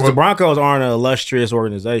Broncos are Because the Broncos aren't an illustrious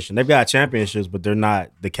organization. They've got championships, but they're not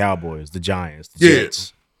the Cowboys, the Giants, the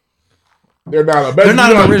Jets. They're not They're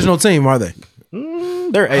not an original team, are they?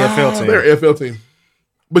 They're AFL team. They're an AFL team.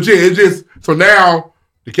 But yeah, it's just so now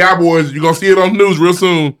the Cowboys, you're gonna see it on the news real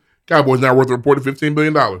soon. Cowboys now worth a reported $15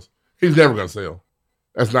 billion. He's never gonna sell.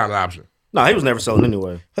 That's not an option. No, he was never selling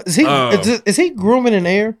anyway. Is he grooming an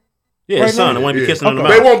heir? Yeah, right his son. now? I want to be kissing in the They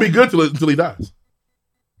mouth. won't be good until he dies.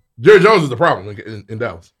 Jerry Jones is the problem in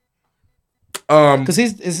Dallas.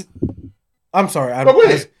 Because I'm sorry. I Go don't.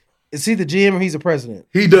 ahead. Is he the GM or he's the president?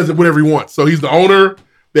 He does it whatever he wants. So he's the owner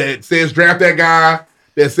that says draft that guy.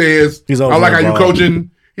 That says He's I like how you over-involved.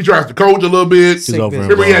 coaching. He tries to coach a little bit. He's over-involved.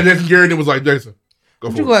 Remember he had Jason Garrett and was like, Jason, go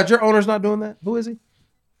I'm for you it. glad your owner's not doing that? Who is he?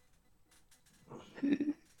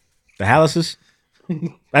 The Hallises?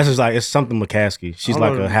 That's just like, it's something McCaskey. She's I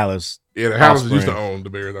like don't a know. Hallis. Yeah, the Hallises offspring. used to own the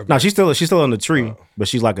Bears. I think. No, she's still on the tree, but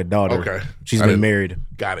she's like a daughter. Okay. She's I been didn't- married.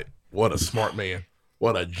 Got it. What a smart man.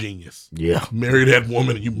 What a genius. Yeah. Marry that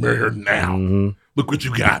woman and you marry her now. Look what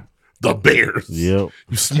you got. The Bears. Yep.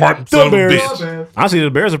 You smart son of a bitch. Honestly, the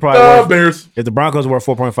Bears are probably The worth, Bears. if the Broncos were worth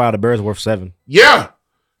 4.5, the Bears are worth 7. Yeah.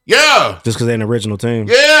 Yeah. Just because they're an original team.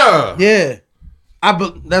 Yeah. Yeah.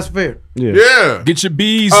 That's fair. Yeah. Get your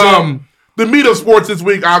bees up. The meat of sports this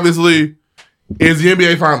week, obviously, is the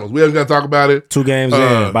NBA Finals. We haven't got to talk about it. 2 games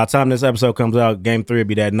in. By the time this episode comes out, game 3 will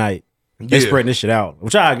be that night. They're Yeah. spreading this shit out,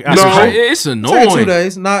 which I No. appreciate. It's Taking annoying. 2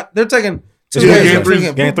 days. They're taking 2 It's days.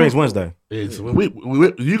 Wednesday. Game 3 is Wednesday. It's,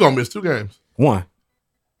 you going to miss 2 games. 1.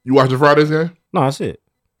 You watching Friday's game? No, that's it.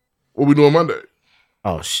 What we doing Monday?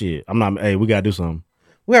 Oh, shit. I'm not. Hey, we got to do something.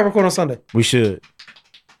 We got to record on Sunday. We should.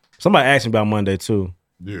 Somebody asked me about Monday, too.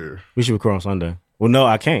 Yeah. We should record on Sunday. Well, no,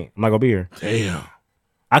 I can't. I'm not going to be here. Damn.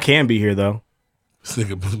 I can be here, though. This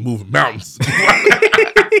nigga was moving mountains.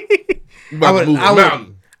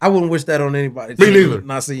 I wouldn't wish that on anybody. Me neither.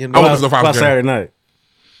 Not see you. I went to the About finals game. Saturday night.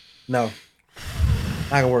 No.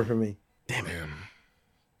 Not gonna work for me. Damn it.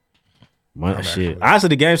 Shit. Honestly,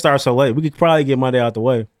 the game starts so late. We could probably get Monday out the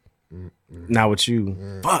way. Not with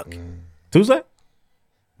you. Fuck. Tuesday?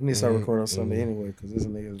 We need to start recording on Sunday anyway, because this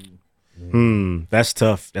nigga That's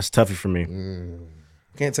tough. That's toughy for me.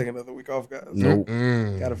 can't take another week off, guys. Nope.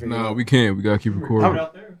 Gotta figure it No, out. we can't. We gotta keep recording.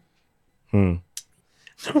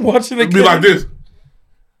 Watching the It'd be like this.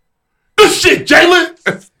 Good shit,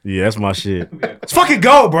 Jalen. Yeah, that's my shit. Let's fucking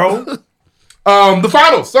go, bro. The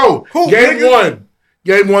finals. So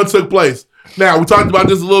game one took place. Now we talked about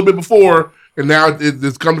this a little bit before, and now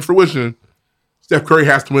it's come to fruition. Steph Curry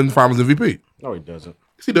has to win the Finals MVP. No, he doesn't.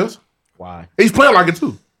 Yes, he does. Why? He's playing like it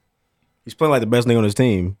too, He's playing like the best nigga on his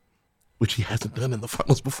team. which he hasn't done in the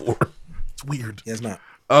finals before. It's weird. Yeah, it's not.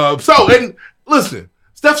 And listen,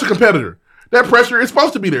 Steph's a competitor. That pressure is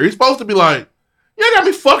supposed to be there. He's supposed to be like, Y'all got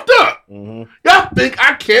me fucked up. Y'all think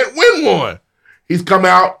I can't win one. He's come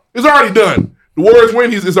out. It's already done. The Warriors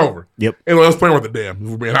win. It's over. Yep. Anyone else playing with the damn, if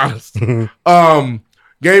we're being honest.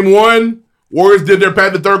 Game 1, Warriors did their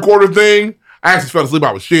the third quarter thing. I actually fell asleep.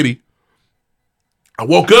 I was shitty. I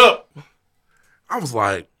woke up. I was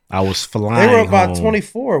like. I was flying. They were about home.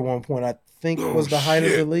 24 at one point, I think was the height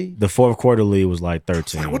of the league. The fourth quarter lead was like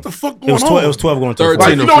 13. What the fuck going it was 12, on? It was 12 going to 13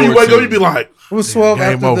 like, you know, you wake up, you be like, it was 12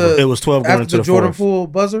 game after over. the. It was 12 going after into the the Jordan fourth. Poole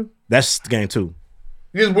buzzer. That's game 2.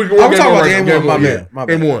 Yes, I'm talking about game one. My yeah. bad. My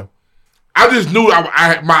bad. Game 1. I just knew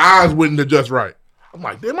my eyes wouldn't adjust right. I'm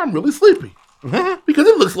like, damn, I'm really sleepy. Because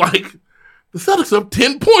it looks like the Celtics up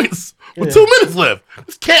 10 points with 2 minutes left.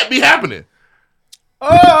 This can't be happening.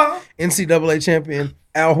 NCAA champion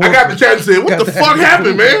Al Horford. I got the chat and said, what the fuck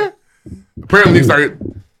happened, man? Apparently he started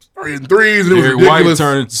hitting threes and it was Derek White ridiculous.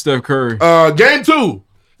 turned into Steph Curry. Game 2.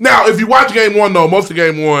 Now, if you watch game 1, though, most of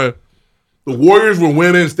game 1, the Warriors were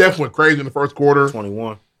winning. Steph went crazy in the first quarter.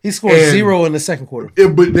 21. He scored 0 in the second quarter.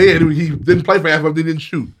 But he didn't play for half of it. They didn't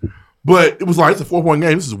shoot. But it was like, it's a 4-point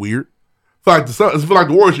game. This is weird. I feel like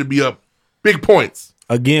the Warriors should be up big points.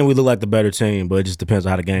 Again, we look like the better team, but it just depends on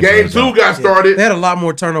how the game Game plays 2 out. got started. They had a lot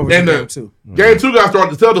more turnovers in game 2. Game 2 got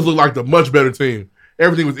started. The Celtics looked like the much better team.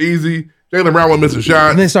 Everything was easy. Jaylen Brown wasn't missing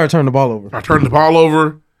shots. And they started turning the ball over. I turned the ball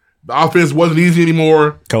over. The offense wasn't easy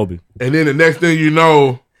anymore. Kobe. And then the next thing you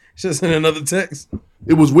know, just sent another text.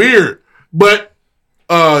 It was weird. But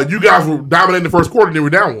you guys were dominating the first quarter and they were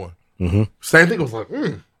down 1. Mm-hmm. Same thing. I was like,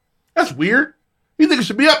 that's weird. You think it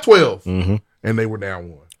should be up 12. Mm-hmm. And they were down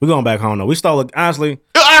 1. We're going back home, though. We stole it. Honestly.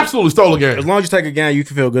 Absolutely stole a game. As long as you take a game, you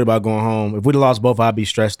can feel good about going home. If we'd have lost both, I'd be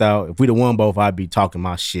stressed out. If we'd have won both, I'd be talking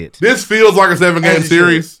my shit. This feels like a 7-game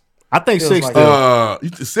series. I think Feels 6 like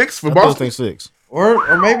still. 6 for I Boston? think 6.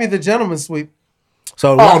 Or maybe the gentleman's sweep.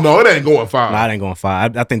 So no, it ain't going 5. Nah, it ain't going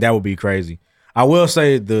 5. I think that would be crazy. I will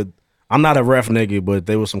say I'm not a ref nigga, but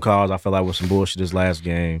there was some calls I feel like was some bullshit this last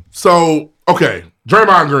game. So, okay,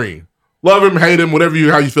 Draymond Green. Love him, hate him,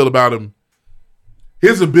 how you feel about him.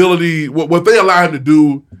 His ability, what they allow him to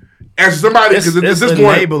do, as somebody, because at this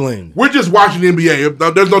point, we're just watching the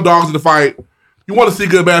NBA. There's no dogs in the fight. You want to see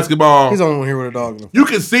good basketball. He's the only one here with a dog. You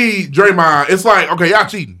can see Draymond. It's like, okay, y'all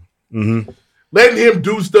cheating. Mm-hmm. Letting him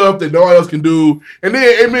do stuff that no one else can do. And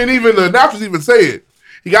then, even the announcers even say it.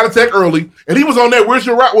 He got a tech early, and he was on that where's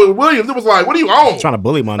your route with Williams. It was like, what are you on? Trying to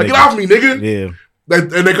bully my nigga. Get off me, nigga. Yeah.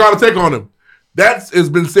 And they called a tech on him. That has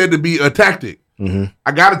been said to be a tactic. Mm-hmm.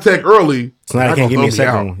 I got a tech early. So now they can't give me a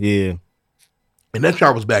second one. Yeah. And that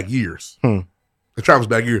travels back years. That travels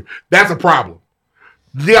back years. That's a problem.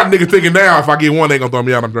 You got a nigga thinking now, if I get one, they gonna throw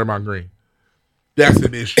me out on Draymond Green. That's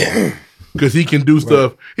an issue. Because he can do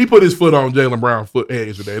stuff. He put his foot on Jaylen Brown's foot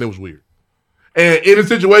yesterday, and it was weird. And in a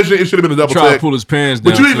situation, it should have been a double Try tech. to pull his pants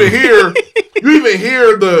down. But you even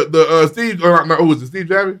hear the Steve, who was it, Steve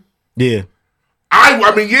Javy? Yeah.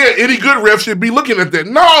 I mean, yeah, any good ref should be looking at that.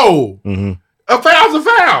 No. Mm-hmm. A foul's a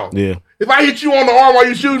foul. Yeah. If I hit you on the arm while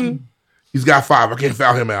you're shooting, he's got 5. I can't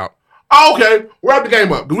foul him out. Oh, okay. We're out the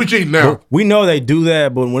game up. We cheating now. But we know they do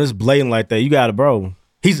that, but when it's blatant like that, you got to, bro.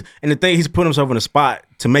 He's putting himself in a spot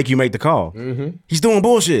to make you make the call. Mm-hmm. He's doing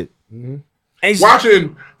bullshit. Mm-hmm. And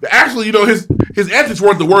Watching, actually, his antics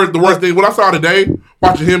weren't the worst thing. What I saw today,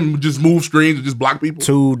 watching him just move screens and just block people.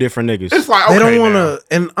 2 different niggas. It's like, okay, they don't want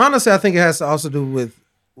to, and honestly, I think it has to also do with,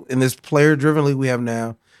 in this player-driven league we have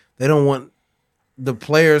now, they don't want the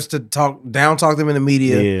players to talk them in the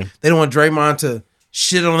media. Yeah. They don't want Draymond to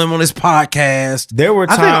shit on them on his podcast. There were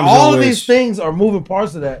times I think all in of which- these things are moving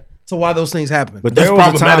parts of that to why those things happen. But there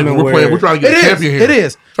was a time in where we're trying to get a champion here. It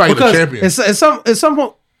is. Trying to get a Because champion. at some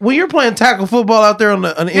point, when you're playing tackle football out there on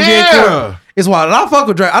the NBA Yeah. court, it's wild. And I fuck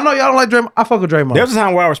with Draymond. I know y'all don't like Draymond. I fuck with Draymond. There was a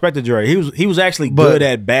time where I respected Dre. He was actually But good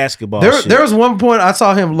at basketball. There was one point I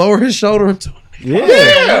saw him lower his shoulder into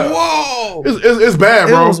Yeah. Whoa. It's bad,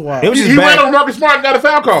 bro. It was wild. It was just he bad. ran on Marcus Smart and got a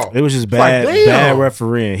foul call. It was just It's like, bad, damn. bad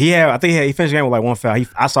refereeing. I think he finished the game with like 1 foul.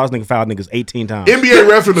 I saw this nigga foul niggas 18 times. NBA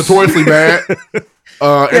refs are notoriously bad. And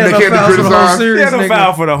they can't be criticized. He had no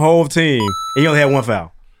foul for the whole team, and he only had 1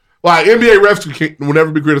 foul. Like, NBA refs will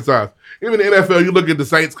never be criticized. Even the NFL, you look at the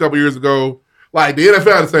Saints a couple years ago, like the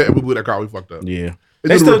NFL say, we blew that call, we fucked up. Yeah. They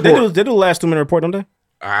They do the report. do the last 2-minute report, don't they?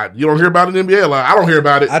 You don't hear about it in the NBA a lot. I don't hear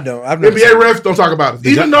about it. I don't. I've never NBA seen it. refs don't talk about it.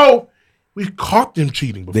 Even though we caught them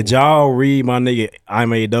cheating before. Did y'all read my nigga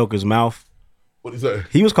Ime Udoka's mouth? What is that?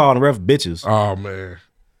 He was calling the ref bitches. Oh, man.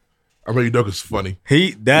 I mean, Udoka's funny.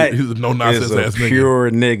 He's a He's a no-nonsense ass nigga.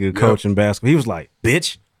 pure nigga coaching basketball. He was like,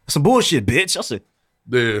 bitch. That's some bullshit, bitch. I said,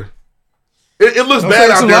 Yeah. It looks Don't bad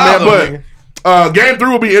say out too there, loud, man. But game 3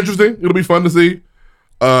 will be interesting. It'll be fun to see.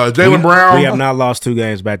 Jaylen Brown. We have not lost 2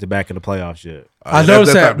 games back to back in the playoffs yet. I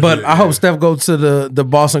noticed that, but I hope Steph goes to the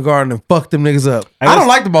Boston Garden and fuck them niggas up. Hey, I don't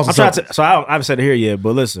like the Boston Celtics. So I haven't said it here yet,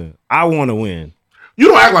 but listen, I want to win. You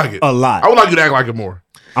don't act like it. A lot. I would like you to act like it more.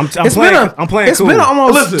 I'm playing cool. It's been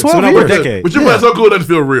almost 12 over a years. decade. But you playing so cool it doesn't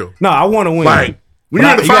feel real. No, I want to win. Like, when But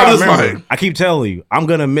you're in the you gotta finals, remember, like, I keep telling you, I'm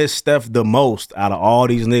gonna miss Steph the most out of all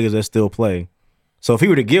these niggas that still play. So if he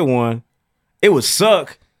were to get one, it would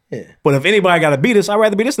suck. Yeah. But if anybody got to beat us, I'd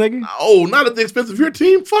rather be this nigga. Oh, not at the expense of your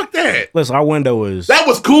team. Fuck that. Listen, our window is That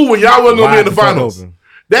was cool when y'all wasn't gonna be in the wide fuck finals. open.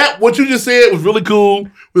 That what you just said was really cool.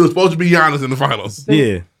 We were supposed to be Giannis in the finals.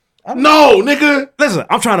 Yeah. No, nigga. Listen,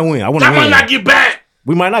 I'm trying to win. I want to That win. might not get back.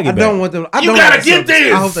 We might not I get back. don't want them. You gotta get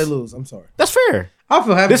this. I hope they lose. I'm sorry. That's fair. I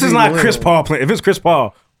feel happy. This is not Chris Paul playing. If it's Chris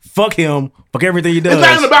Paul, fuck him. Fuck everything he does. It's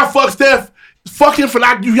not even about fuck Steph. Fuck him for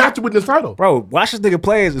not. You have to win this title, bro. Watch this nigga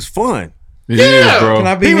play. It's fun. Yeah, bro. Can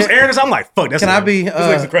I be? He was airing this. I'm like, fuck. That's Can I be? This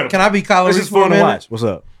nigga's incredible. Can I be Kyle This Reese is for a fun to minute? watch. What's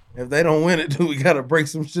up? If they don't win it, do we gotta break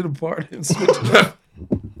some shit apart and switch it up?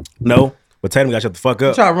 No, but Tatum got to shut the fuck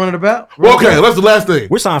up. Try to run it about. Well, okay, that's the last thing.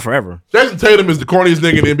 We're signed forever. Jason Tatum is the corniest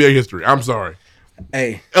nigga in NBA history. I'm sorry.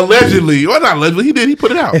 Hey, allegedly, or not allegedly, he did. He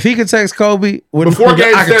put it out if he could text Kobe before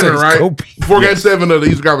Game I could 7, text right? Kobe. Before Game 7 of the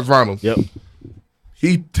Eastern Conference Finals. Yep.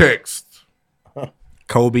 He texts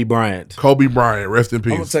Kobe Bryant. Kobe Bryant, rest in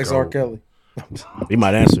peace. I'm gonna text R. Kelly. He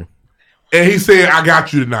might answer. And he said, "I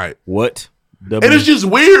got you tonight." What? And it's just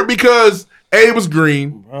weird because A was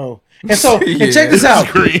green. Oh. And so, and check this out.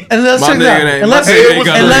 Green. And let's check this out. And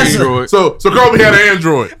let's So Kobe had an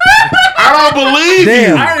Android. I don't believe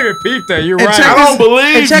Damn. you. I didn't even peep that. You're And right. check I don't this-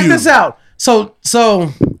 believe And check you. this out. So,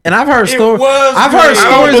 and I've heard stories. was I've heard great. I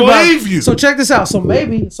don't stories about. believe you. So check this out.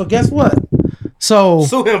 So guess what? So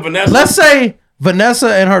Sue him, Vanessa. let's say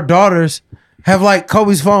Vanessa and her daughters have like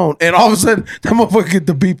Kobe's phone, and all of a sudden that motherfucker get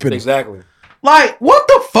the beeping. Exactly. Like, what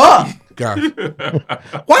the fuck? Guys,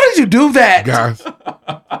 Why did you do that? guys,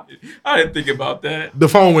 I didn't think about that. the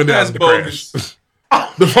phone went down That's in the crash.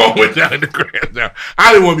 The phone went down in the crash. Now,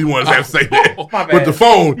 I didn't want to be one to have to say that. My bad. But the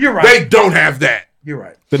phone, You're right. they don't have that. You're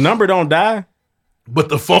right. The number don't die. But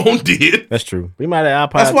the phone did. That's true. We might have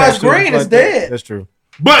iPod. That's why it's attached to it, green. like It's that. dead. That's true.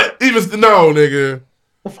 But even no, nigga.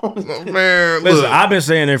 Man, Listen, look, I've been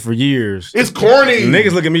saying it for years. it's corny.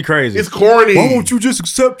 Niggas look at me crazy. It's corny. Why won't you just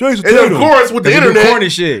accept Jason And Tatum? of course, with the 'Cause you do internet, corny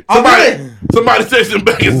shit. somebody texted him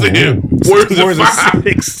back and said, "Where's the Where's the five?"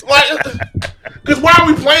 six? Because why are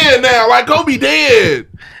we playing now? Like Kobe dead.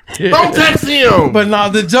 Don't text him. But no,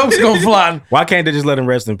 the joke's gonna fly. Why can't they just let him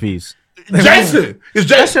rest in peace? Jason, it's Jason.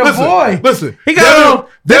 That's your listen, boy. Listen, He got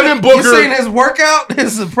Devin Booker. You seen his workout,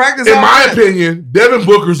 his practice? In my outfit? opinion, Devin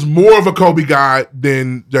Booker's more of a Kobe guy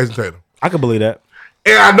than Jason Tatum. I can believe that.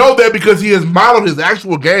 And I know that because he has modeled his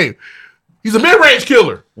actual game. He's a mid-range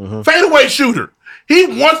killer, fadeaway shooter. He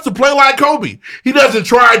wants to play like Kobe. He doesn't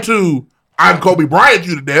try to, I'm Kobe Bryant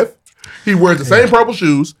you to death. He wears the same purple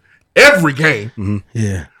shoes every game.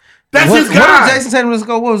 Yeah. That's What his guy. did Jason Tatum just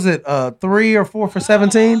go? What was it? 3 or 4 for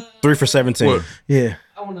 17? 3 for 17. What? Yeah.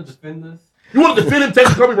 I want to defend this. You want to defend him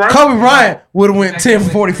taking Kobe Bryant? Kobe Bryant would have went 10 for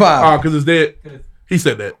 45. Oh, because it's dead. He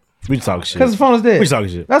said that. We talking shit. Because his phone is dead. We talking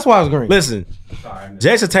shit. That's why I was green. Listen,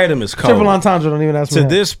 Jason Tatum is cold. Triple entendre, don't even ask me To that.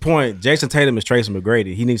 this point, Jason Tatum is Tracy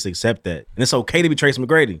McGrady. He needs to accept that. And it's okay to be Tracy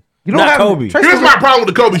McGrady. You don't Not have Kobe. Tracy Here's my problem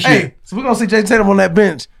with the Kobe Hey, shit. so we're going to see Jason Tatum on that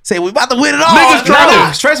bench. Say, we about to win it all. Niggas try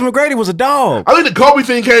No, to. Tracy McGrady was a dog. I think the Kobe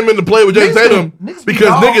thing came into play with Jason Niggas Tatum be- niggas be because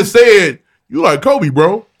dogs. niggas said, you like Kobe,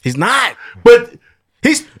 bro. He's not. But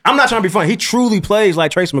I'm not trying to be funny. He truly plays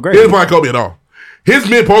like Tracy he doesn't McGrady. play like Kobe at all. His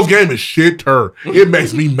mid-post game is shit-ter. It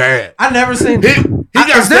makes me mad. I never seen He got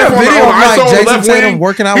Is there a Steph on the video of ISO like on the Jason left Tatum wing.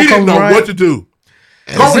 working out He with didn't Kobe know Bryant? what to do.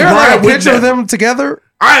 Is Kobe there like Bryant a went picture of down. them together?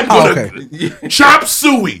 I am Oh, gonna chop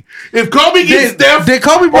Suey. If Kobe gets Did- Steph did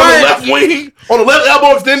Kobe on Bryant- the left wing, on the left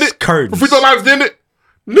elbow extended, Curtains. free throw line extended,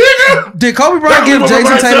 nigga, Did Kobe Bryant That give was Jason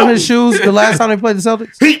by Tatum himself. his shoes the last time they played the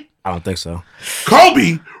Celtics? I don't think so.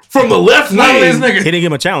 Kobe from the left None of these wing, He niggas. didn't give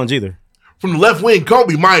him a challenge either. from the left wing,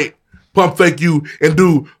 Kobe might pump fake you and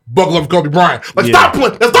do buckle up Kobe Bryant. Like Yeah. stop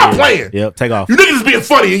playing, stop playing. Yep, take off. You niggas is being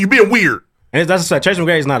funny and you being weird. And that's what I said. Tracy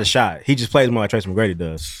McGrady's not a shot. He just plays more like Tracy McGrady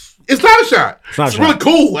does. It's not a shot. It's not a It's shot. really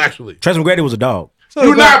cool, actually. Tracy McGrady was a dog.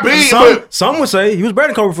 You're not being, but Some would say he was better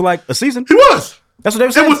than Kobe for like a season. he was. That's what they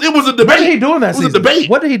were saying. It was a debate. What did he do in that It was season? a debate.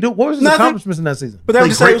 What did he do? What was his Nothing. accomplishments in that season? But they would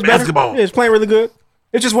just say great he was better. basketball. Yeah, he's playing really good.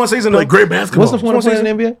 It's just one season. Like though. great basketball. What's the point of playing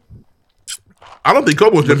in the NBA? I don't think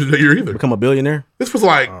Kobe was champion that year either. Become a billionaire. This was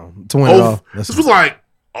like To win it all. This was like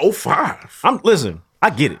 05. Listen, I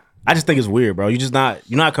get it. I just think it's weird, bro. You're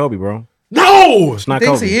not Kobe, bro. No, It's not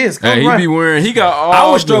Thinks Kobe. he is. Hey, Kobe he Bryant. be wearing. He got all. I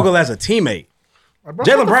would the- struggle as a teammate. Bro, Jalen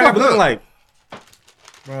shut the Brown fuck be looking up. like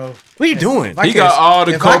Bro, what are you doing? He got all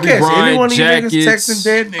the Kobe Bryant jackets. Texting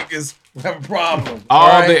dead niggas, we have a problem.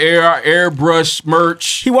 All the airbrush merch.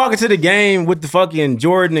 He walking to the game with the fucking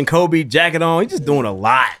Jordan and Kobe jacket on. He's just doing a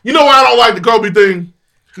lot. You know why I don't like the Kobe thing?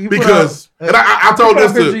 Because and I told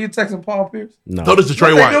this to you texting Paul Pierce. No. Told this to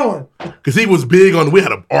Trey White because he was big on. We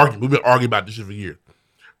had an argument. We've been arguing about this shit for years.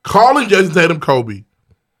 Calling Jason Tatum Kobe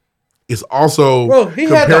is also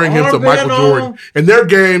comparing him to Michael Jordan, and their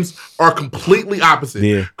games are completely opposite.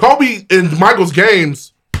 Yeah. Kobe and Michael's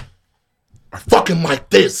games are fucking like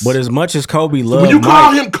this. But as much as Kobe loved When you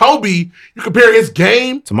call Mike him Kobe, you compare his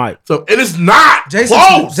game to Mike. So, and it's not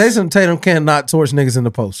close. Jason Tatum cannot torch niggas in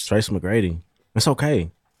the post. Tracy McGrady. It's okay.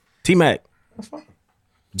 T-Mac. That's fine.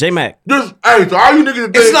 J-Mac. Hey, so all you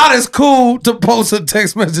niggas It's not as cool to post a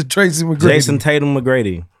text message to Tracy McGrady. Jason Tatum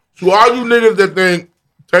McGrady. So all you niggas that think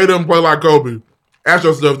Tatum play like Kobe, ask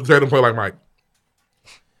yourself if Tatum play like Mike.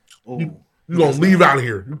 You gonna leave out of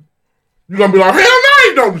here. You gonna be like, hell no,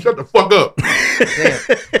 you don't. Shut the fuck up.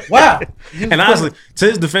 Wow. And honestly, to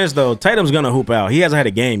his defense though, Tatum's gonna hoop out. He hasn't had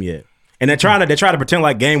a game yet. And they try to pretend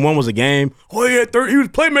like game one was a game. Oh yeah, he was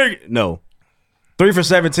playmaking. No. 3 for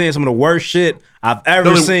 17, some of the worst shit I've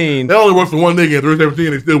ever seen. They only work for one nigga in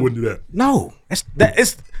 3-17, they still wouldn't do that. No. It's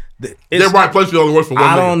their right place only works for one nigga.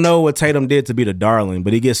 I don't know what Tatum did to be the darling,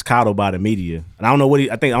 but he gets coddled by the media. And I don't know what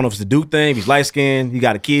I don't know if it's the Duke thing. He's light skinned. He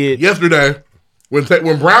got a kid. Yesterday, when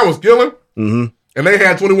Brown was killing, and they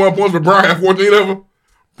had 21 points, but Brown had 14 of them,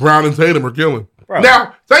 Brown and Tatum are killing. Bro.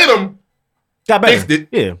 Now, Tatum got better. fixed it.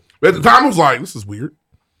 Yeah. But at the time, it was like, this is weird.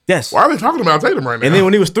 Yes. Why are they talking about Tatum right now? And then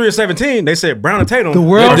when he was 3 or 17, they said Brown and Tatum. The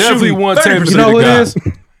world definitely want Tatum. You know who it is?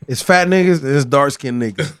 It's fat niggas and it's dark skinned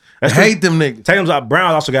niggas. I hate them niggas. Tatum's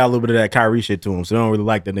Brown also got a little bit of that Kyrie shit to him, so they don't really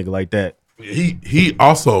like that nigga like that. He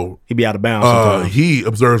also be out of bounds sometimes. He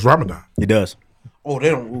observes Ramadan. He does. Oh, they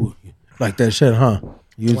don't like that shit, huh?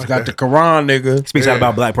 You just got the Quran, nigga. Speaks out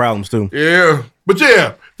about black problems too. Yeah. But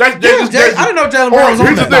yeah. I didn't know Jalen Brown was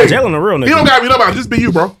on that. Jalen a real nigga. He don't gotta be nobody. Just be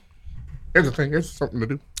you, bro. Here's the thing. Here's something to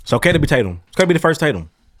do. It's okay to be Tatum. It's okay to be the first Tatum.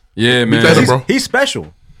 Yeah, man. Tatum, bro. He's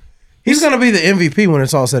special. He's gonna be the MVP when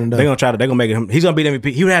it's all said and done. They're gonna make him. He's gonna be the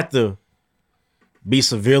MVP. He would have to be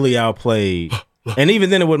severely outplayed, and even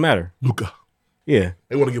then it wouldn't matter. Luka. Yeah,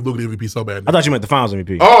 they want to give Luka the MVP so bad. I thought you meant the Finals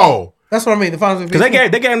MVP. Oh, that's what I mean. The Finals MVP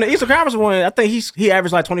because they gave him the Eastern Conference one. I think he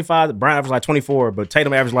averaged like 25. Brown averaged like 24, but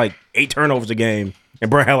Tatum averaged like 8 turnovers a game, and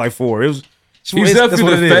Brown had like 4. It was. He's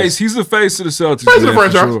definitely the face. He's the face of the Celtics. Face of the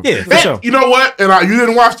franchise. Sure. Yeah, for sure. You know what? And you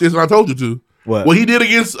didn't watch this, and I told you to. What he did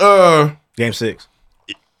against Game 6.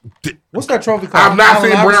 What's that trophy called? I've not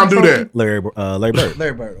seen Brown do that. Larry Bird.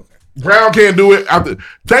 Larry Bird. Okay. Brown can't do it.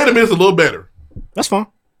 Tatum is a little better. That's fine.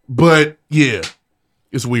 But yeah,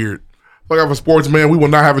 it's weird. Like I'm a sportsman, we will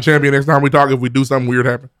not have a champion next time we talk if we do something weird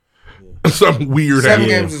happen. Something weird 7 happen.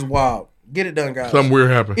 games is wild. Get it done, guys. Something weird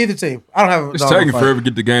happen. Either team. I don't have. It's taking forever to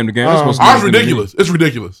get the game to game. It's ridiculous. It's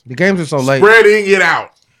ridiculous. The games are so late. Spreading it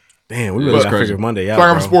out. Damn, we really got to figure Monday out. It's like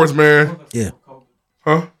I'm a sportsman. Yeah.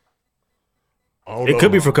 Huh? It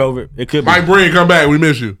could be for COVID. It could be. Mike Breen, come back. We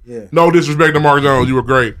miss you. Yeah. No disrespect to Mark Jones. You were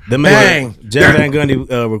great. The bang. Jeff Van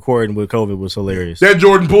Gundy recording with COVID was hilarious. That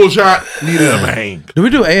Jordan pool shot needed a bang. Do we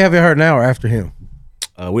do A Have You Heard now or after him?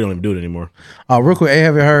 We don't even do it anymore. Real quick, A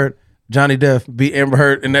Have You Heard? Johnny Depp beat Amber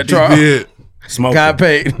Heard in that trial. He did. Smoke. Got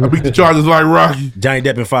paid. I beat the Chargers like Rocky. Johnny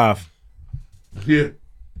Depp in 5. Yeah. And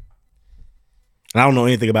I don't know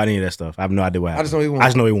anything about any of that stuff. I have no idea what happened. I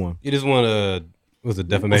just know he won. You just want a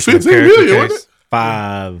defamation of 15 character million, wasn't case? it?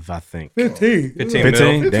 5, I think. 15. 15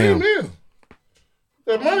 15? mil. Damn. Man.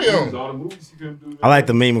 That money on. I like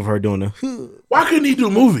the meme of her doing the. Why couldn't he do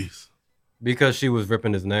movies? Because she was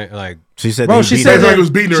ripping his name. Like She said, Bro, that she he beat said her. like that he was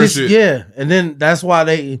beating her and she's- shit. Yeah, and then that's why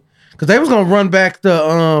because they was gonna run back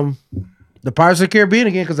the Pirates of the Caribbean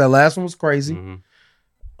again because that last one was crazy.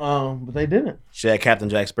 But they didn't. She had Captain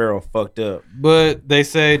Jack Sparrow fucked up. But they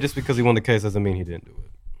say just because he won the case doesn't mean he didn't do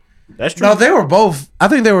it. That's true. No, they were both. I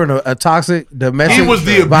think they were in a toxic domestic He was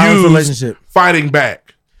the violence abused relationship. fighting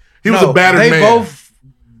back. He was No, a battered they man. both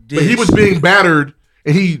But he was being battered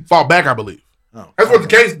and he fought back, I believe. That's what the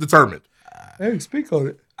case determined. Hey, speak on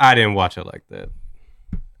it. I didn't watch it like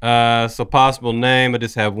that. So possible name, I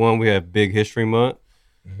just have one. We have Big History Month.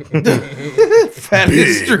 Fat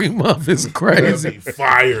History Month is crazy.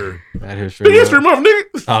 Fire. Fat History Big History Month,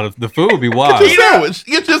 nigga. Oh, the food would be wild. Get your sandwich.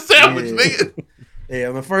 Get your sandwich, nigga. Yeah,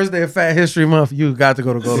 on the first day of Fat History Month, you got to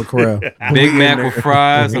go to Corral. Big Mac with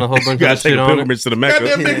fries and a whole bunch of shit on it. to the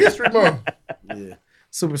Goddamn Big History Month.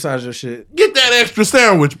 Supersize your shit. Get that extra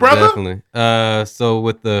sandwich, brother. Definitely. So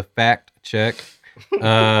with the fact check,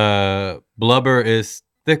 blubber is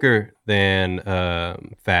thicker than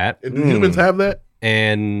fat. And do humans have that?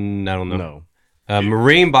 And I don't know.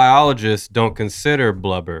 Marine biologists don't consider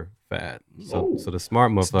blubber fat. So the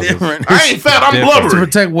smart motherfuckers. different. I ain't fat, I'm To blubbery.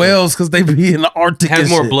 protect whales because they be in the Arctic. Has and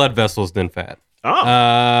more shit. blood vessels than fat.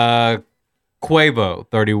 Quavo,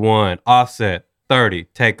 31. Offset, 30.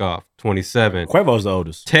 Takeoff, 27. Quavo's the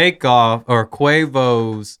oldest.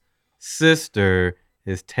 Quavo's sister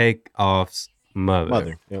is Takeoff's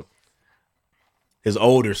mother. Yep. His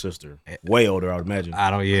older sister. Way older, I would imagine.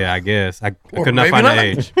 I guess. I Or could not maybe find not. the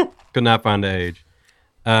age. Could not find the age.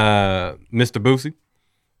 Mr. Boosie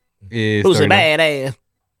is Boosie 39, badass.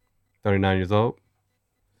 39 years old.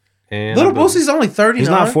 And Little Boosie's only 30. He's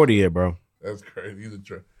not 40 yet, bro. That's crazy. He's a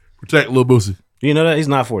protect Lil Boosie You know that? He's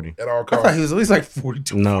not 40. at all I costs. thought he was at least like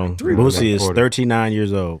 42. No. 43. Boosie is 40. 39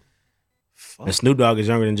 years old. And Snoop Dogg is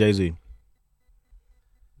younger than Jay-Z.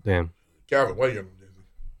 Damn. Calvin, way younger than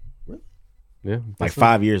Jay-Z. Yeah. Like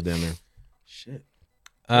 5 years down there. Shit.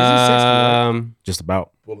 Just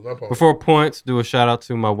about. Pull it up on Before points, do a shout out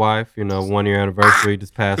to my wife. 1 year anniversary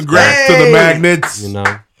this past. Congrats to the Magnets.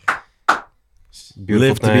 Beautiful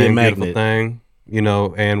Live to thing, be a beautiful magnet. thing.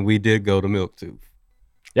 And we did go to Milktooth.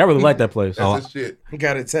 Y'all really like that place. That's his shit. He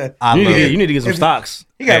got it set. You need to get some stocks.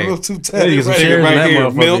 He got Hey. a little too You need to tatted. get some Right shares in right that here.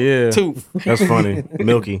 motherfucker. Milk Yeah. tooth. That's funny.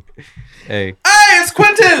 Milky. Hey, Hey, it's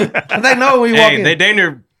Quentin. They know when you walk in.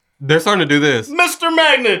 they're starting to do this. Mr.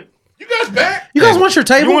 Magnet. You guys back? You guys want your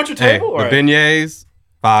table? You want your Hey, table? the All right. beignets,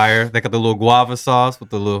 fire. They got the little guava sauce with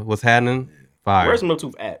the little what's happening. Fire. Where's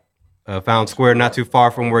Milktooth at? Found Square, not too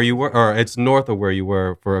far from where you were, or it's north of where you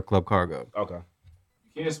were for a Club Cargo. Okay.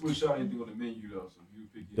 You can't switch out anything on the menu though, so you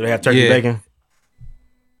pick Do they have turkey Yeah. bacon?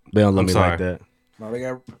 They don't let I'm me sorry. like that. No, they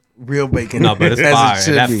got real bacon. No, but it's As it fire.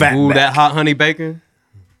 should That be. food, that hot honey bacon.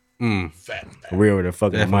 Real with the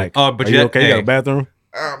fucking Definitely. mic. Oh, but Are you yet- okay? You got hey. a bathroom?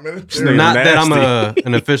 Ah, man, it's This nigga Not that I'm nasty.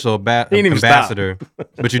 an official He didn't even ambassador,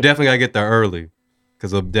 but you definitely gotta get there early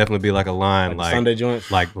because there'll definitely be like a line, like Sunday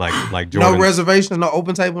joints? like No Jordan. reservations, no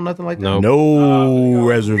open table, nothing like that. No. No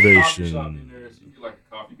reservation.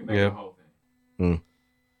 Yeah,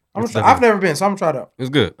 I've never been, so I'm gonna try it out. it's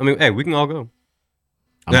good. I mean, hey, we can all go.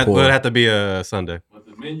 I'm That poor. would have to be a Sunday. But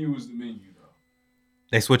the menu is the menu though.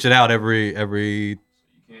 They switch it out every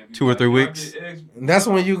 2 or 3 weeks. And that's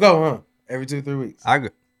when you go, huh? Every 2-3 weeks.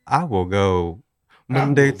 I will go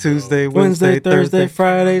Monday, Tuesday, Wednesday, Thursday,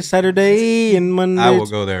 Friday, Saturday, and Monday. I will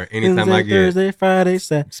go there anytime I get. Thursday, Friday,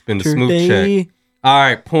 Saturday. Spend a smooth check. All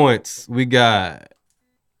right, points. We got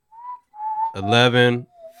 11,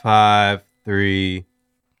 5, 3,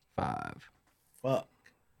 5. Fuck.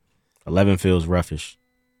 11 feels roughish.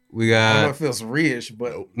 We I don't know got if it feels rich,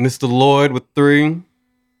 but Mr. Lloyd with 3.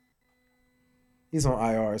 he's on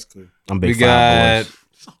IR. It's cool. I'm big We five got boys.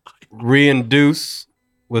 Reinduce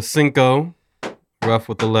with 5. Rough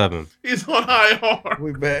with 11. He's on IR.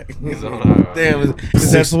 We back. He's on IR. Damn,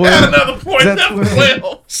 is that swell? Add another point. Is that That's swell?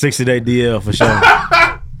 well. 60-day DL for sure.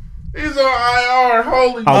 He's on IR.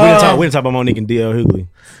 Holy. Oh, we didn't talk about Monique and DL Hughley.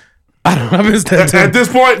 I missed that too. At this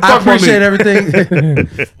point, I fuck appreciate Monique. everything.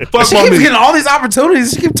 Fuck She keeps Monique. getting all these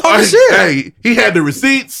opportunities. She keep talking shit. Hey, he had the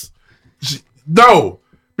receipts. No,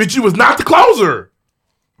 bitch, you was not the closer.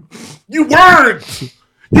 You weren't.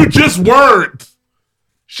 You just weren't.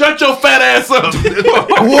 Shut your fat ass up.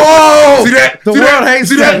 Whoa! See that? The See world that? hates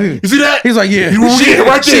See that? that. You see that? He's like, yeah, Yeah,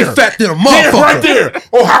 right she there. fat than a Yeah, motherfucker. right there.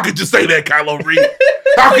 Oh, how could you say that, Kylo Reed?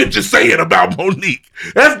 How could you say it about Monique?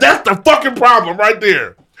 That's the fucking problem right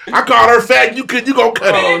there. I called her fat. You gonna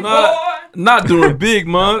cut it? Not during Big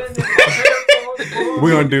Month.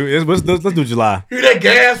 We're gonna do let's do July. Hear that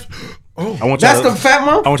gasp? I want That's y'all the fat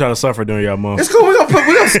month. I want y'all to suffer during y'all month. It's cool. We're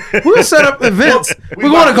gonna set up events. We're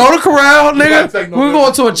gonna go to Corral, nigga. We're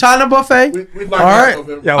going to a China buffet. We'd All like right.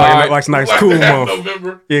 November. Y'all All right. like nice We'd cool like to have month.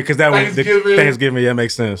 November. Yeah, because that was Thanksgiving. Thanksgiving. Yeah,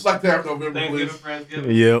 makes sense. We'd like to have November, please.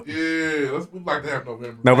 Yep. Yeah, we'd like to have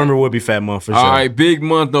November. November would be fat month for sure. All right, big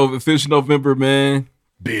month, official November, man.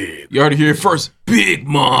 Big. You already hear it first. Big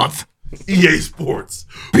month. EA Sports.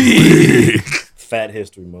 Big. Fat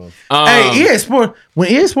history month. Hey, EA Sports. When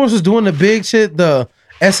EA Sports was doing the big shit, the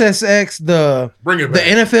SSX, the Bring it the back.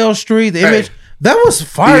 NFL Street, the Hey. image, that was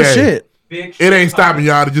fire EA. shit. It ain't stopping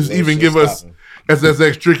y'all to just even give us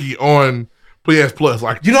SSX Tricky on PS Plus.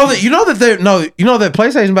 Like You know that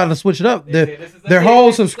PlayStation about to switch it up. Their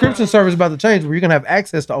whole subscription service about to change, where you're gonna have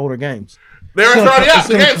access to older games. they're already out.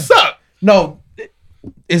 The games suck. No,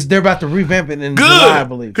 they're about to revamp it in July, I Good,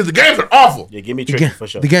 believe. because the games are awful. Yeah, give me tricky for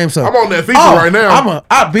sure. The game sucks. I'm on that feature right now.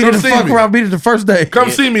 I beat Come it the see fuck me. around, beat it the first day. Come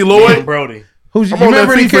see me, Lloyd. Brody. Who's you I'm on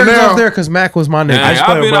remember that any FIFA characters now. up there? Because Mac was my nigga. Hey, just I've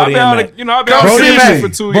played been Brody out and of, you know, I've been Come out see of me.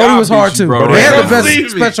 for 2 Brody years. was hard too. bro. They had the Come best see me.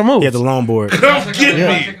 special moves. He had the longboard. Come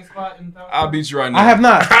get me. I'll beat you right now. I have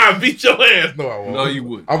not. I beat your ass. No, I won't. No, you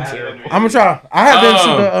would. I'm terrible. I'm gonna try. I have been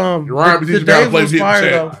to the Ryan the Dave was fire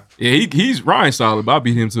though. Yeah, he's Ryan solid, but I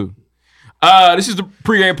beat him too. This is the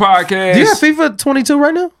pregame podcast. Do you have FIFA 22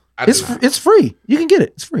 right now? It's free. You can get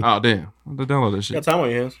it. It's free. Oh damn! I'll download that shit. Got time on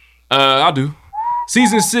your hands. I do.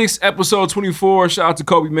 Season 6, episode 24. Shout out to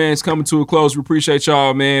Kobe, man. It's coming to a close. We appreciate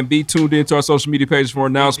y'all, man. Be tuned in to our social media pages for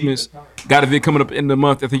announcements. Got a vid coming up in the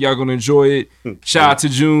month. I think y'all gonna enjoy it. Shout out to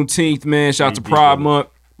Juneteenth, man. Shout out to Pride Month.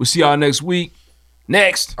 We'll see y'all next week.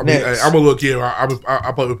 Next. I mean, hey, I'm gonna look here.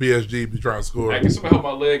 I play with PSG. Be trying to score. Hey, can somebody help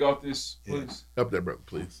my leg off this, please? Help that brother,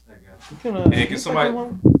 please. And can somebody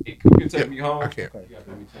take me home? I can't. You gotta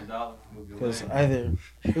pay me $10. Because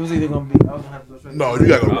it was either gonna be. I was gonna have to go straight. No, you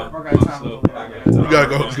gotta go. I got time. You gotta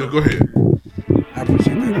go. Go ahead. I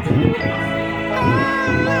appreciate that.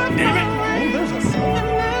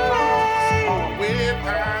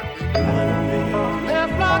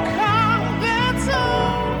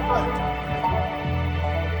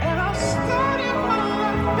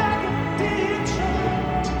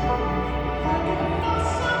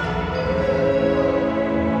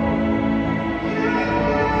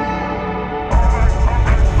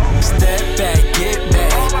 Step back, get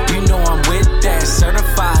back. You know I'm with that.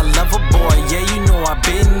 Certified lover boy. Yeah, you know I've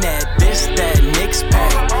been that. This, that, Knicks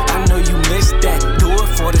pack. I know you missed that. Do it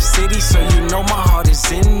for the city, so you know my heart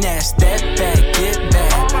is in that. Step back, get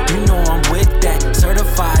back. You know I'm with that.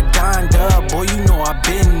 Certified dined up. Boy, you know I've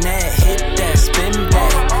been that. Hit that, spin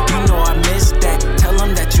back. You know I missed that. Tell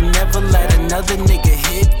them that you never let another nigga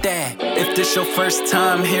hit that. If this your first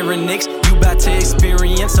time hearing Knicks, you about to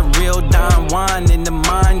experience a real Don Juan in the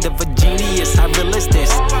mind of a genius. How real is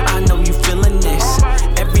this? I know you feeling this.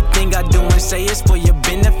 Everything I do and say is for your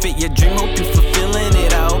benefit. Your dream, hope you fulfilling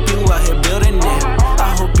it. I hope you out here building it.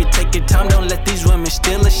 I hope you take your time, don't let these women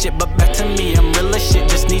steal a shit. But back to me, I'm real as shit.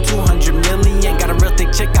 Just need 200 million. Got a real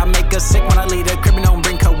thick chick, I make her sick when I leave the crib and don't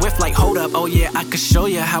bring her with. Like, hold up, oh yeah, I could show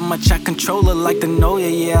you how much I control her. Like to know ya,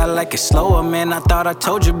 yeah, I like it slower, man. I thought I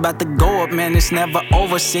told you about to go up, man. It's never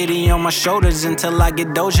over. City on my shoulders until I get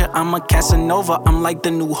Doja. I'm a Casanova, I'm like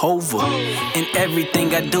the new Hova. And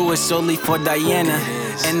everything I do is solely for Diana.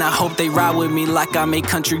 And I hope they ride with me like I make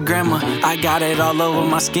country grandma. I got it all over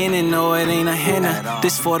my skin and no, it ain't a henna.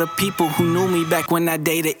 This for the people who knew me back when I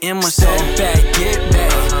dated Emma. Step back, get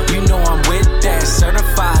back. You know I'm with that.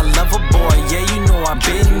 Certified lover boy, yeah, you know I've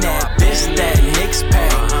been that. This, that, Knicks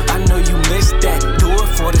pack. I know you missed that. Do it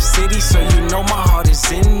for the city, so you know my heart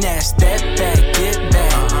is in that. Step back, get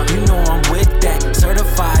back. You know I'm with that.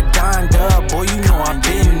 Certified dined up, boy, you know I've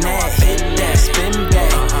been that. Hit that, spin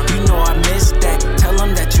back. You know I missed that. Tell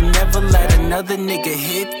them that you never let another nigga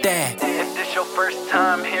hit that. If this your first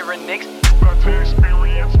time hearing Knicks, you about to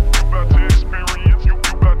experience